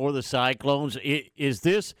defense for the Cyclones, is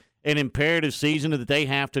this an imperative season that they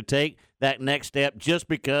have to take that next step just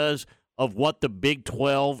because of what the Big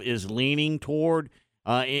 12 is leaning toward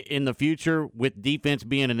in the future, with defense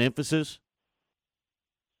being an emphasis?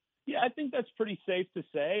 Yeah, I think that's pretty safe to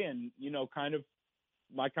say. And, kind of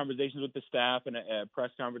my conversations with the staff and at press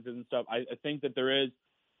conferences and stuff, I think that there is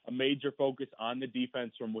a major focus on the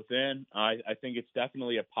defense from within. I think it's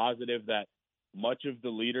definitely a positive that much of the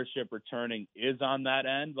leadership returning is on that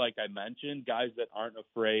end. Like I mentioned, guys that aren't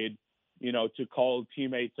afraid, to call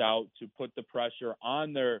teammates out, to put the pressure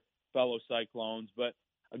on their fellow Cyclones. But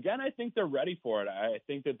again, I think they're ready for it. I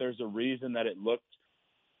think that there's a reason that it looked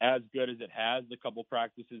as good as it has the couple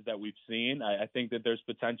practices that we've seen. I think that there's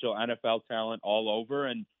potential NFL talent all over,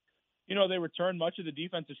 and, they return much of the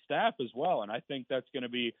defensive staff as well. And I think that's going to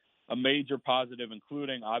be a major positive,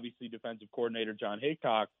 including obviously defensive coordinator John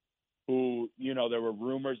Haycock, who, there were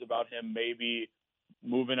rumors about him maybe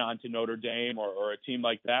moving on to Notre Dame or a team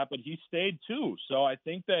like that, but he stayed too. So I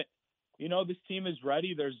think that, this team is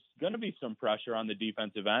ready. There's going to be some pressure on the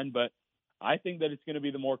defensive end, but I think that it's going to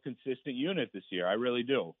be the more consistent unit this year. I really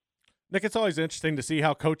do. Nick, it's always interesting to see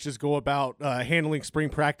how coaches go about handling spring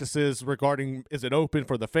practices regarding, is it open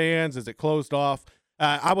for the fans? Is it closed off?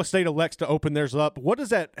 Iowa State elects to open theirs up. What does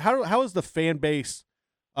that? How is the fan base?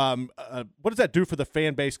 What does that do for the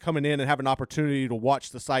fan base coming in and have an opportunity to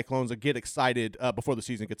watch the Cyclones and get excited before the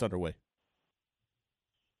season gets underway?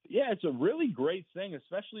 Yeah, it's a really great thing,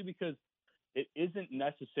 especially because it isn't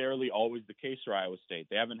necessarily always the case for Iowa State.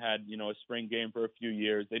 They haven't had, a spring game for a few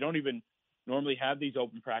years. They don't even normally have these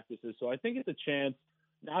open practices. So I think it's a chance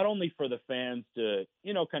not only for the fans to,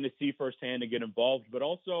 kind of see firsthand and get involved, but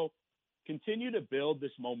also continue to build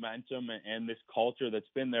this momentum and this culture that's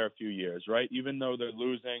been there a few years, right? Even though they're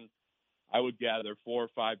losing, I would gather 4 or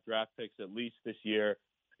 5 draft picks at least this year,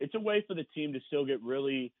 it's a way for the team to still get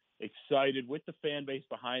really excited with the fan base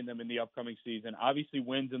behind them in the upcoming season. Obviously,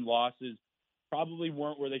 wins and losses probably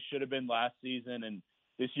weren't where they should have been last season, and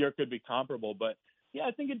this year could be comparable. But, yeah,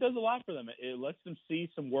 I think it does a lot for them. It lets them see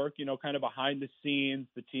some work, kind of behind the scenes.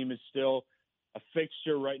 The team is still a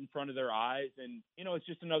fixture right in front of their eyes. And, it's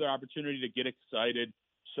just another opportunity to get excited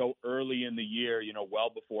so early in the year, well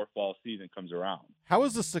before fall season comes around. How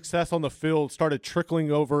has the success on the field started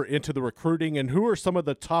trickling over into the recruiting, and who are some of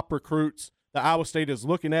the top recruits that Iowa State is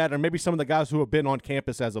looking at, or maybe some of the guys who have been on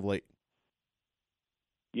campus as of late?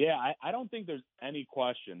 Yeah, I don't think there's any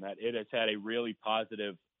question that it has had a really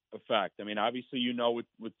positive effect. I mean, obviously,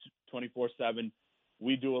 with 24/7,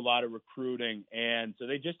 we do a lot of recruiting, and so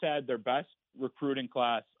they just had their best recruiting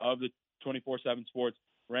class of the 24/7 Sports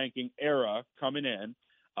ranking era coming in.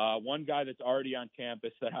 One guy that's already on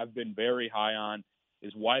campus that I've been very high on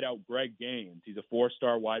is wideout Greg Gaines. He's a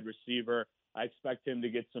 4-star wide receiver. I expect him to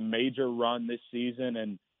get some major run this season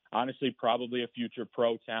and honestly probably a future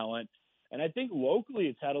pro talent. And I think locally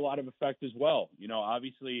it's had a lot of effect as well.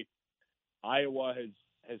 Obviously Iowa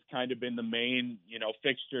has kind of been the main,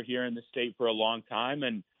 fixture here in the state for a long time.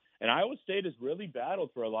 And Iowa State has really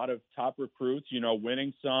battled for a lot of top recruits,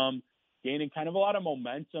 winning some, gaining kind of a lot of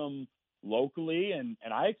momentum locally. And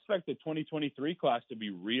I expect the 2023 class to be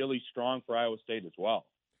really strong for Iowa State as well.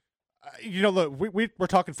 Look, we're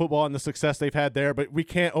talking football and the success they've had there, but we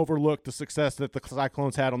can't overlook the success that the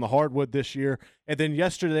Cyclones had on the hardwood this year. And then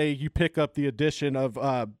yesterday you pick up the addition of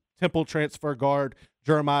Temple transfer guard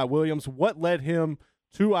Jeremiah Williams. What led him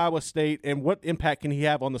to Iowa State, and what impact can he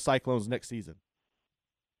have on the Cyclones next season?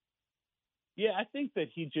 Yeah, I think that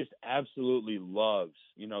he just absolutely loves,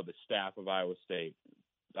 the staff of Iowa State.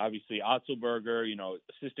 Obviously, Otzelberger,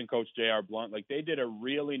 assistant coach J.R. Blunt, they did a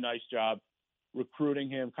really nice job recruiting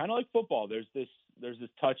him, kind of like football. There's this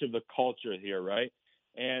touch of the culture here, right?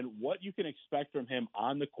 And what you can expect from him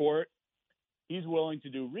on the court, he's willing to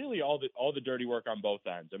do really all the dirty work on both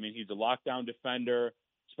ends. I mean, he's a lockdown defender,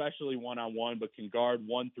 especially one-on-one, but can guard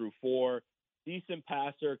 1 through 4. Decent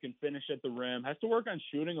passer, can finish at the rim, has to work on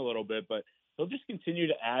shooting a little bit, but he'll just continue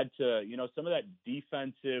to add to, some of that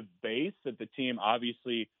defensive base that the team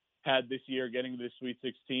obviously had this year getting to the Sweet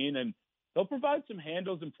 16. And he'll provide some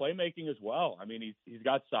handles and playmaking as well. I mean, he's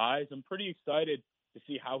got size. I'm pretty excited to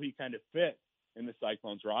see how he kind of fits in the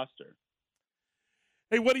Cyclones roster.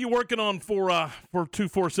 Hey, what are you working on for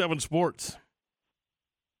 247 Sports?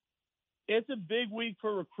 It's a big week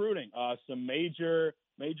for recruiting. Some major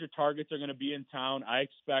targets are going to be in town. I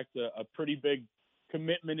expect a pretty big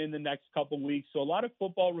commitment in the next couple weeks. So a lot of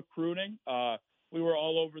football recruiting. We were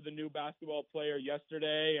all over the new basketball player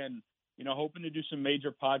yesterday, and hoping to do some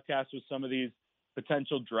major podcasts with some of these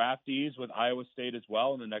potential draftees with Iowa State as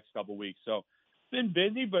well in the next couple weeks. So it's been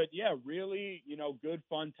busy, but yeah, really, good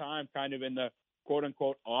fun time kind of in the quote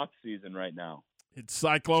unquote off season right now. It's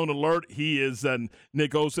Cyclone Alert. He is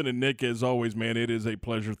Nick Olson, and Nick, as always, man, it is a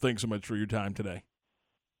pleasure. Thanks so much for your time today.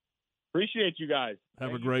 Appreciate you guys. Have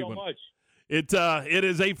Thank a great you so one. Much. It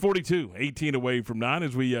is 8:42, 18 away from 9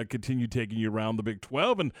 as we continue taking you around the Big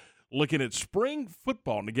 12 and looking at spring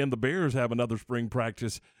football. And again, the Bears have another spring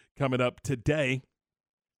practice coming up today.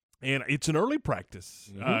 And it's an early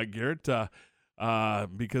practice, Garrett,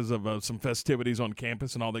 because of some festivities on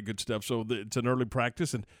campus and all that good stuff. So it's an early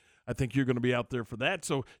practice, and I think you're going to be out there for that.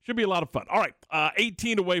 So should be a lot of fun. All right,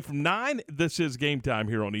 18 away from 9. This is Game Time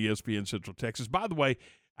here on ESPN Central Texas. By the way,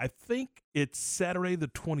 I think it's Saturday the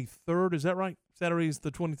 23rd. Is that right? Saturday is the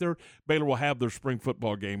 23rd. Baylor will have their spring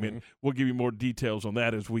football game, and we'll give you more details on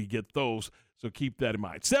that as we get those. So keep that in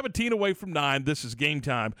mind. 17 away from 9. This is Game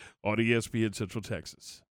Time on ESPN Central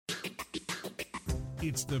Texas.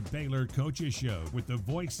 It's the Baylor Coaches Show with the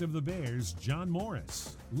voice of the Bears, John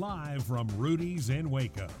Morris, live from Rudy's in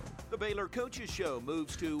Waco. The Baylor Coaches Show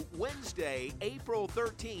moves to Wednesday, April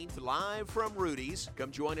 13th, live from Rudy's. Come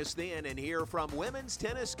join us then and hear from women's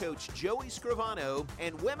tennis coach Joey Scrivano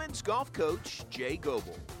and women's golf coach Jay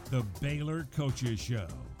Goebel. The Baylor Coaches Show,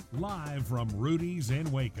 live from Rudy's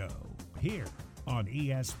in Waco, here on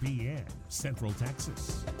ESPN Central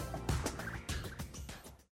Texas.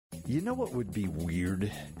 You know what would be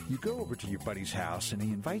weird? You go over to your buddy's house and he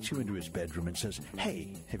invites you into his bedroom and says,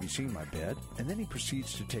 "Hey, have you seen my bed?" And then he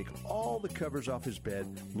proceeds to take all the covers off his bed,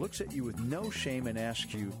 looks at you with no shame and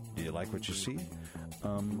asks you, "Do you like what you see?"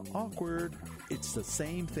 Awkward. It's the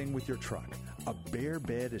same thing with your truck. A bare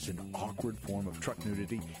bed is an awkward form of truck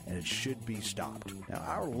nudity, and it should be stopped. Now,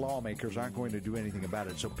 our lawmakers aren't going to do anything about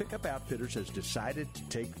it, so Pickup Outfitters has decided to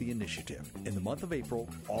take the initiative. In the month of April,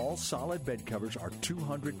 all solid bed covers are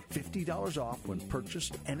 $250 off when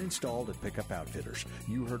purchased and installed at Pickup Outfitters.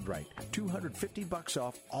 You heard right. $250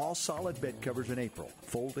 off all solid bed covers in April.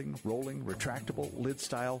 Folding, rolling, retractable, lid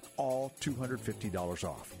style, all $250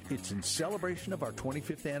 off. It's in celebration of our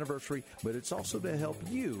 25th anniversary, but it's also to help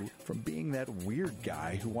you from being that weird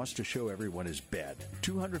guy who wants to show everyone his bed.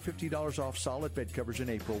 $250 off solid bed covers in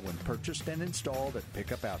April when purchased and installed at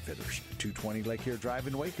Pickup Outfitters. 220 Lake Erie Drive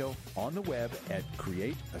in Waco. On the web at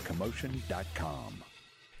createacommotion.com.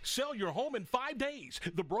 Sell your home in 5 days.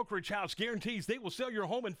 The Brokerage House guarantees they will sell your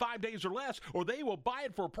home in 5 days or less, or they will buy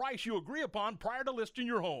it for a price you agree upon prior to listing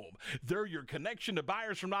your home. They're your connection to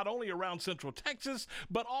buyers from not only around Central Texas,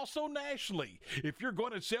 but also nationally. If you're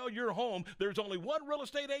going to sell your home, there's only one real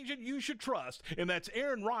estate agent you should trust, and that's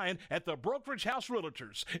Aaron Ryan at the Brokerage House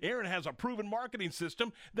Realtors. Aaron has a proven marketing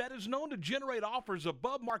system that is known to generate offers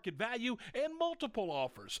above market value and multiple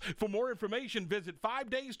offers. For more information, visit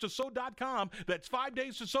 5daystosow.com. That's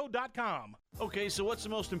 5daystosow.com. Okay, so what's the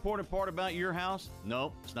most important part about your house?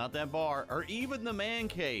 Nope, it's not that bar or even the man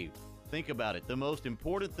cave. Think about it. The most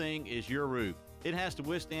important thing is your roof. It has to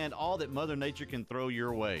withstand all that Mother Nature can throw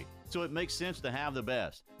your way. So it makes sense to have the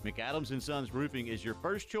best. McAdams & Sons Roofing is your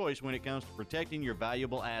first choice when it comes to protecting your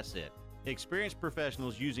valuable asset. Experienced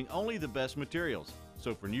professionals using only the best materials.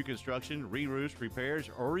 So for new construction, re-roofs,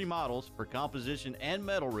 repairs, or remodels for composition and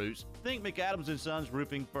metal roofs, think McAdams & Sons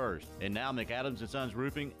Roofing first. And now McAdams & Sons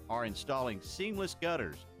Roofing are installing seamless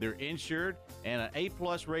gutters. They're insured and an A+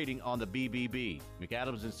 rating on the BBB.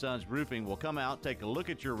 McAdams & Sons Roofing will come out, take a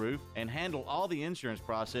look at your roof, and handle all the insurance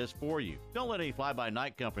process for you. Don't let any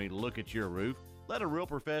fly-by-night company look at your roof. Let a real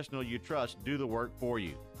professional you trust do the work for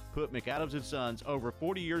you. Put McAdams & Sons over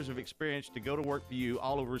 40 years of experience to go to work for you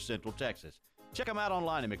all over Central Texas. Check them out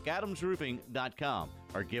online at McAdamsRoofing.com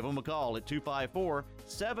or give them a call at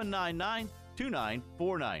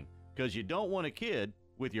 254-799-2949 because you don't want a kid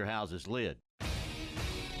with your house's lid.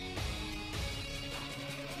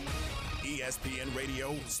 ESPN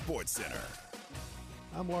Radio Sports Center.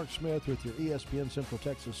 I'm Lark Smith with your ESPN Central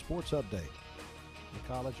Texas Sports Update. The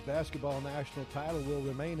college basketball national title will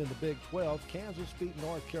remain in the Big 12. Kansas beat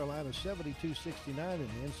North Carolina 72-69 in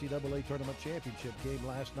the NCAA Tournament Championship game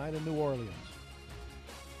last night in New Orleans.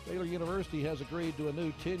 Baylor University has agreed to a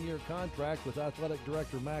new 10-year contract with athletic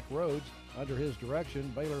director Mack Rhodes. Under his direction,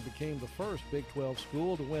 Baylor became the first Big 12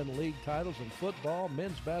 school to win league titles in football,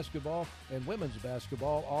 men's basketball, and women's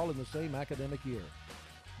basketball all in the same academic year.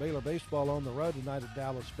 Baylor baseball on the road tonight at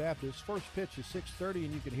Dallas Baptist. First pitch is 6:30,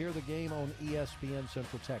 and you can hear the game on ESPN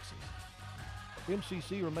Central Texas.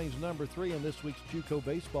 MCC remains number 3 in this week's JUCO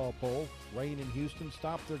baseball poll. Rain in Houston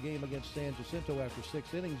stopped their game against San Jacinto after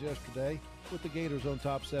 6 innings yesterday, with the Gators on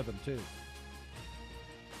top 7-2.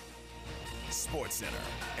 Sports Center,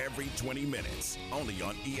 every 20 minutes, only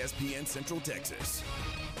on ESPN Central Texas.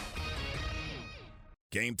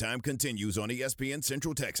 Game Time continues on ESPN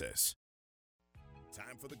Central Texas.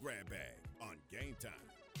 Time for the grab bag on Game Time.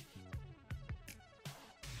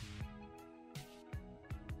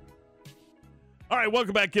 All right,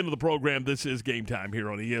 welcome back into the program. This is Game Time here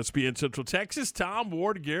on ESPN Central Texas. Tom,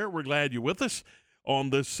 Ward, Garrett, we're glad you're with us on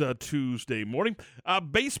this Tuesday morning.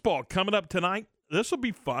 Baseball coming up tonight. This will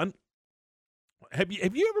be fun. Have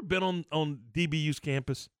you ever been on DBU's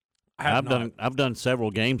campus? I've done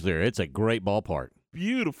several games there. It's a great ballpark.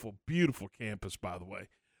 Beautiful, beautiful campus, by the way.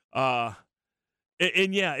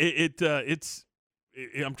 And yeah, it's.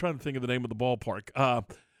 I'm trying to think of the name of the ballpark,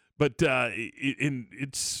 but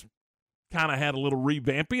it's kind of had a little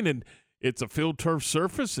revamping, and it's a field turf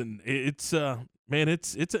surface, and it's man,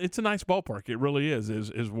 it's a nice ballpark. It really is,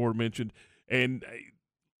 as Ward mentioned, and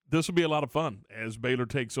this will be a lot of fun as Baylor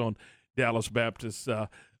takes on Dallas Baptist in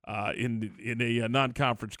a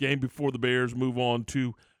non-conference game before the Bears move on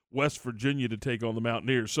to West Virginia to take on the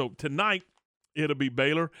Mountaineers. So tonight it'll be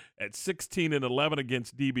Baylor at 16-11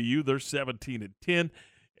 against DBU. They're 17-10,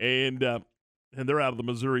 and they're out of the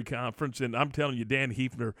Missouri Conference. And I'm telling you, Dan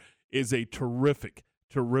Hefner is a terrific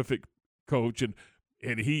coach, and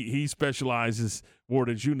he specializes, Ward,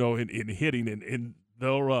 as you know, in hitting, and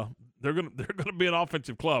they're gonna be an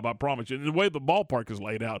offensive club, I promise you. And the way the ballpark is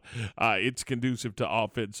laid out, it's conducive to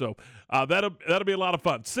offense. So that'll be a lot of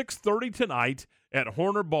fun. 6:30 tonight at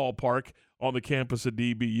Horner Ballpark on the campus of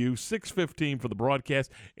DBU. 6:15 for the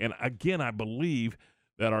broadcast. And again, I believe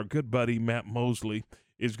that our good buddy Matt Mosley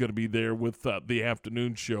is going to be there with the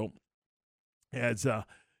afternoon show as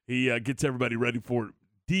he gets everybody ready for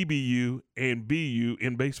DBU and BU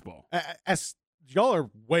in baseball. As y'all are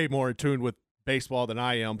way more in tune with baseball than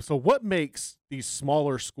I am, so what makes these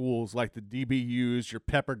smaller schools like the DBUs, your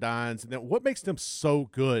Pepperdines, and then what makes them so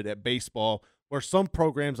good at baseball where some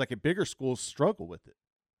programs like at bigger schools struggle with it?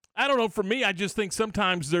 I don't know. For me, I just think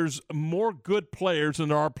sometimes there's more good players than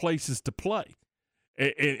there are places to play,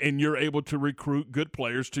 and you're able to recruit good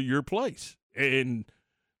players to your place. And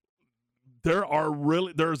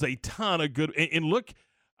there's a ton of good. And look,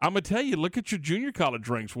 I'm going to tell you, look at your junior college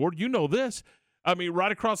ranks, Ward. You know this. I mean,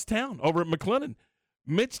 right across town over at McLennan,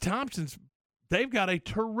 Mitch Thompson's, they've got a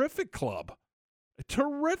terrific club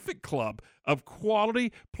of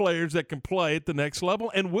quality players that can play at the next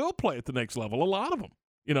level and will play at the next level, a lot of them.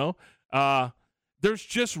 You know, there's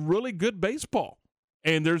just really good baseball.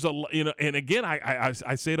 And there's and again, I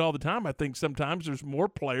say it all the time. I think sometimes there's more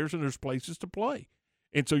players and there's places to play.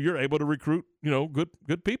 And so you're able to recruit,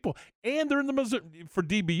 good people. And they're in the Missouri, for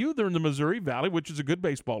DBU, they're in the Missouri Valley, which is a good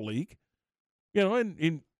baseball league.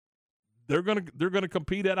 And they're gonna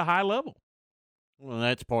compete at a high level. Well,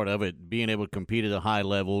 that's part of it, being able to compete at a high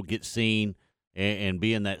level, get seen, and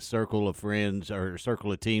be in that circle of friends or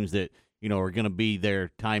circle of teams that, are going to be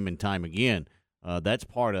there time and time again. That's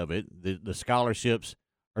part of it. The scholarships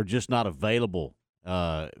are just not available.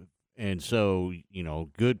 And so,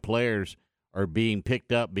 good players are being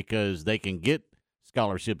picked up because they can get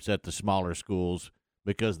scholarships at the smaller schools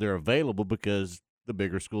because they're available because the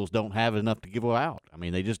bigger schools don't have enough to give out. I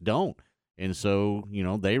mean, they just don't. And so,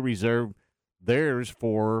 they reserve theirs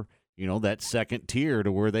for, that second tier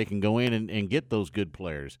to where they can go in and get those good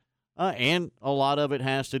players. And a lot of it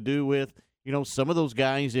has to do with, some of those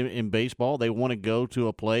guys in baseball, they want to go to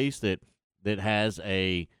a place that has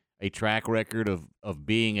a track record of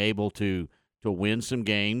being able to win some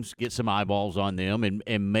games, get some eyeballs on them,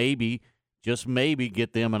 and maybe, just maybe,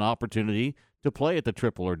 get them an opportunity to play at the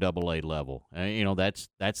AAA or AA level.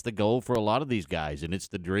 That's the goal for a lot of these guys, and it's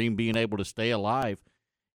the dream, being able to stay alive.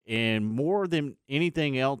 And more than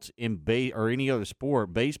anything else in or any other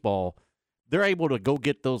sport, baseball, they're able to go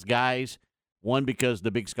get those guys, one, because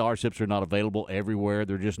the big scholarships are not available everywhere.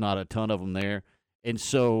 There're just not a ton of them there. And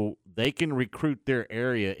so they can recruit their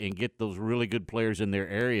area and get those really good players in their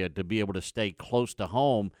area to be able to stay close to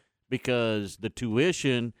home because the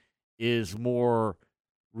tuition is more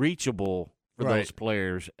reachable for those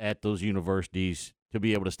players at those universities to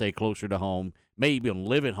be able to stay closer to home, maybe even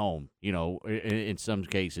live at home, in some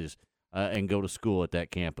cases, and go to school at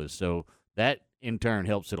that campus. So that, in turn,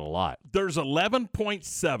 helps it a lot. There's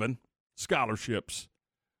 11.7 scholarships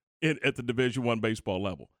at the Division I baseball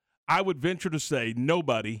level. I would venture to say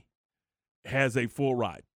nobody has a full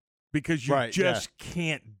ride because you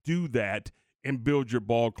can't do that and build your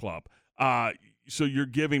ball club. So you're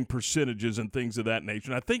giving percentages and things of that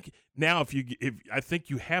nature. And I think now I think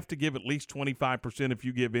you have to give at least 25% if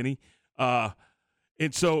you give any.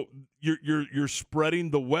 And so you're spreading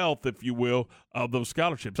the wealth, if you will, of those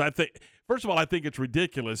scholarships. I think, first of all, I think it's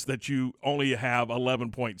ridiculous that you only have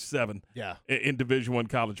 11.7 in Division I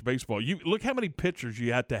college baseball. You look how many pitchers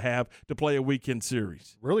you have to play a weekend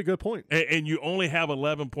series. Really good point. And you only have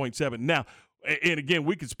 11.7. Now, and again,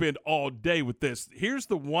 we could spend all day with this. Here's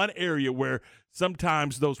the one area where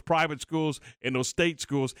sometimes those private schools and those state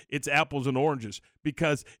schools, it's apples and oranges.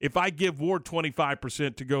 Because if I give Ward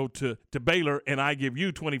 25% to go to Baylor and I give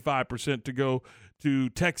you 25% to go to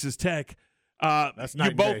Texas Tech,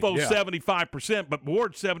 you both owe 75%, but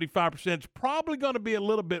Ward's 75% is probably going to be a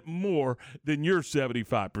little bit more than your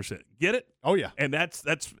 75%. Get it? Oh, yeah. And that's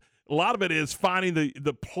a lot of it is finding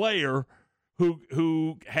the player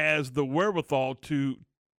who has the wherewithal to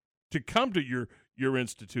come to your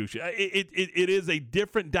institution. It is a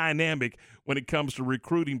different dynamic when it comes to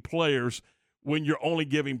recruiting players when you're only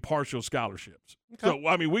giving partial scholarships. Okay. So,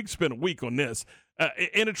 I mean, we can spend a week on this,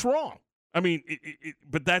 and it's wrong. I mean,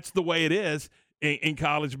 but that's the way it is in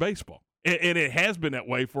college baseball, and it has been that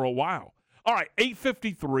way for a while. All right,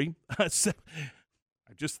 8:53.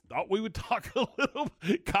 I just thought we would talk a little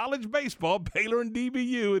college baseball, Baylor and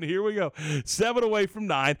DBU, and here we go. 7 away from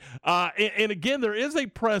 9. And again, there is a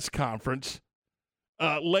press conference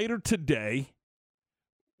later today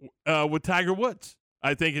with Tiger Woods.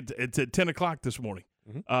 I think it's at 10 o'clock this morning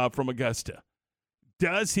from Augusta.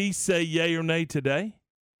 Does he say yay or nay today?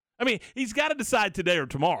 I mean, he's got to decide today or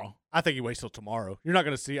tomorrow. I think he waits till tomorrow. You're not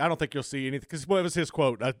going to see. I don't think you'll see anything. Because what was his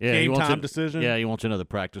quote? A Yeah, game time decision? Yeah, he wants another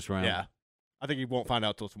practice round. Yeah. I think he won't find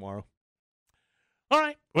out till tomorrow. All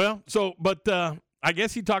right. Well, but I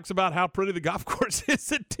guess he talks about how pretty the golf course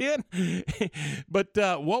is at 10. But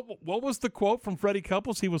what was the quote from Freddie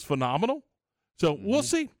Couples? He was phenomenal. So we'll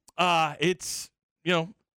see. It's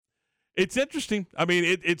interesting. I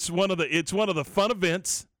mean, it's one of the fun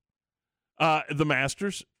events, the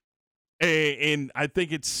Masters, and I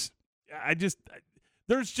think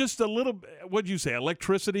there's just a little, what'd you say,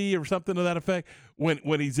 electricity or something to that effect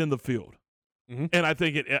when he's in the field. And I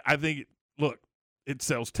think look, it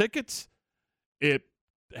sells tickets. It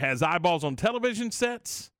has eyeballs on television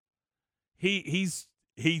sets. He's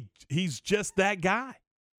just that guy.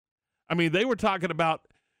 I mean, they were talking about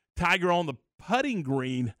Tiger on the putting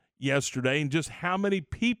green yesterday and just how many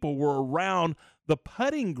people were around the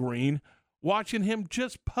putting green watching him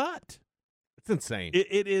just putt. It's insane.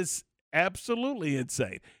 It is absolutely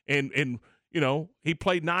insane. And he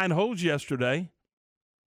played 9 holes yesterday.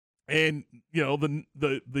 And,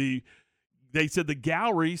 they said the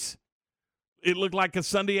galleries, it looked like a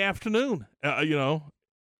Sunday afternoon, and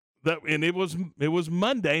it was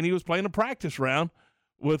Monday, and he was playing a practice round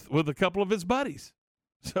with a couple of his buddies.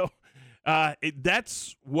 So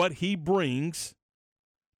that's what he brings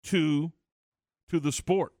to the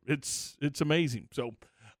sport. It's amazing. So,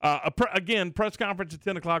 again, press conference at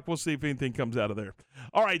 10 o'clock. We'll see if anything comes out of there.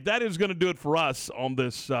 All right, that is going to do it for us on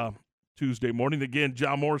this Tuesday morning. Again,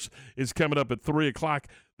 John Morris is coming up at 3 o'clock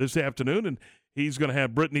this afternoon, and he's going to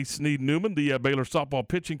have Brittany Sneed-Newman, the Baylor softball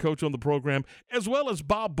pitching coach, on the program, as well as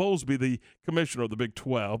Bob Bowlesby, the commissioner of the Big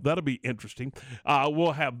 12. That'll be interesting.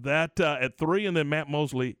 We'll have that at 3, and then Matt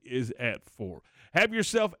Mosley is at 4. Have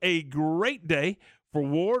yourself a great day. For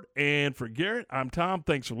Ward and for Garrett, I'm Tom.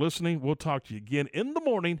 Thanks for listening. We'll talk to you again in the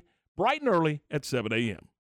morning, bright and early at 7 a.m.